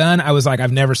it was done, I was like,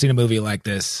 I've never seen a movie like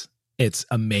this. It's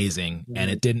amazing. And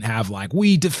it didn't have like,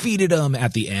 we defeated them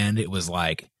at the end. It was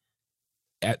like,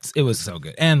 it was so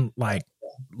good. And like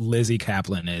Lizzie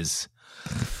Kaplan is,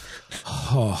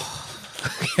 okay.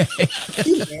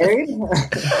 You married?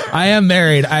 I am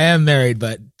married,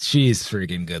 but she's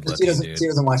freaking good looking, dude. She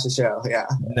doesn't watch the show. Yeah.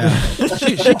 No,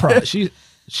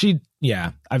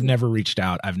 yeah, I've never reached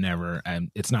out.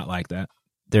 It's not like that.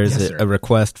 There's a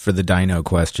request for the dino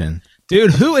question.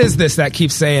 Dude, who is this that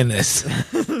keeps saying this?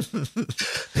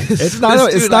 It's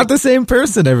not the same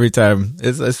person every time.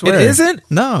 I swear. It isn't?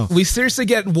 No. We seriously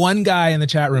get one guy in the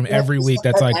chat room every week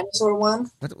that's like dinosaur one.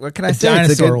 What can I say?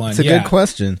 Dinosaur one. It's a good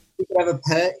question. You could have a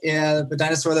pet, the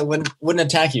dinosaur that wouldn't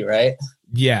attack you, right?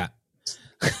 Yeah.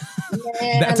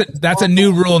 That's a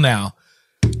new rule now.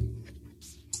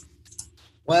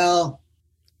 Well,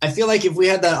 I feel like if we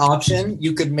had that option,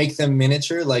 you could make them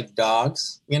miniature like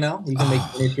dogs, you can make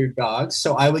miniature dogs.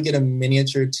 So I would get a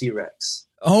miniature T-Rex.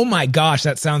 Oh my gosh,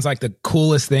 that sounds like the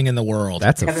coolest thing in the world.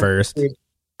 That's a first.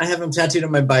 I have them tattooed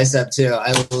on my bicep too.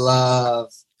 I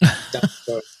love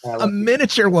dinosaurs. A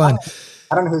miniature one.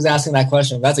 I don't know who's asking that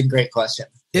question. That's a great question.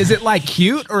 Is it like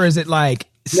cute or is it like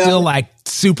still like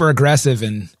super aggressive?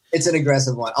 And it's an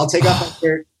aggressive one. I'll take off my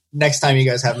shirt next time you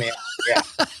guys have me on. Yeah.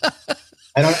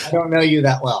 I don't know you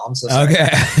that well. I'm so sorry. Okay.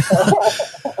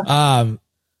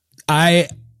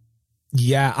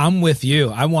 I'm with you.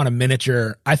 I want a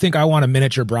miniature. I think I want a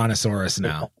miniature brontosaurus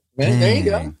now. There you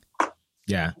go.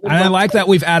 Yeah. And I like that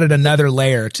we've added another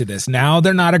layer to this. Now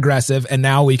they're not aggressive and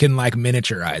now we can like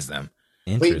miniaturize them.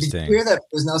 Interesting. Wait, did you hear that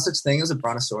there's no such thing as a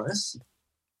brontosaurus?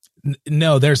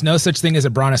 No, there's no such thing as a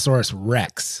brontosaurus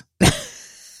rex.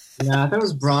 Yeah, I thought it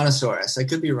was brontosaurus. I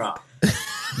could be wrong.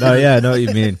 No, yeah, I know what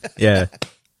you mean. Yeah.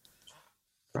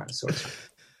 Brontosaurus.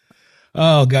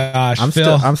 Oh gosh, I'm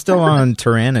still on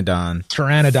Pteranodon.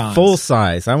 Pteranodon, full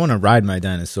size. I want to ride my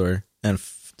dinosaur and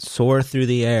soar through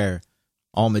the air,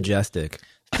 all majestic.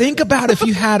 Think about if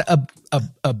you had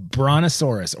a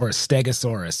brontosaurus or a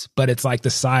stegosaurus, but it's like the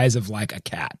size of like a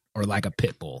cat or like a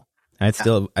pit bull. I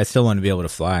still want to be able to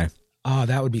fly. Oh,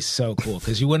 that would be so cool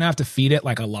because you wouldn't have to feed it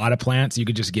like a lot of plants. You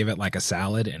could just give it like a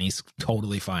salad, and he's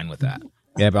totally fine with that.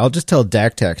 Yeah, but I'll just tell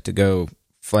Dak to go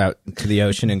fly out to the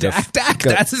ocean and go. Dak,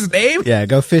 that's his name? Yeah,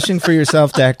 go fishing for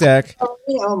yourself, Dak.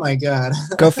 Oh my god.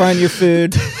 Go find your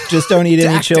food. Just don't eat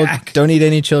any children. Don't eat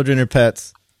any children or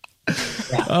pets.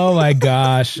 Yeah. Oh my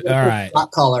gosh! All right. Hot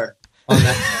collar on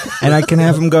that. And I can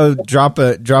have him go drop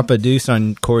a deuce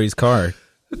on Corey's car.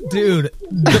 Dude,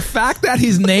 the fact that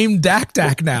he's named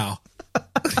Dak now.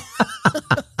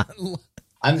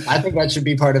 I think that should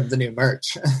be part of the new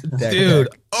merch. Dude.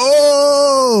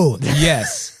 Oh,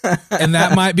 yes. And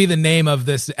that might be the name of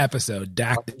this episode,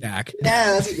 Dak. Yeah,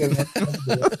 that's a good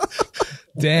one.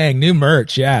 Dang, new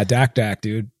merch. Yeah, Dak,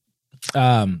 dude.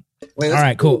 All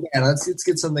right, cool. Yeah, let's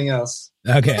get something else.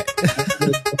 Okay.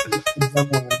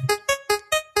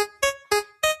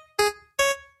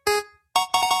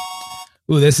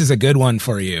 Ooh, this is a good one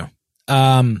for you.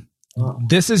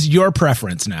 This is your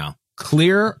preference now.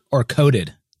 Clear or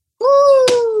coated?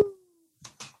 Woo!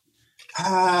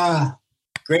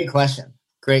 Great question.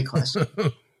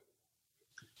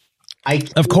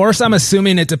 Of course, I'm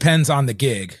assuming it depends on the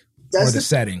gig or the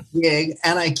setting. Gig,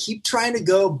 and I keep trying to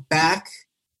go back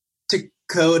to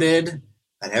coated,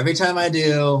 but every time I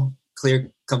do,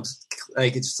 clear comes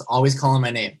like it's always calling my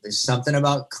name. There's something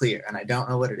about clear, and I don't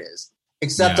know what it is.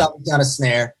 Except I was on a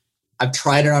snare. I've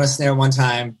tried it on a snare one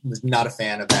time. Was not a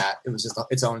fan of that. It was just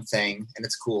its own thing, and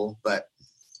it's cool, but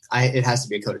it has to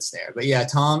be a coated snare. But yeah,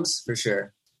 toms for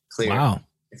sure, clear. Wow.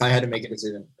 If I had to make a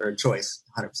decision or a choice,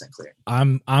 100% clear.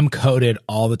 I'm coated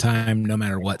all the time, no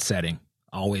matter what setting.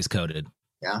 Always coated.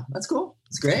 Yeah, that's cool.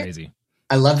 It's great. Crazy.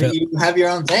 I love that you have your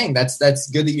own thing. That's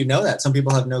good that you know that. Some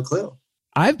people have no clue.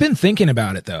 I've been thinking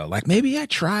about it though. Like maybe I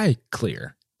try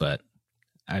clear, but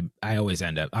I always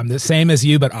end up. I'm the same as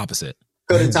you, but opposite.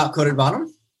 Coated top, coated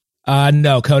bottom?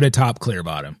 No, coated top, clear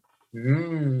bottom.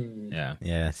 Yeah.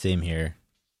 Yeah, same here.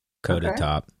 Coated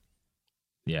top.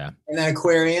 Yeah. And then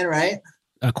Aquarian, right?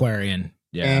 Aquarian.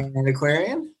 Yeah. And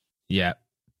Aquarian? Yeah.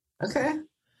 Okay.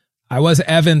 I was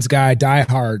Evans guy, die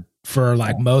hard for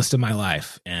like most of my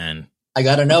life, and I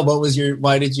gotta know,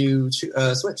 why did you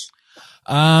switch?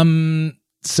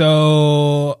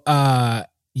 So,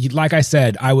 like I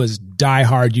said, I was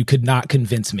diehard. You could not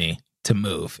convince me to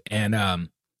move. And,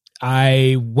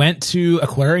 I went to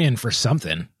Aquarian for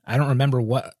something. I don't remember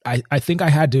what. I think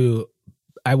I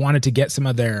wanted to get some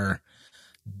of their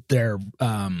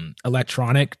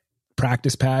electronic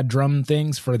practice pad drum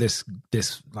things for this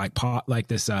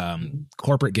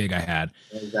corporate gig I had.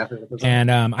 Exactly.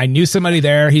 And I knew somebody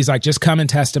there. He's like, just come and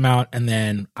test them out. And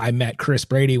then I met Chris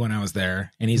Brady when I was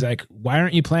there, and he's like, why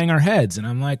aren't you playing our heads? And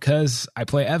I'm like, cause I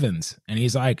play Evans. And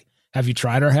he's like, have you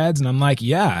tried our heads? And I'm like,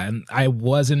 yeah. And I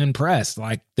wasn't impressed.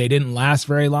 Like, they didn't last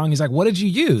very long. He's like, what did you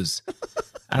use?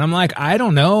 And I'm like, I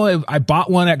don't know. I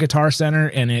bought one at Guitar Center,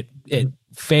 and it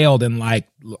failed in like,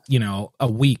 a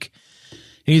week.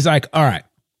 And he's like, all right,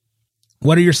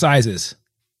 what are your sizes?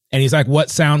 And he's like, what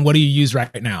do you use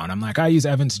right now? And I'm like, I use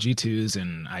Evans G2s,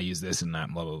 and I use this and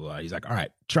that, blah, blah, blah. He's like, all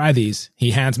right, try these.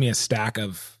 He hands me a stack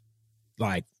of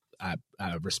like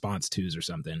response 2s or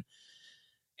something.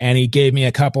 And he gave me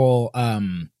a couple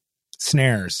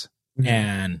snares. Mm-hmm.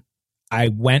 And I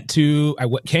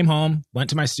came home,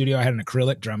 went to my studio. I had an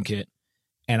acrylic drum kit,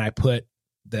 and I put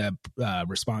the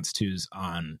response 2s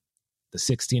on the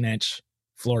 16-inch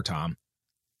floor tom,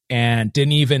 and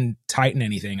didn't even tighten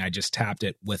anything. I just tapped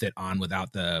it with it on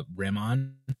without the rim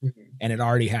on, mm-hmm. and it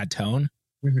already had tone.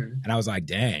 Mm-hmm. And I was like,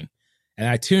 dang. And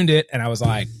I tuned it, and I was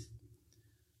like,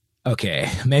 okay,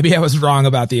 maybe I was wrong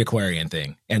about the Aquarian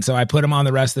thing. And so I put them on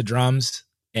the rest of the drums,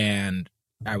 and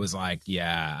I was like,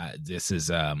 yeah, this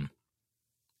is, I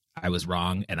was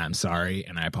wrong, and I'm sorry,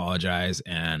 and I apologize,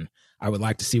 and I would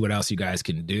like to see what else you guys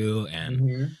can do. And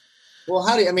mm-hmm. Well,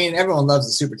 everyone loves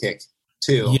the super kick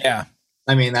too. Yeah.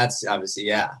 I mean, that's obviously,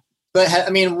 yeah. But I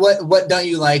mean, what don't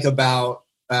you like about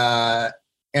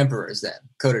Emperors then?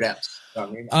 Coated M's.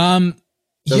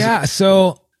 Yeah.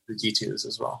 So the G2s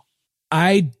as well.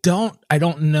 I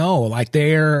don't know. Like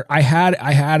I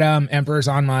had Emperors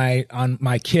on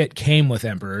my kit came with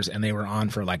Emperors, and they were on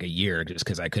for like a year just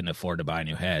because I couldn't afford to buy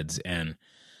new heads. And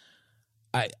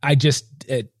I just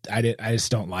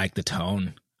don't like the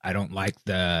tone. I don't like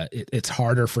it's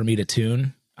harder for me to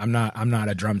tune. I'm not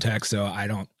a drum tech, so I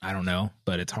don't know,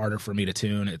 but it's harder for me to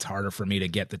tune. It's harder for me to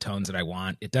get the tones that I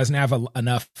want. It doesn't have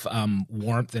enough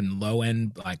warmth and low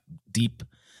end, like deep,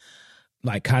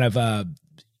 like kind of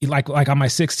like on my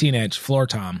 16-inch floor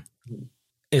tom,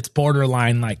 it's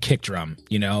borderline like kick drum,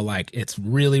 like it's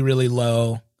really, really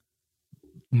low,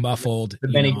 muffled. The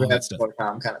Benny Greb floor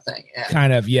tom kind of thing. Yeah.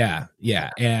 Kind of, yeah.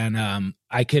 And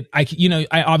I could,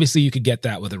 obviously you could get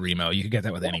that with a Remo. You could get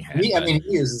that with any head. He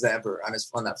uses the Emperor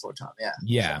on that floor tom. Yeah.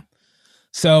 Yeah.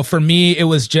 So for me, it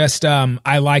was just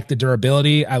I liked the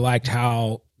durability. I liked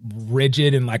how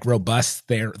rigid and like robust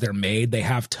they're made. They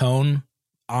have tone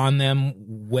on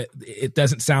them. It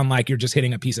doesn't sound like you're just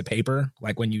hitting a piece of paper,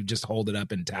 like when you just hold it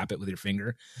up and tap it with your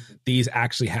finger. Mm-hmm. These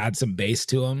actually had some bass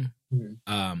to them.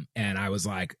 Mm-hmm. And I was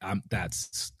like,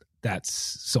 that's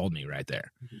sold me right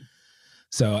there. Mm-hmm.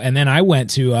 So, and then I went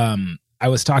to, I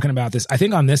was talking about this, I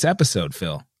think on this episode,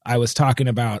 Phil, I was talking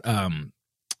about,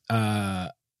 I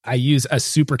use a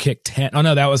Super Kick 10. Oh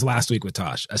no, that was last week with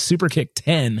Tosh. A Super Kick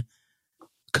 10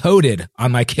 coated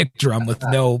on my kick drum with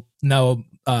no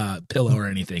pillow or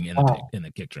anything in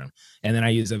the kick drum. And then I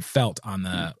use a felt on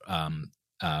the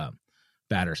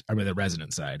the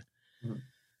resonant side. Mm-hmm.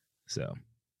 So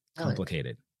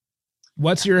complicated.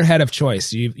 What's your head of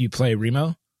choice? You play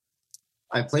Remo?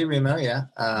 I play Remo, yeah.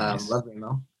 Nice. Love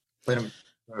Remo. Played him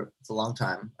for a long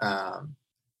time.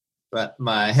 But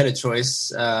my head of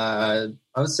choice, I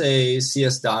would say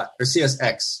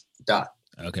CSX dot.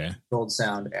 Okay. Gold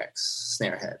Sound X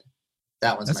snare head.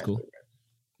 That one's That's my cool. favorite.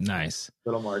 Nice. A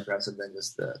little more aggressive than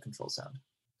just the control sound.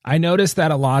 I noticed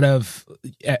that a lot of,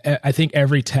 I think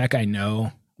every tech I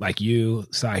know, like you,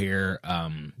 Sahir,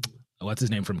 what's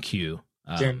his name from Q?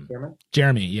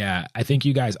 Jeremy. Yeah. I think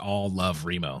you guys all love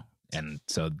Remo. And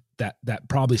so that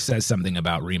probably says something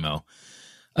about Remo.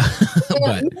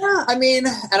 Yeah, I mean,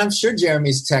 and I'm sure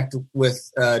Jeremy's teched with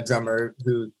a drummer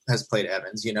who has played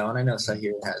Evans, and I know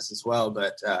Sahir has as well,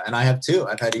 but and I have too.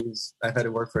 I've had to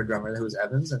work for a drummer who was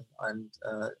Evans and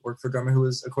work for a drummer who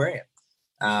was Aquarian.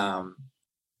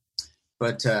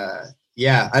 But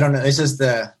yeah, I don't know. It's just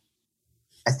I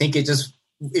think it just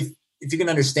if you can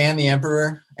understand the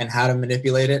Emperor and how to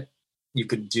manipulate it, you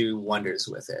could do wonders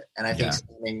with it. And I think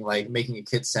something like making a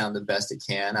kit sound the best it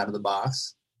can out of the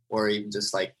box, or even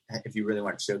just like if you really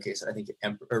want to showcase it, I think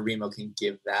Remo can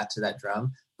give that to that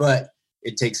drum, but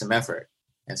it takes some effort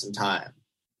and some time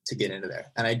to get into there.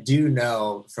 And I do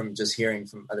know from just hearing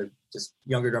from other just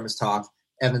younger drummers talk,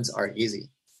 Evans are easy.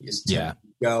 You just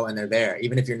go and they're there.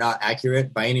 Even if you're not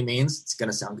accurate by any means, it's going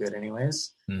to sound good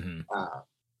anyways. Mm-hmm.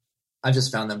 I've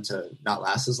just found them to not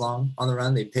last as long on the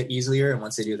run. They pit easier, and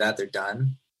once they do that, they're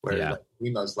done. Where like,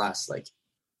 Remos last like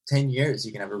 10 years,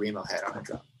 you can have a Remo head on a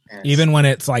drum. Even when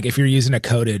it's like, if you're using a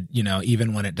coated, you know,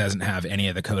 even when it doesn't have any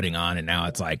of the coating on and now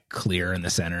it's like clear in the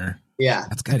center. Yeah.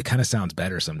 It kind of sounds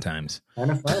better sometimes.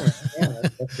 Kind of fun. Yeah.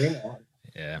 That's Remo.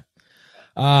 Yeah.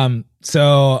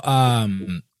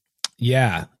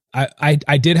 Yeah,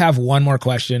 I did have one more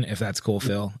question, if that's cool,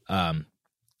 Phil.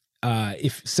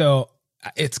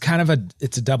 It's kind of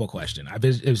it's a double question. I've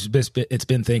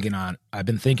been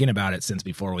thinking about it since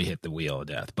before we hit the wheel of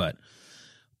death. But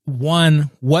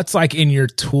one, what's like in your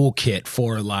toolkit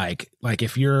for like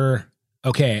if you're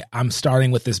okay, I'm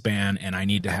starting with this band and I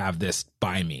need to have this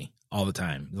by me all the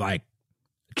time, like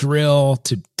drill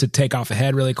to take off a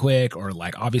head really quick, or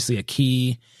like obviously a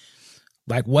key.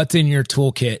 Like what's in your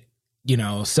toolkit? You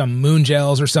know, some moon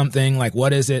gels or something. Like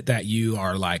what is it that you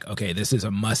are like, okay, this is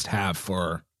a must have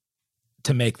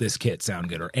to make this kit sound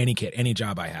good, or any kit, any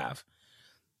job I have?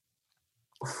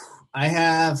 I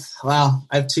have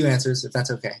two answers, if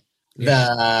that's okay.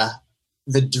 Yeah.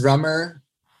 The drummer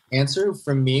answer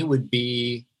from me would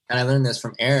be, and I learned this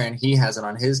from Aaron, he has it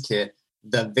on his kit,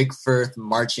 the Vic Firth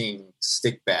marching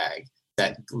stick bag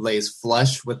that lays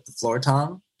flush with the floor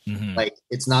tom. Mm-hmm. Like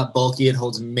it's not bulky. It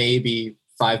holds maybe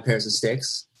 5 pairs of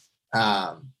sticks.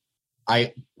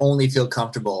 I only feel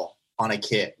comfortable on a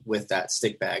kit with that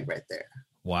stick bag right there.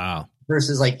 Wow.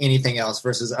 Versus like anything else,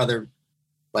 versus other,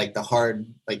 like the hard,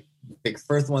 like Big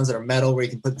Firth ones that are metal where you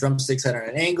can put drumsticks at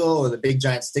an angle, or the big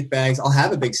giant stick bags. I'll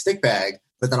have a big stick bag,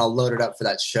 but then I'll load it up for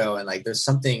that show. And like, there's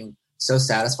something so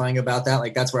satisfying about that.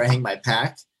 Like that's where I hang my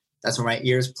pack. That's where my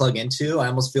ears plug into. I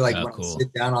almost feel like when I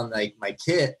sit down on like my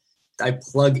kit, I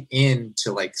plug in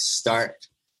to like start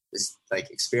this like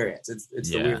experience. It's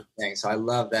the weird thing. So I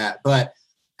love that. But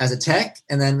as a tech,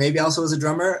 and then maybe also as a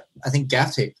drummer, I think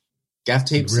gaff tape. Gaff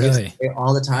tape saves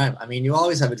all the time. I mean, you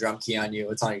always have a drum key on you.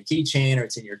 It's on your keychain, or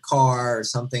it's in your car, or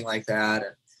something like that.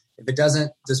 And if it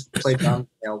doesn't, just play drum.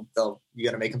 You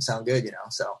got to make them sound good. You know.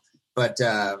 So, but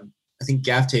I think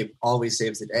gaff tape always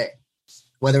saves the day.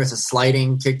 Whether it's a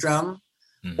sliding kick drum,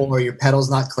 or your pedal's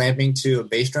not clamping to a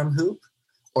bass drum hoop,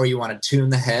 or you want to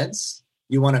tune the heads,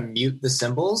 you want to mute the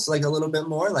cymbals like a little bit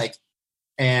more, like,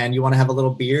 and you want to have a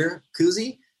little beer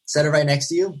koozie. Set it right next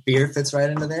to you. Beer fits right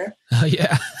into there. Oh,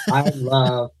 yeah. I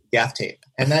love gaff tape.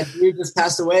 And that dude just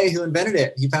passed away who invented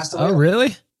it. He passed away. Oh,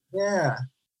 really? Yeah.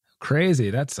 Crazy.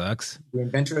 That sucks. The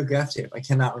inventor of gaff tape. I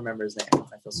cannot remember his name.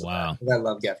 I feel so bad. I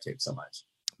love gaff tape so much.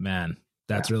 Man,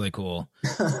 that's really cool.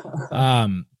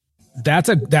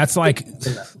 That's like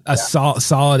a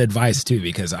solid advice too,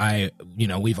 because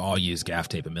we've all used gaff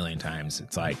tape a million times.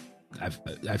 It's like,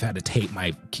 I've had to tape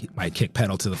my kick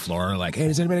pedal to the floor. Like, hey,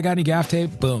 does anybody got any gaff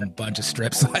tape? Boom, bunch of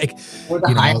strips. Like, when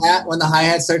the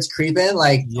hi-hat starts creeping,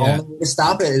 like the only way to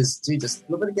stop it is just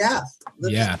a little bit of gaff.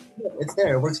 It's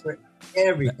there. It works for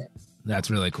everything.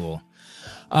 That's really cool.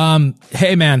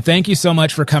 Hey man, thank you so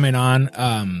much for coming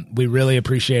on. We really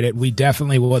appreciate it. We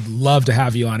definitely would love to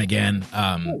have you on again.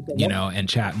 And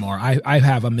chat more. I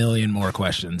have a million more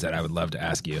questions that I would love to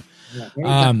ask you.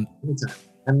 I'm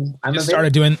just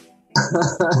started doing.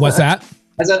 What's that?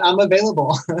 I said I'm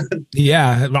available.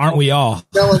 Yeah, aren't we all?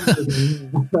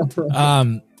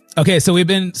 Okay,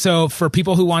 so for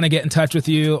people who want to get in touch with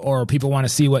you, or people want to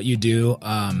see what you do,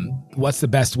 what's the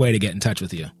best way to get in touch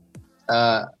with you?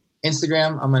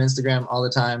 Instagram. I'm on Instagram all the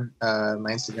time.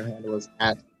 My Instagram handle is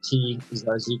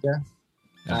 @tzarzika.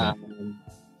 I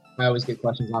always get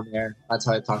questions on there. That's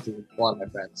how I talk to a lot of my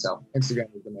friends. So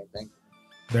Instagram is the main thing.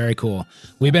 Very cool.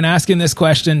 We've been asking this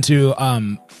question to,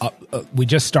 we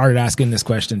just started asking this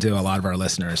question to a lot of our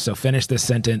listeners. So finish this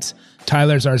sentence.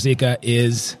 Tyler Zarzika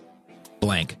is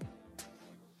blank.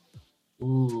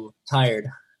 Ooh, tired.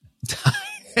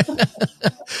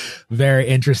 Very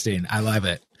interesting. I love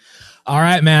it. All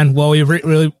right, man. Well,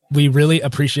 we really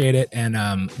appreciate it.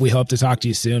 And we hope to talk to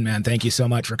you soon, man. Thank you so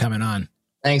much for coming on.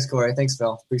 Thanks, Corey. Thanks,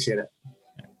 Phil. Appreciate it.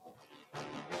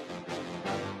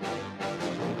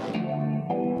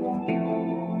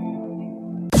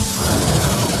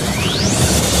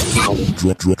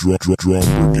 Drum Brigade.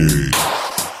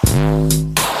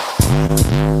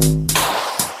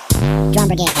 Drum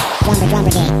Brigade.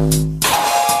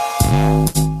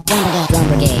 Drum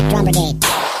Brigade. Drum Brigade.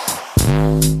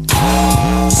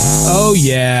 Oh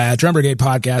yeah, Drum Brigade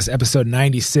podcast, episode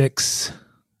 96.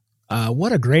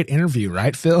 What a great interview,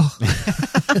 right, Phil?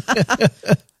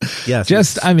 Yes,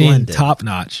 just top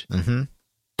notch. Mm-hmm.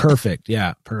 Perfect.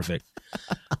 Yeah, perfect.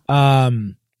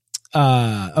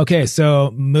 Okay,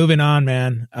 so moving on,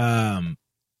 man.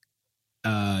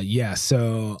 Yeah,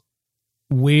 so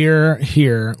we're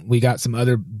here. We got some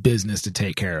other business to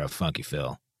take care of, Funky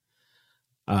Phil.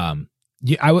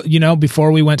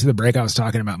 Before we went to the break, I was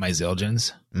talking about my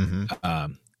Zildjians,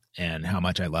 and how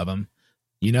much I love them.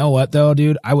 You know what though,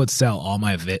 dude? I would sell all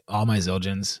my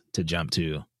Zildjians to jump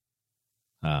to,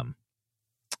 Meinl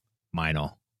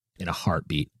in a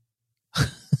heartbeat.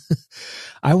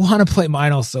 I want to play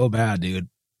Meinl so bad, dude.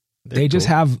 They just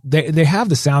have they have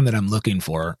the sound that I'm looking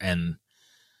for, and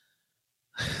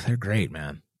they're great,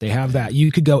 man. They have that.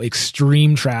 You could go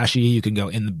extreme trashy. You can go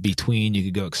in the between. You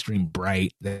could go extreme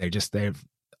bright. They've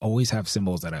always have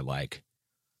cymbals that I like.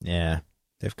 Yeah,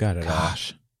 they've got it.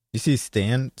 Gosh, you see,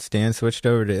 Stan switched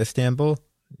over to Istanbul.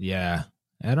 Yeah,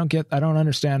 I don't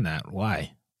understand that.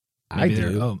 Why? Maybe I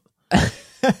do.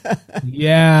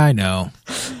 Yeah, I know.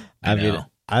 I mean,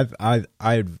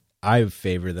 I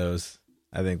favor those.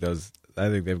 I think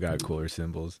they've got cooler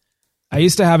cymbals. I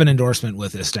used to have an endorsement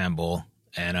with Istanbul,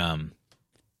 and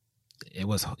it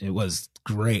was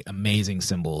great, amazing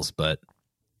cymbals, but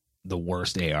the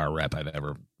worst AR rep I've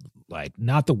ever, like,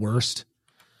 not the worst,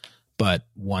 but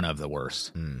one of the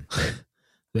worst.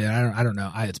 I don't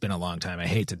know. It's been a long time. I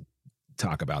hate to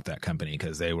talk about that company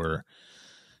because it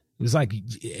was like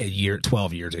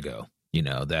 12 years ago,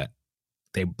 that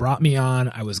they brought me on.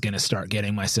 I was going to start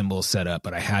getting my cymbals set up,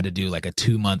 but I had to do like a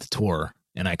 2-month tour,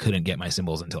 and I couldn't get my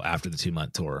cymbals until after the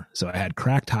 2-month tour. So I had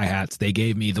cracked hi-hats. They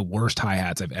gave me the worst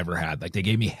hi-hats I've ever had. Like, they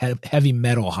gave me heavy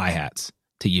metal hi-hats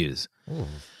to use. Ooh.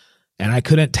 And I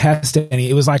couldn't test any.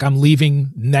 It was like, I'm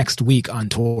leaving next week on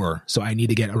tour, so I need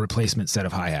to get a replacement set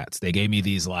of hi-hats. They gave me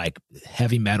these like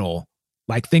heavy metal,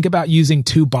 like, think about using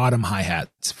 2 bottom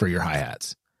hi-hats for your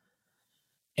hi-hats.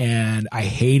 And I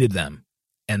hated them.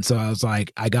 And so I was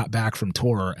like, I got back from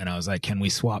tour and I was like, can we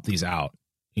swap these out?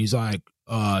 He's like,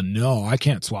 no, I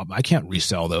can't swap. I can't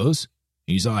resell those.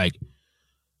 He's like,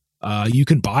 you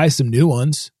can buy some new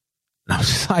ones. And I was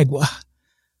just like, what?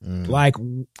 Like,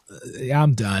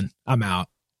 I'm done. I'm out.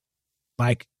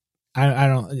 Like, I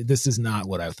don't, this is not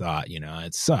what I thought,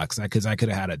 it sucks because I could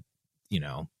have had a,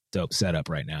 dope setup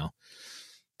right now,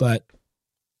 but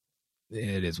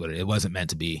it is what it wasn't meant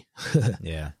to be.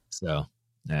 Yeah. So,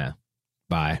 yeah.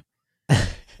 Bye.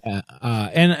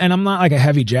 And I'm not like a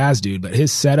heavy jazz dude, but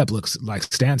his setup looks like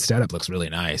Stan's setup looks really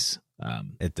nice.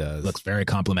 It does. Looks very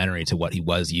complimentary to what he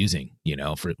was using,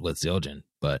 with Zildjian.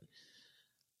 But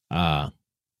I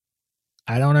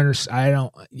don't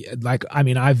understand.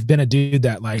 I've been a dude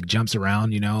that like jumps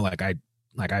around,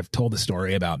 I've told the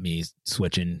story about me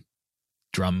switching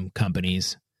drum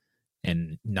companies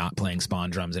and not playing Spawn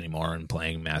drums anymore and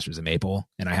playing Masters of Maple.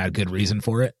 And I had good reason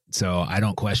for it. So I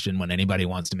don't question when anybody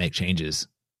wants to make changes.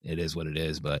 It is what it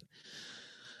is. But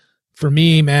for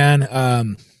me, man,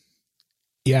 I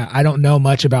don't know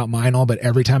much about Meinl, but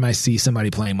every time I see somebody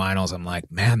playing Meinls, I'm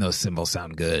like, man, those cymbals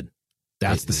sound good.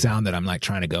 That's the sound that I'm like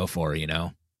trying to go for,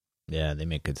 Yeah, they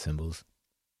make good cymbals.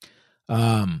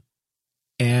 When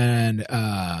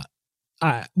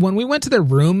we went to their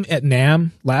room at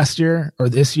NAMM last year or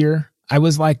this year, I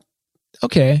was like,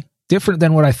 okay, different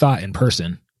than what I thought in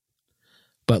person.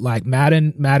 But like Matt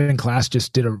and class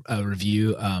just did a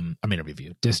review.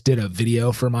 Just did a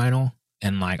video for Meinl.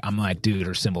 And like, I'm like, dude,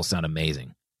 her cymbals sound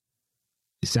amazing.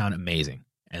 They sound amazing.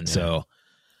 And so,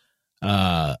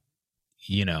 I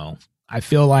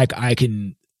feel like I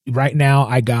can, right now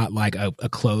I got like a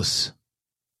close.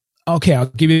 Okay, I'll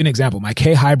give you an example. My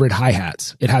K hybrid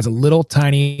hi-hats. It has a little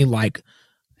tiny, like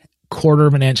 1/4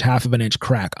 of an inch, 1/2 of an inch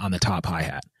crack on the top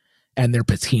hi-hat. And they're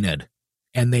patinaed.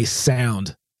 And they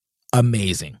sound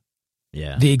amazing.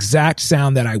 Yeah. The exact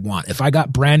sound that I want. If I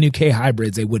got brand new K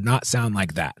hybrids, they would not sound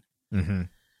like that. Mm-hmm.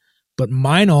 But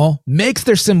Meinl makes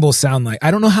their cymbals sound like, I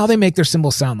don't know how they make their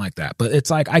cymbals sound like that, but it's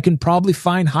like I can probably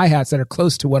find hi-hats that are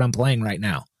close to what I'm playing right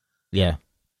now. Yeah.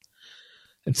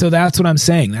 And so that's what I'm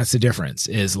saying. That's the difference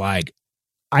is like,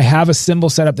 I have a cymbal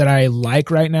setup that I like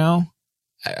right now.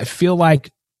 I feel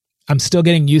like I'm still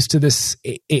getting used to this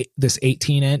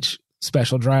 18-inch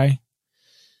special dry,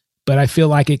 but I feel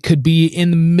like it could be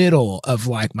in the middle of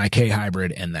like my K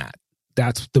hybrid and that.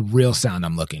 That's the real sound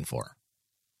I'm looking for.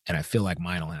 And I feel like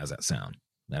Meinl has that sound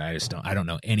that I don't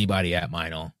know anybody at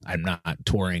Meinl. I'm not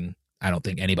touring. I don't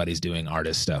think anybody's doing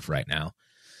artist stuff right now,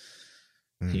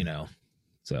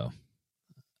 so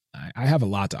I have a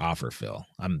lot to offer, Phil.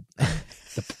 I'm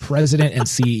the president and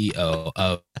CEO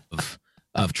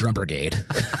of Drum Brigade.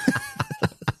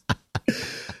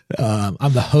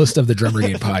 I'm the host of the Drum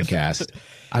Brigade podcast.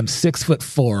 I'm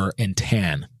 6'4" and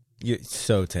tan. You're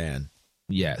so tan.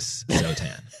 Yes, so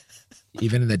tan.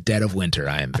 Even in the dead of winter,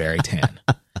 I am very tan.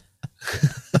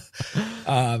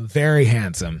 Very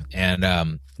handsome. And,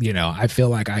 I feel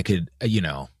like I could,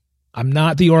 I'm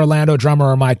not the Orlando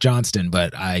drummer or Mike Johnston,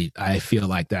 but I feel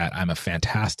like that I'm a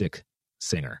fantastic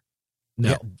singer. No,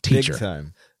 Yeah, teacher. Big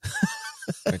time.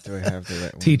 Wait, do I have the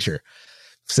right one? Teacher.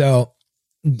 So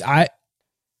I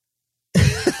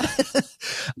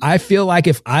feel like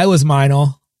if I was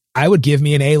Meinl, I would give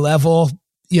me an A-level,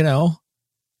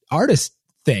 artist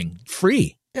thing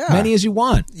free. Yeah. Many as you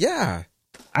want. Yeah.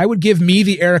 I would give me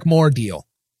the Eric Moore deal.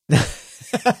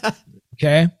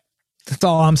 Okay. That's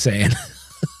all I'm saying.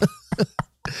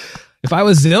 If I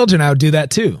was Zildjian, I would do that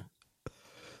too.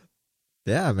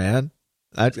 Yeah, man.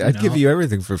 I'd give you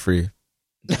everything for free.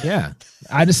 Yeah.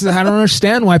 I don't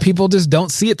understand why people just don't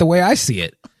see it the way I see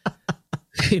it.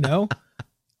 I'm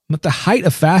at the height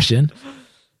of fashion.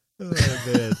 Oh,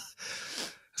 man.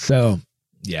 So,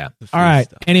 yeah. All right.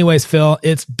 Stuff. Anyways, Phil,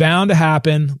 it's bound to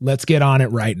happen. Let's get on it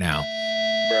right now.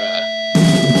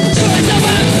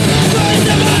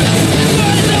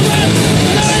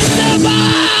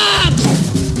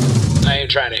 I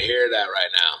ain't trying to hear that right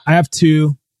now. I have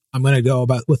two. I'm going to go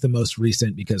with the most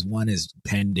recent because one is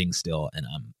pending still, and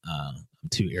I'm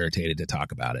too irritated to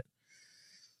talk about it.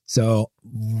 So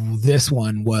this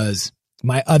one was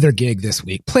my other gig this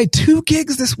week. Played 2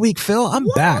 gigs this week, Phil. I'm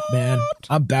back, man.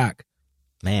 I'm back.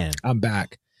 Man. I'm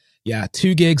back. Yeah,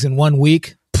 2 gigs in 1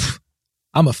 week. Pfft,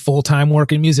 I'm a full-time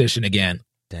working musician again.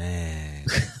 Dang.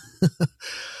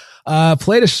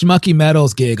 Played a Schmucky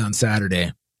Metals gig on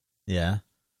Saturday. Yeah.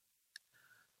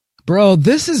 Bro,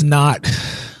 this is not...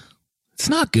 It's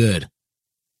not good.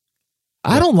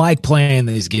 I don't like playing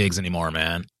these gigs anymore,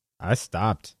 man. I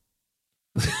stopped.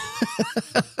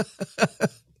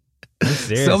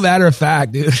 So matter of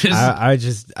fact, dude.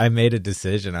 I made a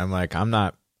decision. I'm like, I'm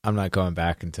not going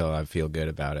back until I feel good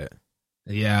about it.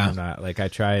 Yeah. I'm not, like, I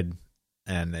tried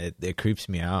and it creeps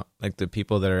me out. Like, the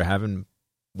people that are having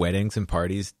weddings and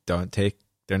parties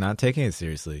they're not taking it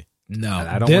seriously. No. And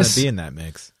I don't want to be in that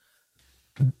mix.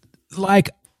 Like,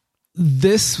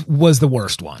 this was the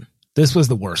worst one.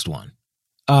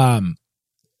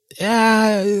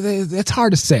 Yeah, it's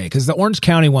hard to say because the Orange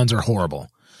County ones are horrible.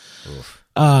 Oof.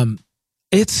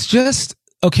 It's just,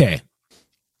 okay.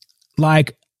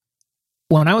 Like,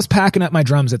 when I was packing up my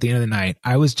drums at the end of the night,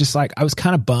 I was just like, I was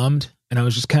kind of bummed, and I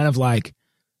was just kind of like,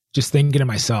 just thinking to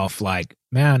myself, like,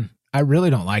 man, I really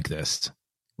don't like this.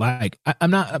 Like,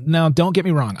 I'm not, now don't get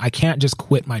me wrong. I can't just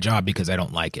quit my job because I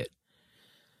don't like it.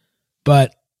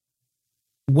 But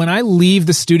when I leave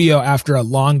the studio after a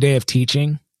long day of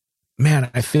teaching, man,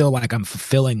 I feel like I'm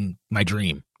fulfilling my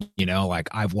dream. Like,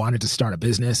 I've wanted to start a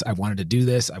business. I wanted to do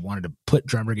this. I wanted to put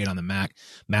Drum Brigade on the map.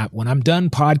 When I'm done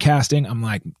podcasting, I'm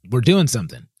like, we're doing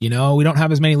something. We don't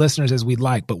have as many listeners as we'd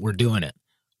like, but we're doing it.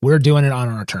 We're doing it on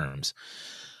our terms.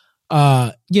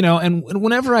 And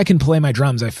whenever I can play my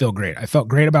drums, I feel great. I felt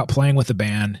great about playing with the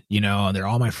band, and they're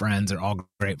all my friends. They're all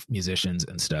great musicians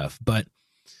and stuff. But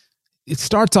it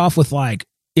starts off with, like,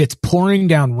 it's pouring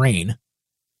down rain.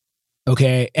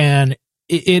 Okay. And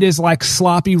it is like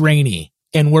sloppy rainy,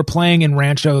 and we're playing in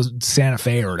Rancho Santa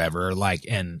Fe or whatever. Like,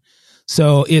 and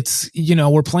so it's,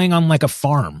 we're playing on like a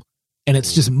farm, and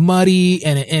it's just muddy,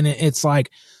 and it's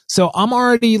like, so I'm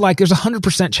already like, there's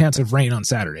 100% chance of rain on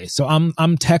Saturday. So I'm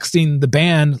texting the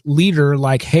band leader,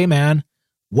 like, hey man,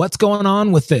 what's going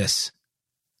on with this?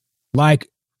 Like,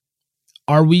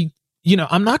 are we,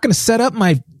 I'm not going to set up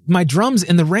my drums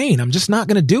in the rain. I'm just not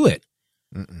going to do it.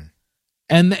 Mm-mm.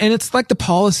 And it's like the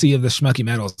policy of the Schmucky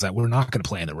Metals that we're not going to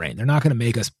play in the rain. They're not going to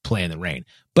make us play in the rain.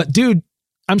 But dude,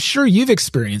 I'm sure you've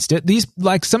experienced it.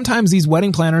 Sometimes these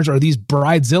wedding planners or these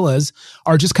bridezillas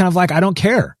are just kind of like, I don't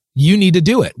care. You need to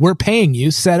do it. We're paying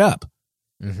you, set up.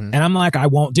 Mm-hmm. And I'm like, I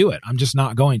won't do it. I'm just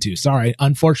not going to. Sorry.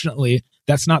 Unfortunately,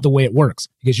 that's not the way it works,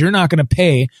 because you're not going to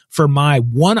pay for my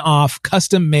one-off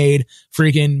custom-made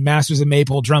freaking Masters of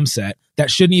Maple drum set that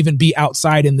shouldn't even be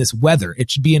outside in this weather.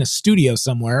 It should be in a studio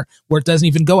somewhere where it doesn't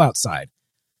even go outside.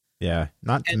 Yeah.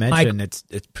 Not to mention, it's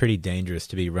pretty dangerous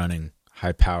to be running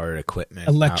high-powered equipment.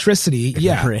 Electricity.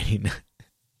 Yeah. Rain.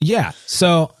 Yeah.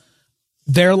 So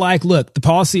they're like, look, the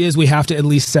policy is we have to at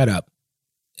least set up,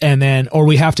 or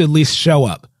we have to at least show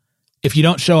up. If you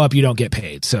don't show up, you don't get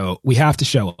paid. So we have to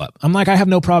show up. I'm like, I have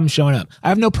no problem showing up. I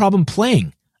have no problem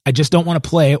playing. I just don't want to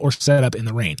play or set up in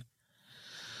the rain.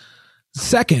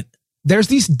 Second, there's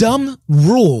these dumb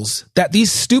rules that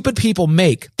these stupid people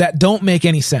make that don't make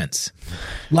any sense.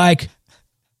 Like,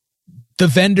 the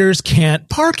vendors can't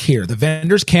park here. The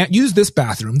vendors can't use this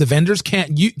bathroom. The vendors can't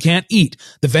eat.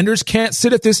 The vendors can't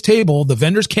sit at this table. The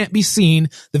vendors can't be seen.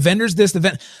 The vendors this,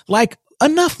 like,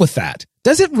 enough with that.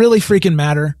 Does it really freaking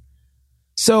matter?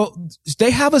 So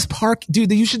they have us park,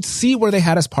 dude, you should see where they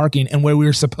had us parking and where we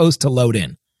were supposed to load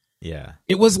in. Yeah.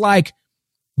 It was like,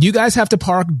 you guys have to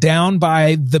park down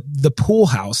by the pool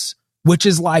house, which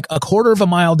is like a quarter of a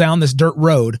mile down this dirt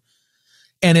road.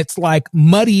 And it's like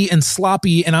muddy and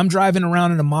sloppy. And I'm driving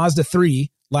around in a Mazda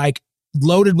 3, like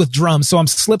loaded with drums. So I'm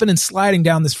slipping and sliding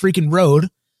down this freaking road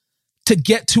to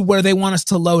get to where they want us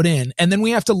to load in. And then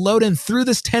we have to load in through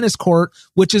this tennis court,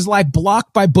 which is like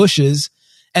blocked by bushes.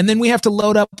 And then we have to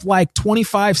load up like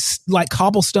 25 like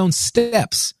cobblestone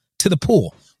steps to the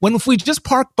pool. When if we just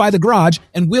parked by the garage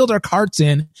and wheeled our carts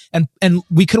in, and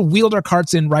we could have wheeled our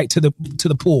carts in right to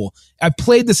the pool. I've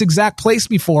played this exact place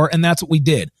before, and that's what we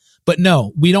did. But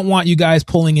no, we don't want you guys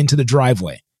pulling into the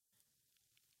driveway.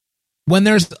 When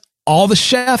there's all the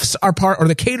chefs are parked, or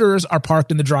the caterers are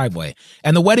parked in the driveway,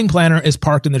 and the wedding planner is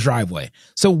parked in the driveway.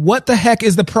 So what the heck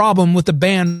is the problem with the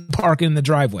band parking in the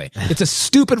driveway? It's a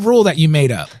stupid rule that you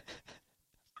made up.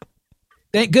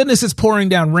 Thank goodness it's pouring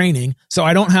down raining, so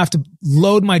I don't have to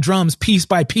load my drums piece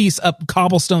by piece up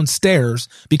cobblestone stairs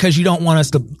because you don't want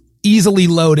us to easily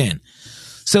load in.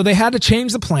 So they had to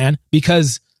change the plan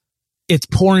because it's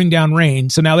pouring down rain.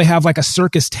 So now they have like a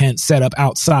circus tent set up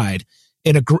outside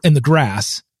in the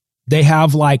grass. They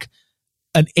have like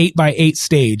an 8x8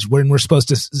 stage when we're supposed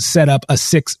to set up a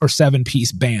 6 or 7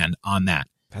 piece band on that.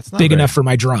 That's not big enough for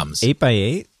my drums.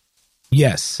 8x8?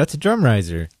 Yes. That's a drum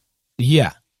riser.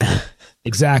 Yeah.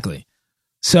 Exactly.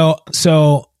 So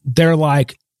they're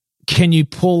like, can you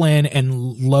pull in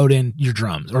and load in your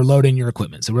drums or load in your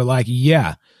equipment? So we're like,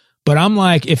 yeah. But I'm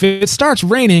like, if it starts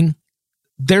raining,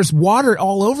 there's water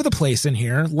all over the place in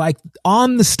here, like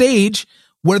on the stage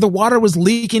where the water was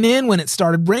leaking in when it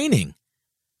started raining.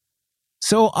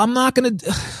 So I'm not going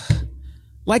to,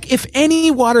 like, if any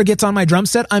water gets on my drum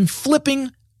set, I'm flipping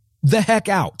the heck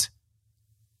out.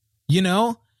 You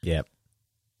know? Yep.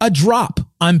 A drop,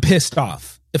 I'm pissed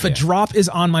off. If a drop is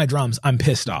on my drums, I'm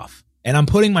pissed off. And I'm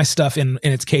putting my stuff in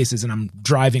its cases and I'm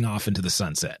driving off into the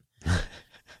sunset.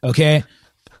 Okay?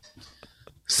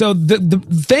 So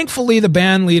thankfully the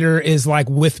band leader is like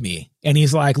with me. And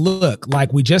he's like, look,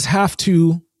 like we just have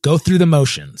to go through the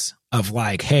motions of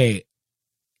like, hey,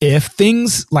 if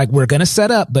things, like we're going to set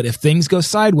up, but if things go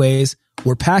sideways,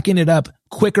 we're packing it up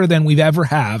quicker than we've ever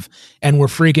have. And we're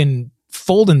freaking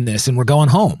folding this and we're going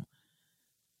home.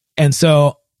 And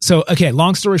so, okay,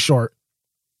 long story short,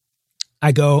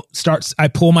 I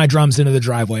pull my drums into the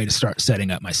driveway to start setting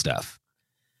up my stuff.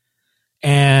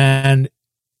 And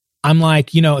I'm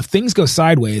like, you know, if things go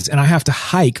sideways and I have to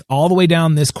hike all the way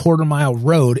down this quarter-mile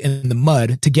road in the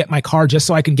mud to get my car just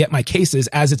so I can get my cases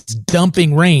as it's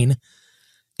dumping rain,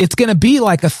 it's going to be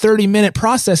like a 30-minute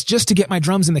process just to get my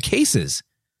drums in the cases.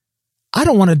 I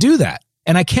don't want to do that.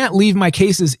 And I can't leave my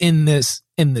cases in this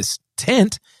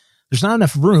tent. There's not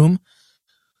enough room.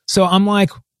 So I'm like,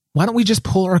 why don't we just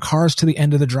pull our cars to the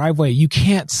end of the driveway? You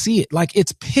can't see it. Like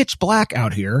it's pitch black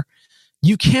out here.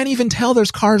 You can't even tell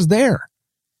there's cars there.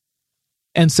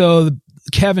 And so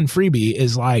Kevin Freebie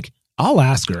is like, I'll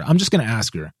ask her. I'm just going to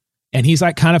ask her. And he's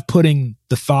like kind of putting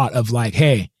the thought of like,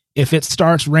 hey, if it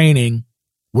starts raining,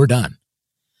 we're done.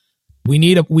 We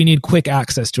need quick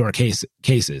access to our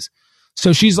cases.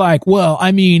 So she's like, well,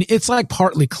 I mean, it's like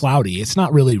partly cloudy. It's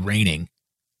not really raining.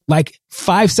 Like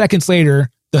 5 seconds later,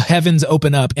 the heavens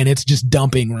open up and it's just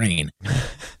dumping rain.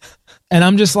 And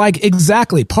I'm just like,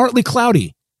 exactly. Partly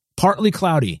cloudy,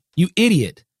 you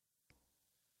idiot.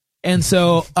 And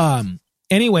so,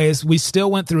 anyways, we still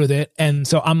went through with it. And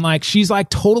so I'm like, she's like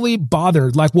totally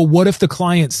bothered. Like, well, what if the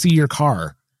clients see your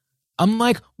car? I'm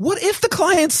like, what if the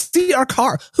clients see our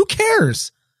car? Who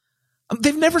cares?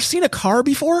 They've never seen a car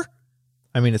before.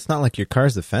 I mean, it's not like your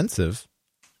car's offensive.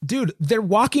 Dude, they're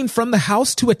walking from the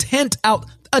house to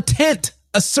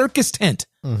a circus tent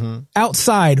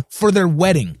outside for their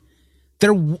wedding.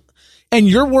 And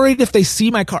you're worried if they see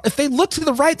my car. If they look to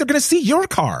the right, they're going to see your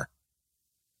car.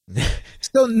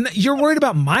 So you're worried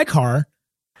about my car,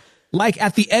 like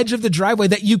at the edge of the driveway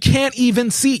that you can't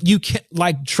even see. You can't,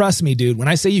 like, trust me, dude. When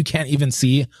I say you can't even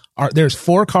see, there's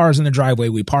 4 cars in the driveway.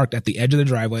 We parked at the edge of the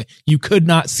driveway. You could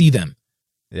not see them.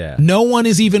 Yeah. No one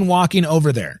is even walking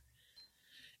over there.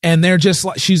 And they're just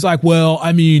like, she's like, well,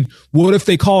 I mean, what if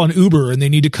they call an Uber and they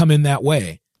need to come in that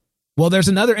way? Well, there's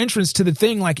another entrance to the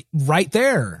thing, like right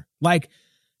there. Like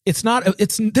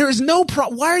there is no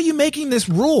why are you making this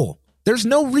rule? There's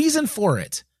no reason for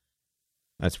it.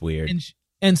 That's weird.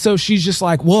 And so she's just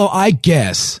like, well, I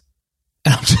guess.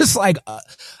 And I'm just like,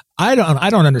 I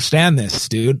don't understand this,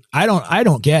 dude. I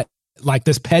don't get like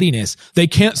this pettiness. They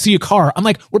can't see a car. I'm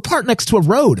like, we're parked next to a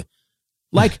road.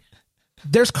 Like,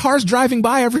 There's cars driving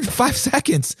by every 5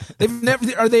 seconds.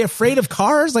 Are they afraid of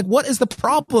cars? Like, what is the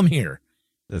problem here?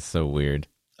 That's so weird.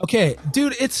 Okay,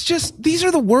 dude, it's just, these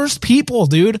are the worst people,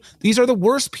 dude. These are the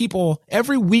worst people.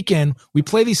 Every weekend we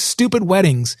play these stupid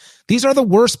weddings. These are the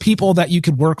worst people that you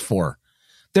could work for.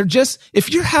 They're just,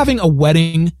 if you're having a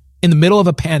wedding in the middle of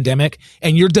a pandemic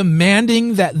and you're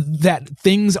demanding that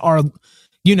things are,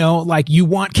 you know, like you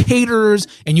want caterers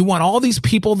and you want all these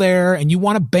people there and you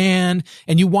want a band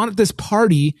and you want this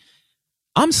party.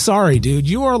 I'm sorry, dude.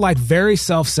 You are like very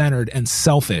self-centered and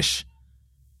selfish,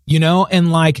 you know,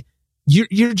 and like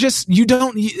you're just, you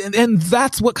don't, and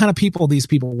that's what kind of people these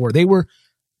people were. They were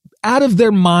out of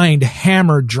their mind,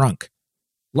 hammered drunk,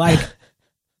 like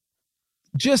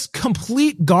just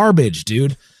complete garbage,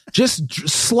 dude. Just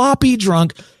sloppy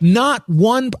drunk. Not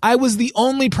one. I was the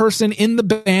only person in the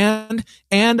band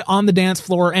and on the dance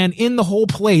floor and in the whole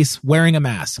place wearing a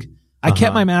mask. I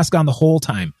kept my mask on the whole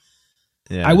time.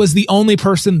 Yeah. I was the only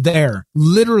person there.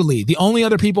 Literally, the only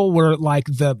other people were like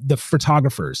the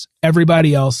photographers.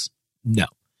 Everybody else, no.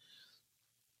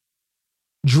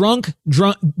 Drunk.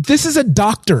 This is a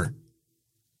doctor.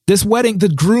 This wedding, the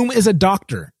groom is a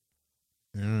doctor.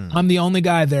 I'm the only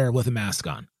guy there with a mask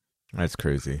on. That's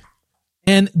crazy.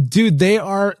 And dude,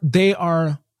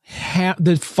 the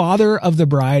father of the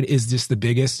bride is just the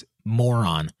biggest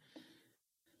moron.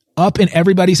 Up in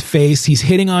everybody's face. He's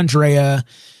hitting Andrea.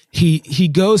 He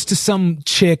goes to some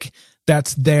chick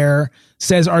that's there,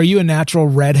 says, "Are you a natural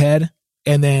redhead?"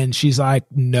 And then she's like,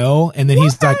 "No." And then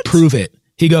he's like, "Prove it."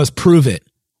 He goes, "Prove it."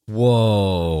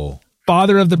 Whoa.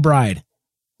 Father of the bride.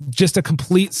 Just a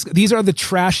complete, these are the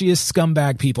trashiest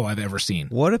scumbag people I've ever seen.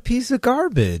 What a piece of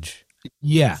garbage.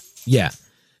 Yeah.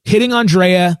 Hitting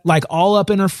Andrea, like all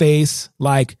up in her face,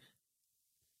 like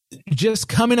just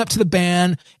coming up to the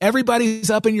band. Everybody's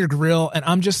up in your grill. And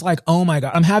I'm just like, oh my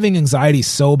God, I'm having anxiety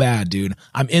so bad, dude.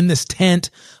 I'm in this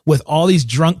tent with all these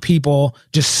drunk people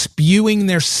just spewing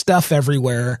their stuff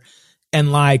everywhere.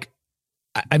 And like,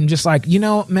 I'm just like, you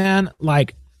know, man,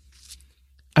 like,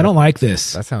 I don't like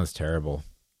this. That sounds terrible.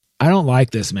 I don't like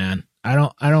this, man. I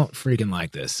don't freaking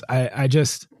like this. I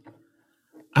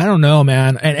don't know,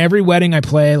 man. And every wedding I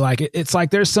play, like it's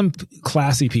like there's some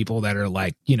classy people that are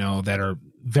like, you know, that are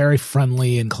very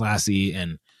friendly and classy.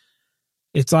 And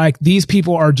it's like these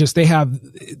people are just, they have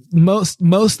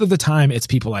most of the time it's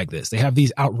people like this. They have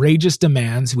these outrageous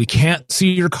demands. We can't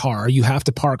see your car. You have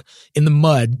to park in the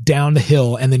mud down the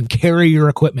hill and then carry your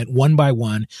equipment one by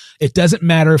one. It doesn't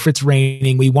matter if it's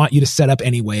raining. We want you to set up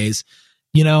anyways.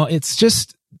 You know, it's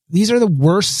just, these are the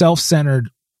worst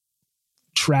self-centered,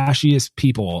 trashiest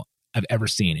people I've ever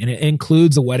seen. And it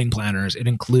includes the wedding planners. It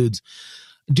includes,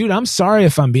 dude, I'm sorry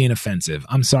if I'm being offensive.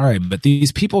 I'm sorry, but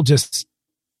these people just,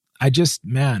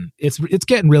 man, it's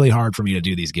getting really hard for me to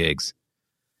do these gigs.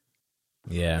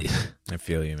 Yeah, I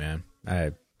feel you, man.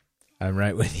 I'm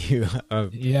right with you.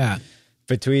 Yeah.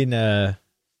 Between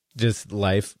just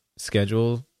life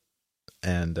schedule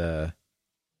and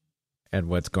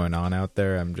what's going on out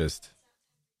there, I'm just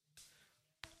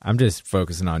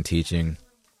focusing on teaching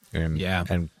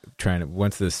and trying to,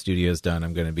 once the studio's done,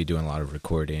 I'm going to be doing a lot of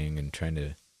recording and trying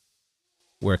to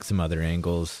work some other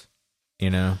angles, you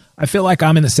know. I feel like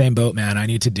I'm in the same boat, man. I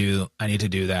need to do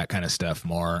that kind of stuff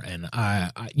more. And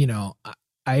I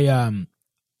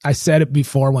said it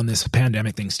before when this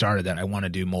pandemic thing started that I want to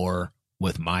do more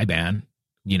with my band.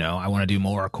 You know, I want to do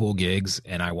more cool gigs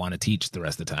and I want to teach the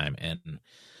rest of the time. And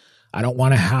I don't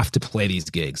want to have to play these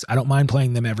gigs. I don't mind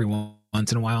playing them every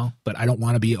once in a while, but I don't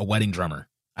want to be a wedding drummer.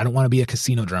 I don't want to be a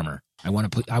casino drummer. I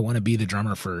want to be the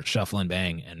drummer for Shuffle and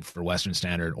Bang and for Western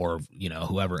Standard or, you know,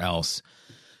 whoever else.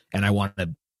 And I want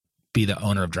to be the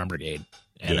owner of Drum Brigade.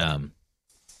 And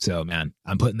so, man,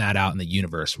 I'm putting that out in the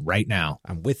universe right now.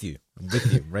 I'm with you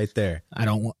right there. I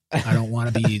don't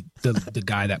want to be the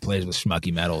guy that plays with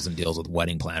schmucky metals and deals with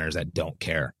wedding planners that don't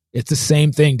care. It's the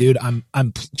same thing, dude.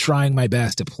 I'm trying my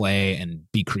best to play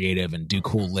and be creative and do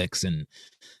cool licks, and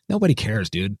nobody cares,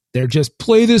 dude. They're just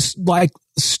play this like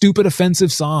stupid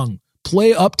offensive song,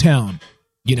 play Uptown,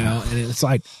 you know. And it's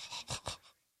like,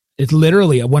 it's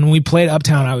literally when we played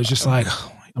Uptown, I was just like,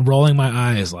 I'm rolling my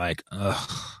eyes, like, ugh,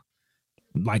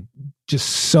 like just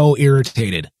so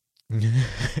irritated,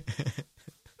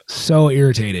 so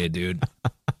irritated, dude.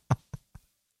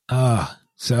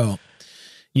 So.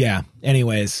 Yeah.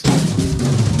 Anyways,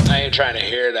 I ain't trying to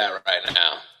hear that right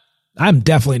now. I'm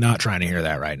definitely not trying to hear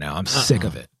that right now. I'm sick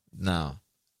of it. No.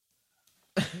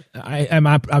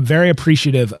 I'm very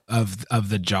appreciative of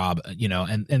the job, you know,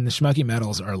 and the schmucky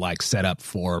metals are like set up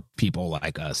for people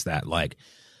like us that like,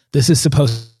 this is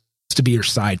supposed to be your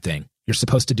side thing. You're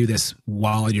supposed to do this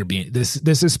while you're being this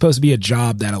is supposed to be a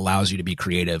job that allows you to be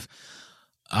creative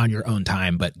on your own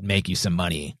time, but make you some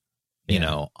money, you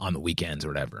know, on the weekends or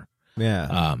whatever.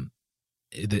 Yeah.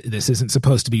 This isn't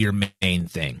supposed to be your main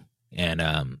thing. And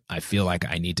I feel like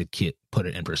I need to put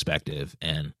it in perspective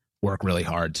and work really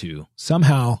hard to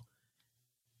somehow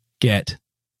get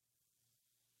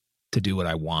to do what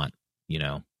I want, you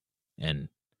know? And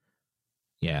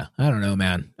yeah, I don't know,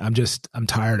 man. I'm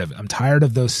tired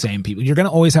of those same people. You're going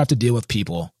to always have to deal with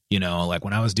people, you know, like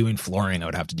when I was doing flooring, I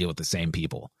would have to deal with the same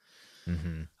people.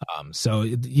 Mm-hmm. So,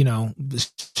 you know,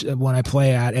 when I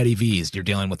play at Eddie V's, you're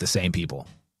dealing with the same people,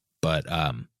 but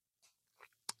I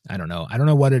don't know. I don't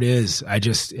know what it is.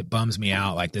 It bums me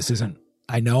out. Like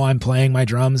I know I'm playing my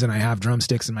drums and I have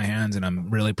drumsticks in my hands and I'm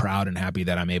really proud and happy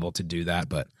that I'm able to do that,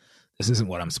 but this isn't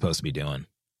what I'm supposed to be doing.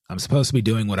 I'm supposed to be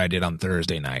doing what I did on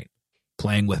Thursday night,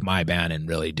 playing with my band and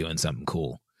really doing something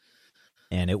cool.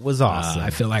 And it was awesome. I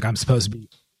feel like I'm supposed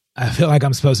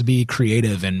to be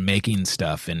creative and making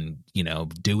stuff and, you know,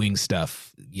 doing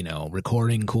stuff, you know,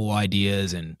 recording cool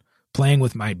ideas and playing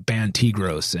with my band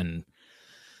Tigros and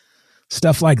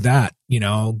stuff like that, you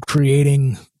know,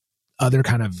 creating other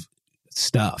kind of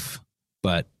stuff.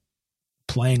 But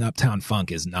playing Uptown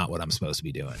Funk is not what I'm supposed to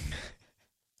be doing.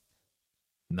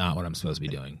 Not what I'm supposed to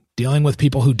be doing. Dealing with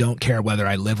people who don't care whether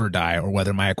I live or die or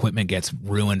whether my equipment gets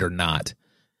ruined or not.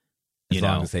 As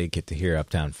long as they get to hear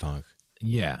Uptown Funk.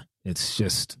 Yeah, it's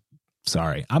just,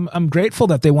 sorry. I'm grateful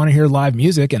that they want to hear live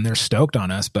music and they're stoked on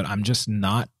us, but I'm just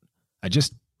not, I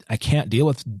can't deal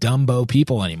with Dumbo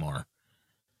people anymore.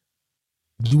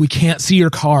 We can't see your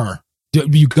car.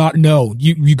 You got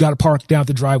to park down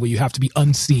the driveway. You have to be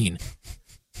unseen.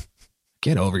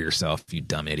 Get over yourself, you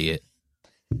dumb idiot.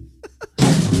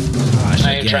 Gosh,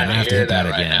 I ain't trying to hear that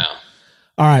right now.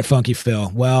 All right, Funky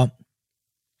Phil. Well,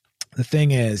 the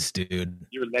thing is, dude,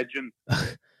 You're a legend.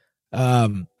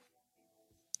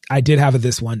 I did have it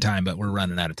this one time, but we're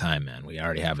running out of time, man. We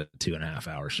already have a 2.5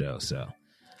 hour show, so,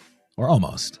 or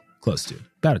almost close to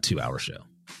about a 2 hour show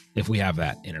if we have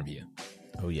that interview.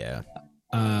 Oh yeah.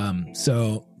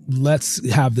 So let's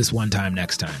have this one time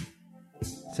next time.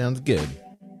 Sounds good.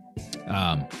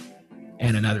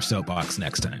 And another soapbox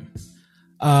next time.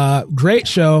 Great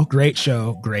show.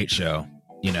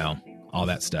 You know, all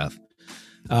that stuff.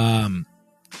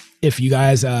 If you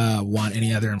guys want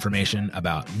any other information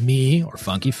about me or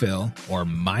Funky Phil or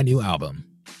my new album,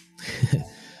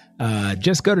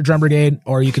 just go to Drum Brigade,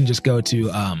 or you can just go to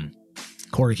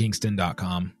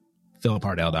CoreyKingston.com,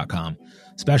 PhilPardell.com.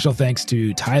 Special thanks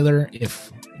to Tyler.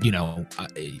 If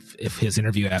his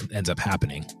interview ends up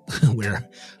happening, we're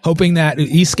hoping that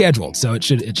he's scheduled, so it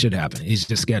should happen. He's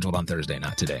just scheduled on Thursday,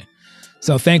 not today.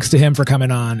 So thanks to him for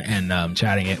coming on and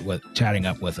chatting it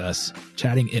up with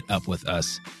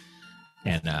us.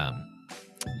 And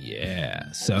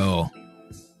yeah, so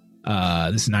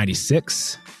this is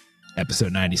 96,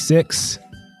 episode 96,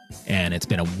 and it's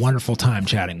been a wonderful time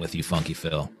chatting with you, Funky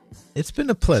Phil. It's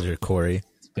been a pleasure, Corey.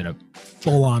 It's been a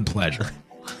full-on pleasure.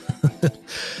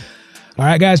 All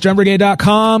right, guys,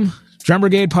 drumbrigade.com, Drum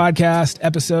Brigade Podcast,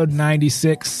 episode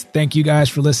 96. Thank you guys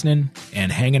for listening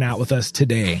and hanging out with us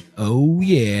today. Oh,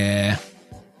 yeah.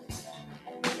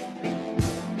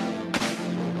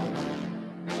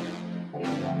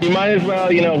 You might as well,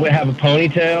 have a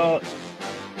ponytail.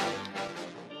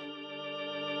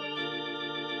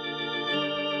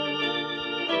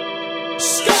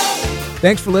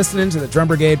 Thanks for listening to the Drum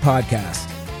Brigade Podcast.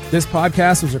 This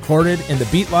podcast was recorded in the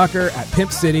Beat Locker at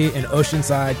Pimp City in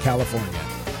Oceanside, California.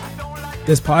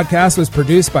 This podcast was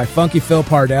produced by Funky Phil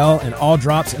Pardell, and all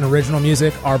drops and original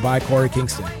music are by Corey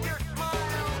Kingston.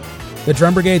 The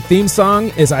Drum Brigade theme song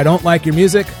is I Don't Like Your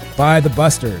Music by The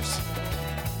Busters.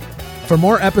 For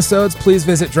more episodes, please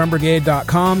visit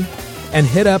drumbrigade.com and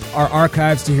hit up our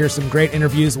archives to hear some great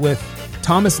interviews with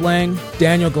Thomas Lang,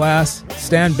 Daniel Glass,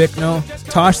 Stan Bicknell,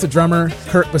 Tosh the Drummer,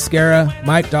 Kurt Busquera,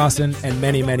 Mike Dawson, and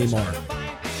many, many more.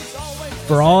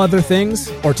 For all other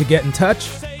things, or to get in touch,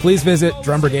 please visit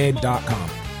drumbrigade.com.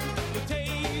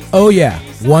 Oh yeah,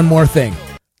 one more thing.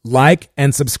 Like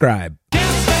and subscribe.